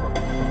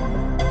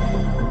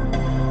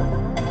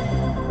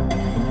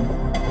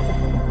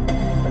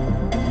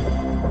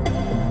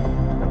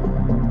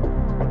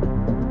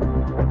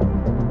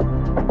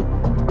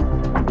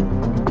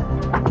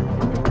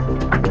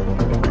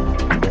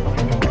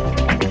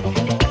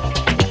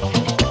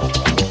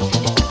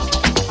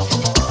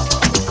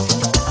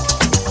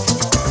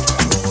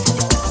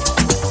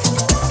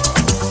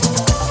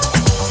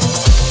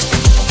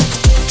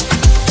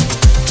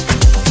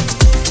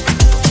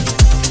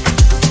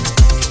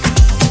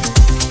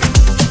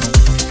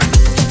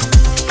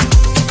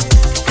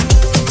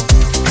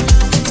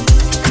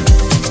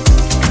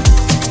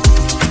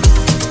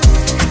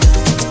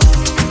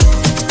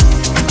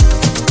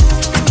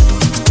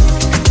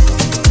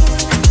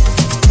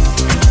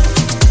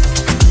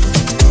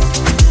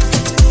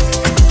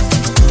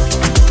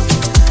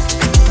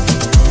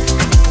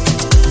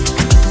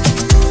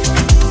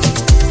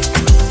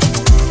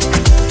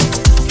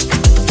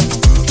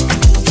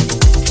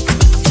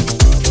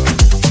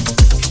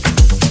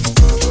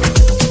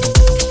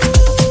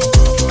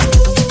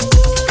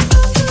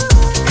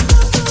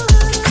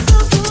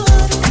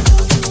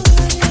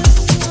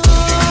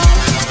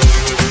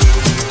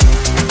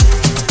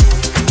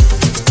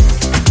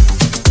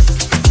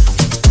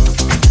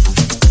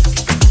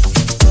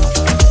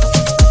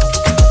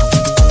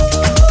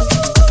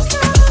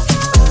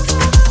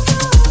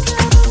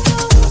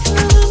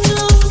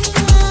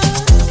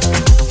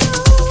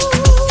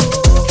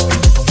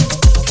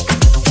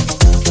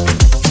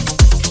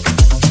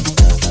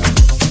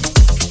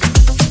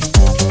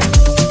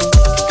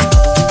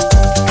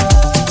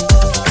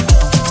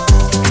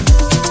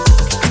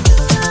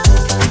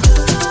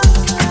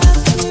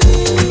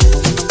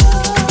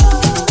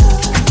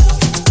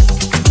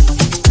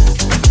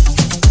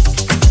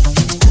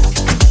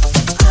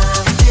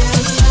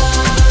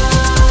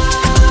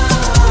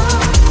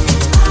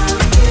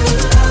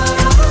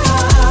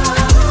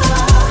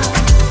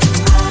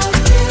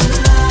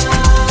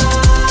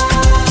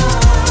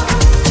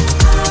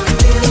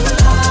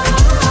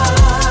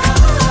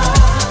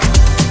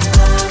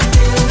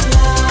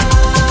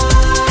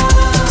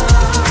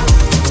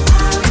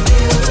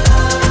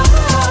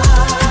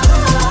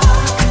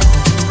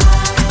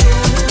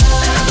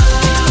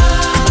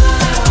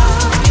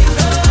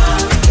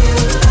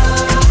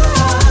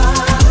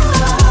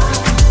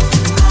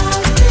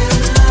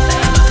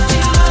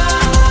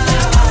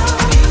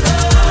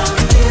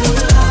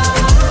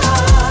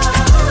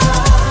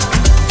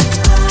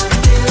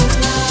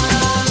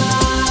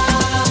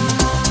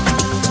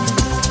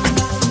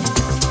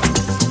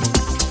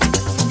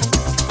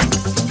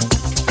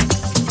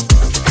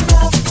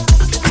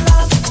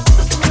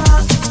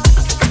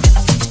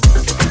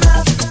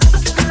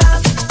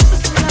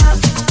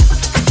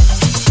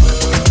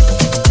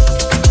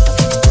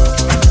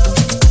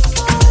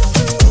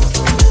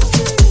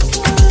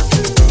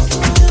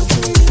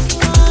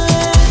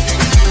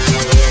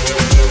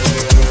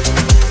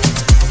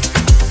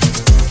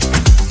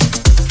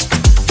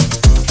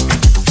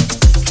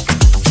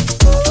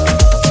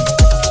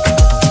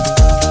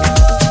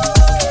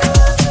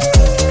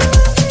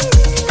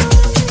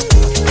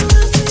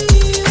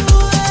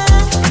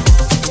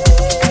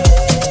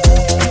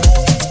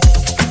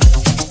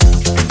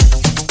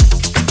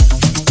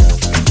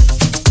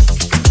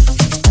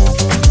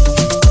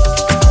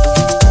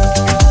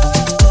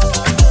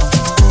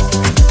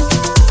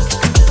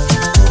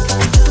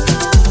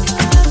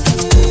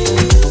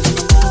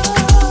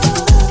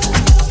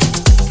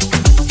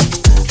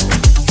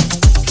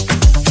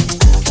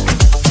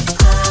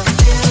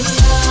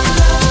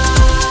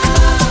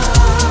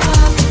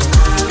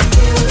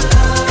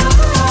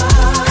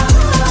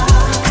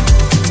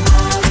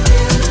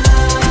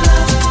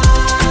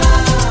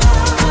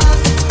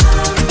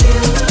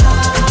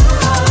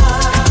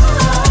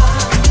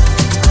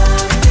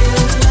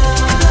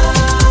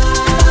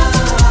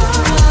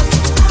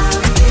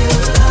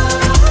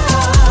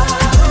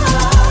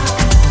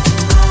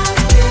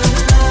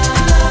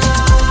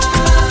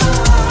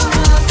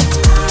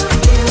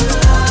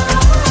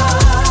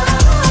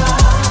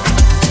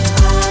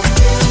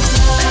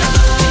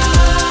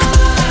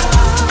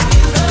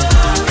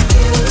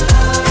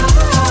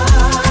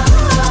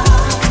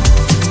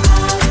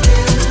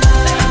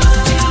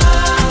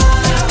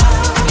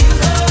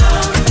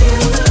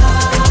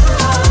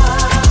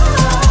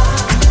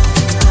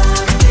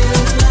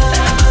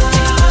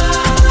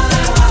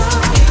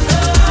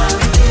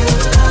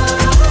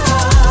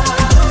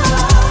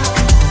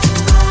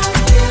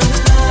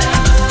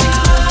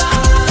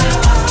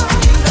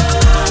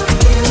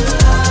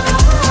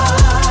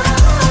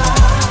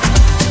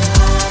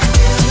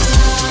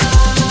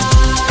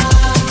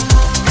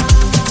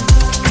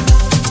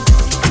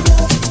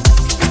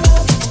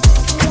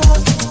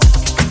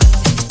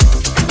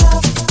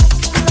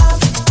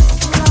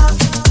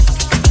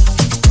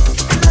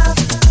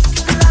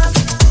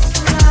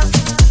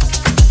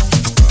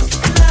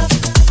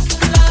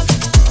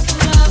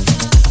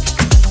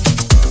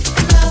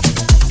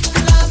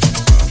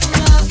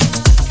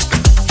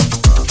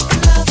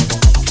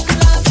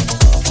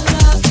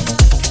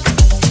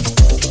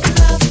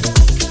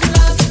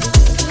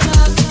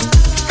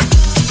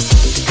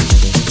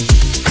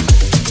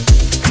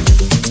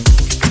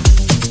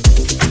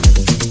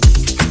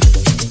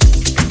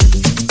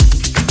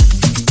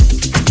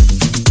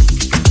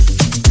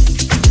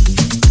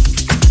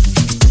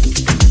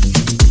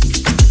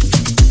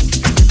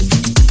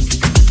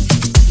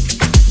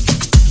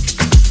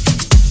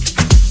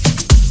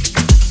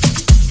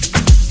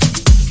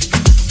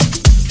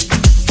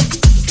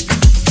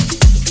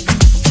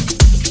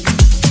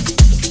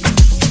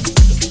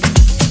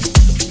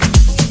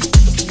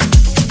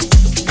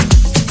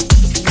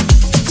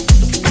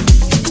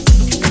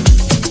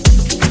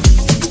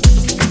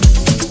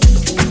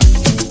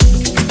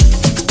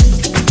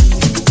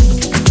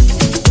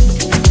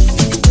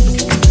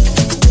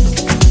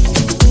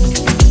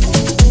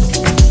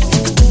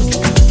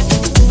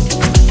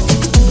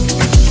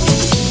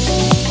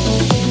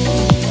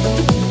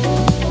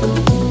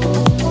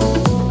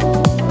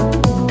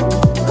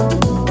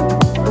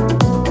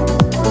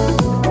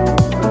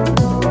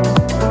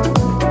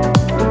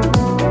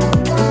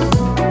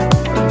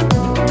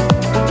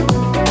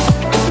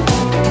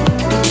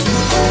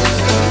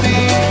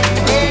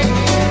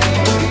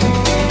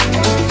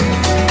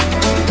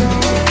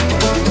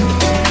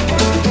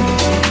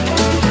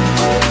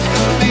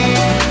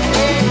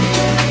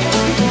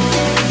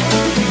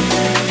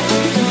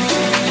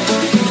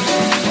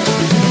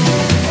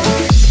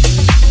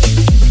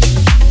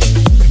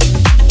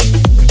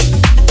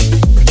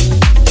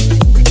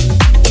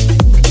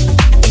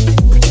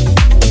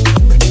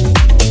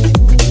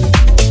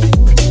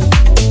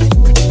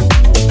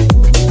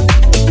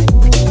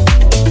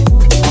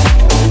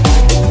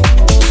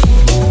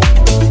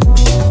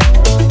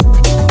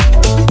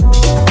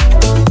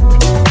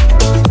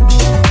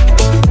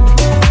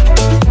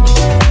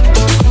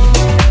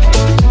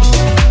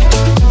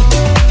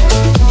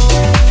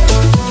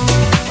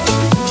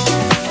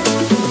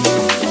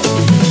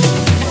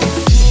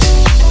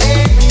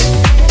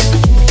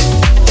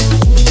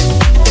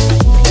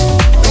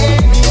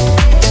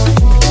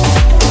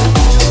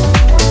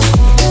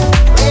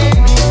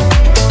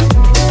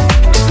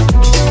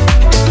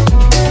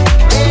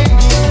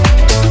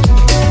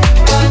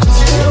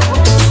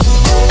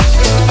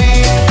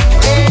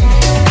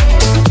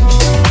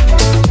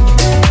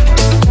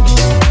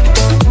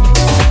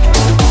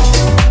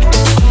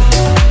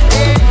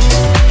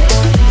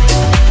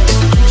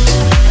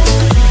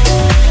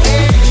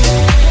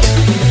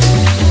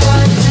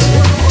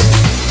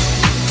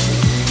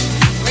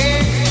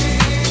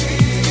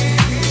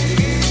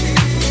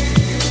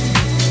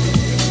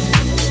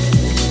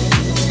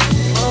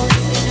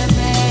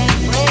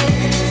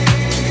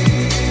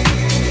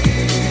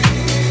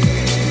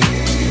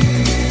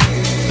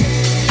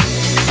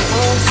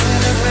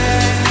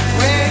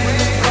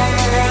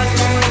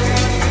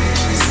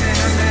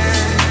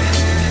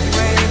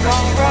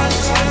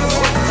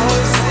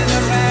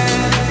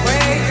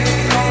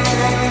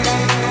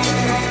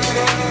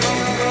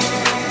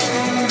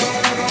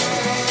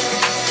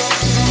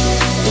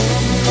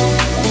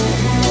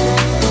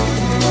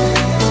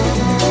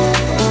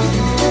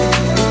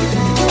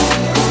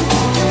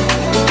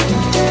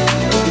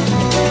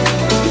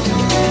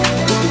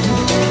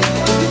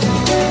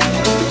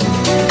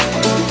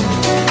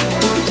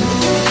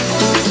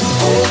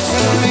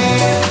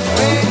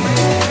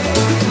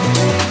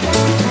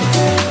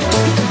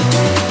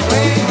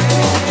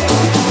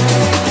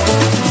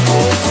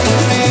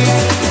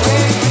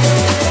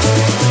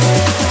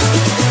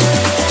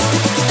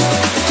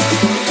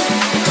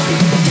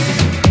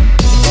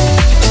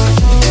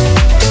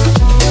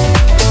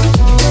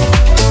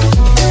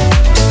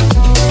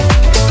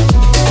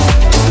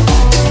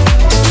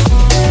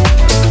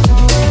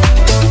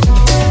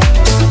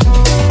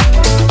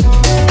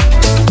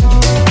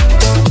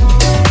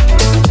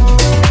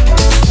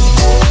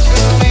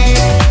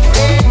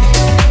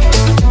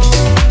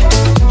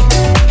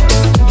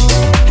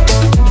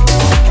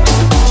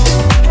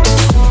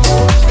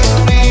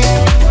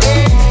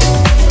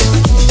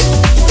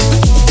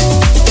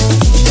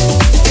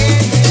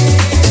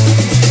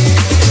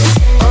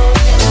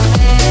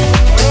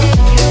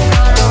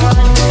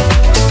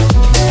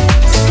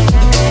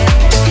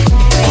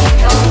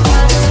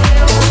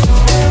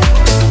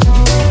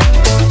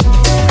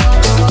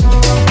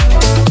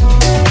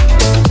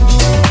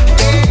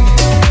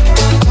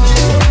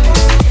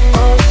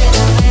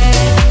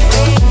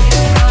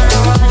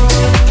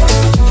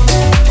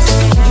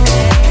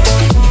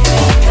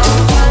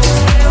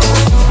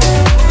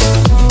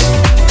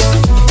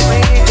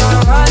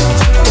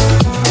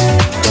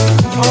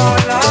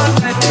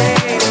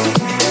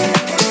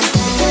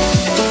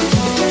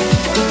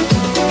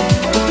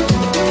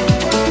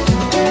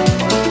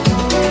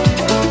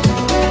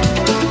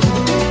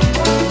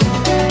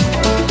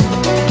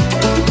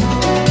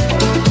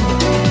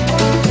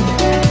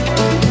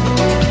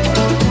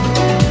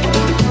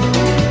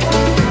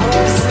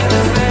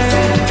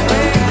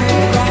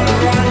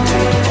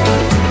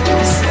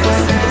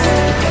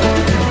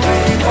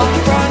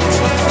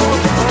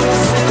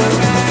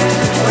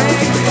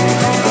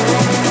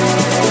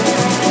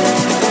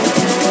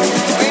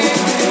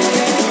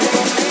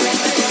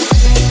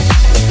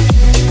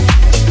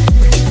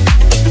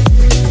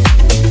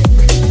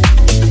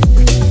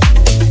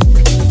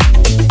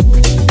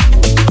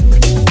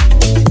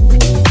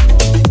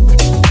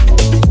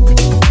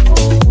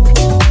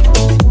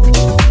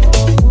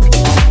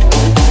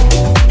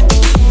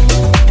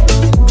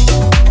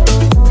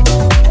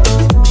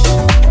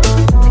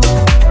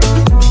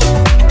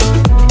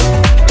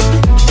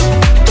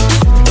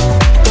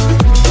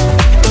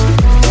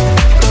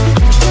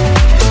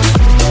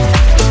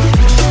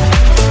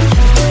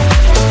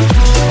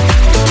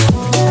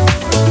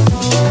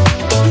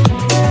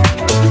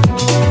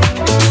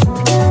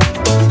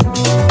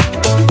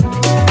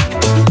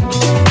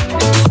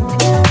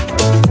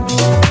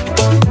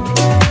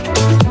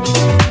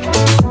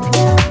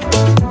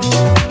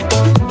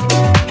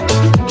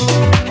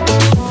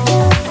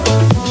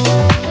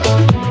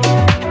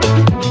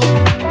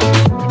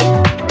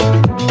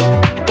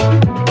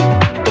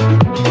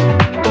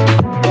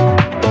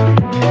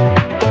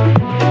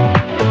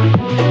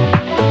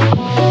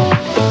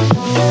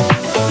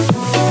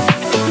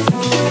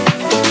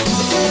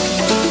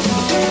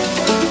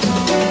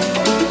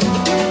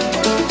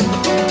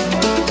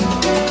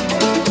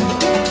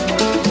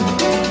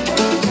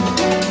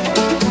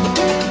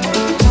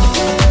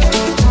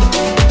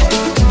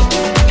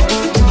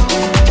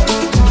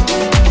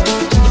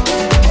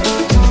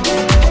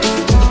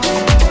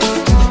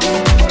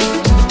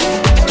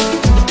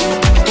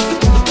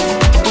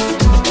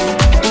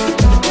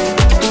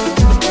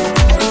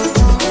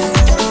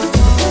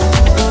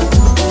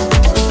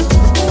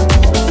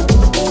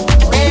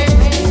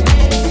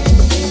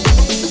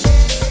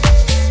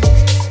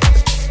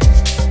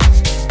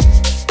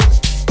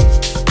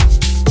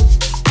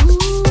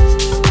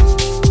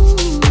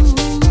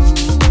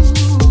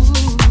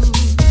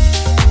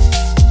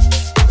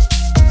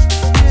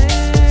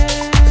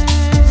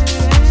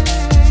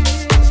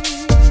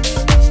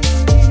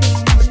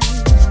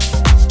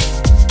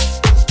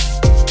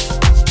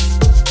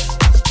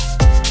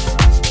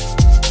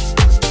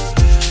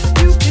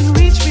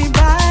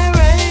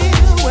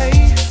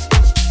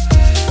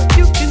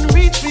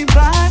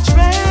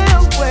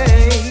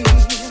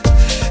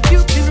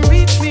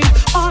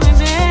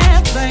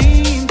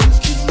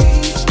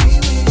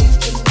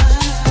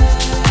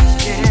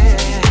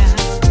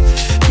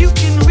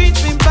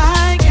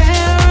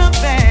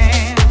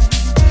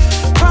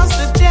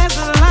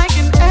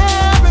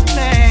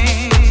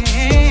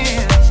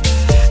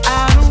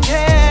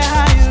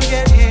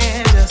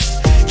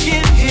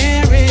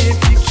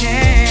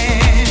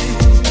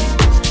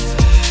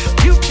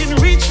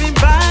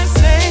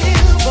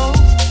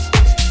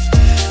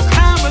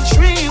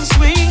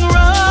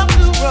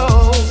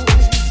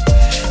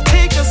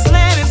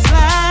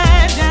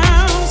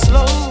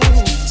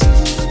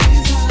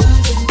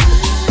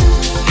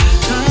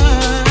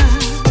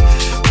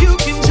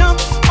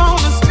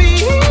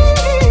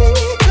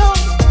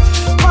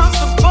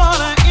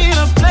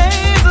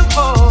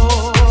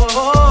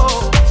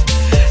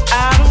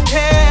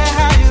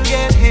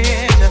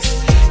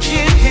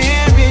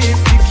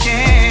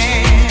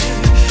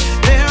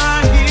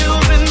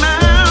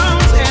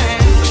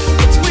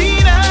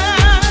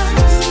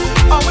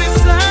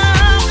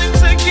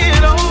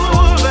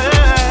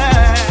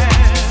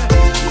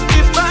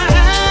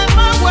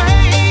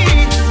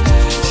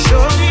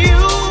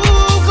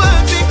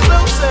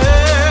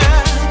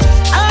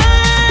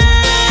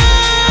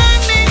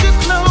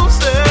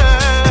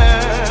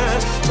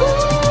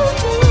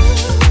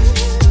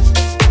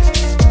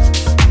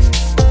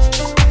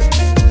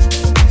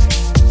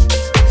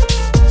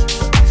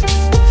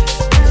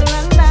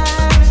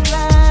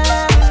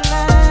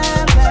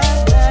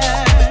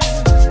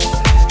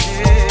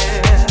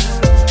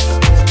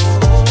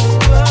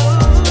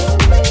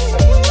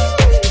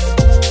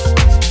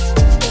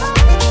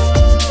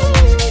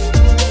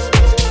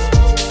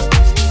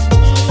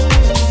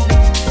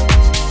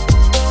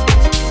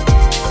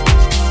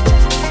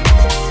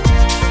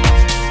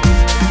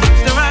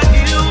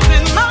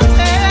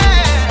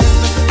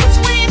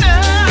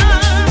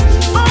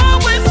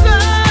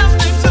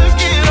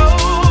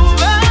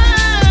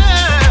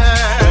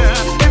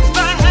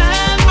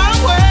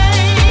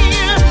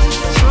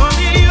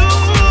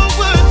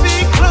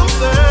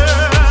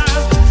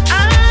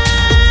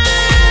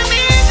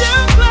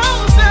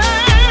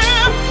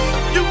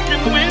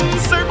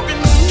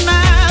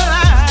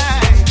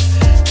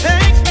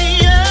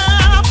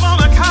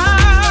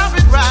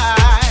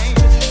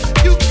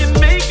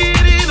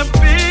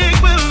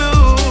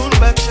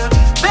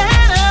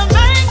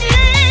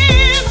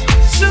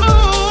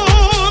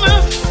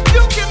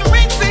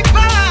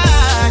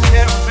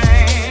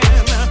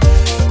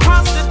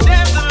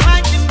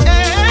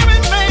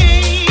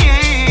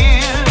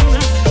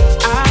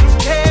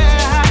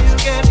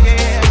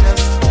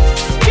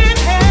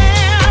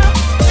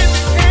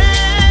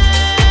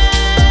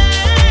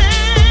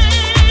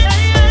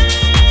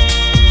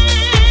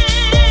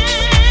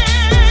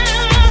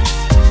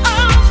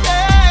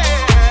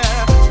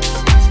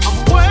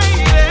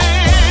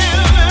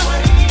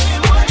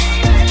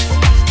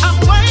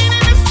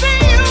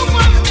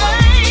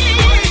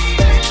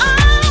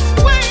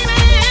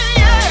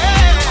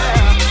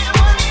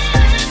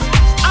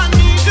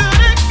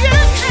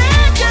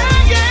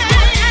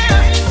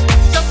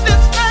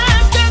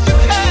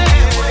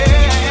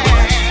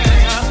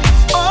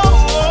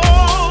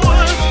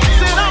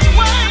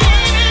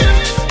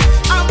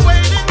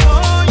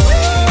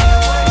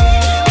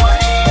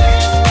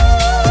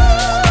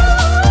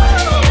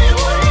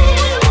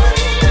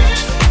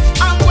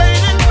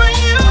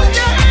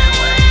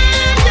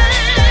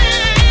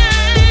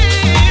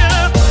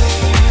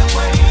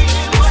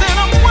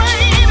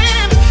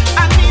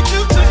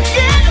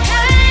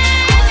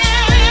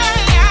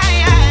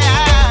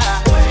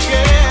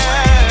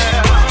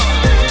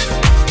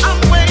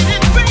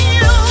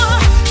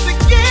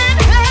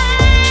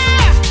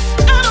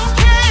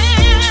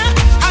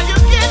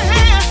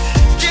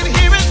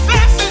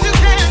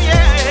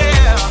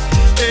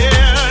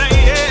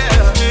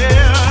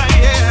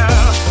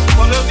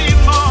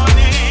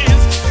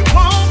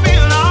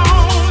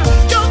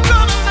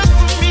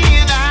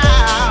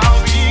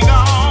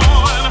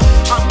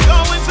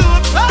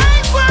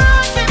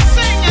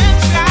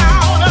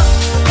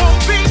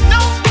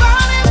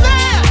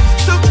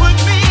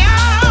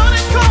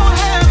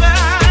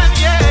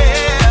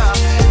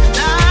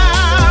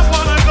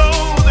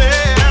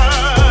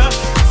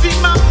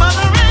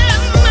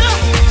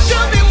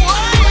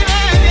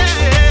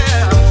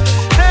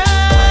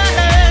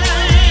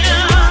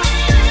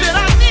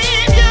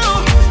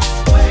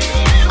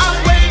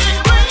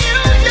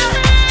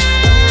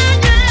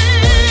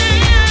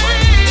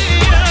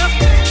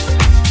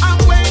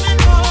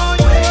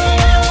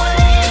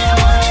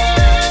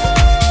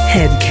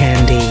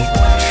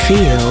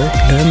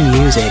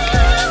 music.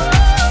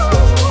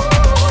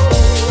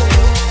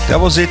 That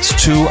was it,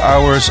 2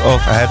 hours of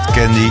Head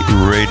Candy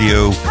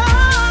Radio.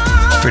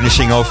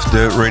 Finishing off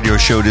the radio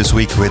show this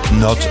week with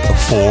not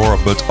 4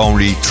 but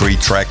only 3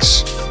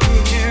 tracks.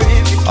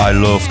 I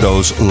love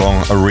those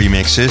long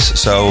remixes,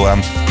 so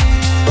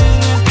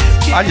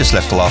I just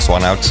left the last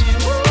one out.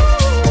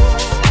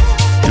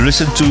 You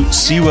listened to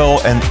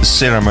Sewell and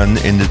Cinnamon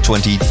in the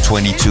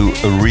 2022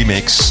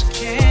 remix.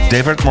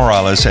 David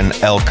Morales and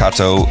El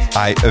Cato,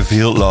 I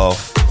Feel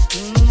Love.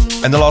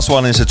 And the last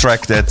one is a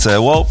track that,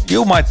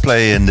 you might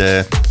play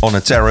on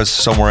a terrace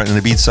somewhere in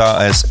Ibiza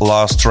as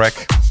last track.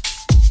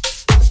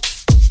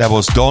 That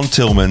was Don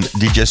Tillman,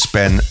 DJ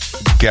Spen,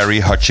 Gary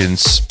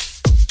Hutchins,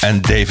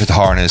 and David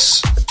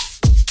Harness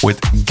with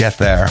Get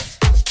There.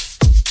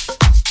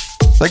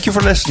 Thank you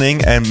for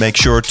listening, and make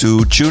sure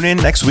to tune in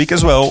next week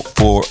as well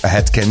for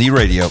Head Candy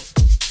Radio.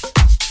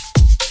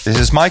 This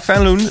is Mike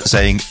Van Loon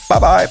saying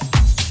bye-bye.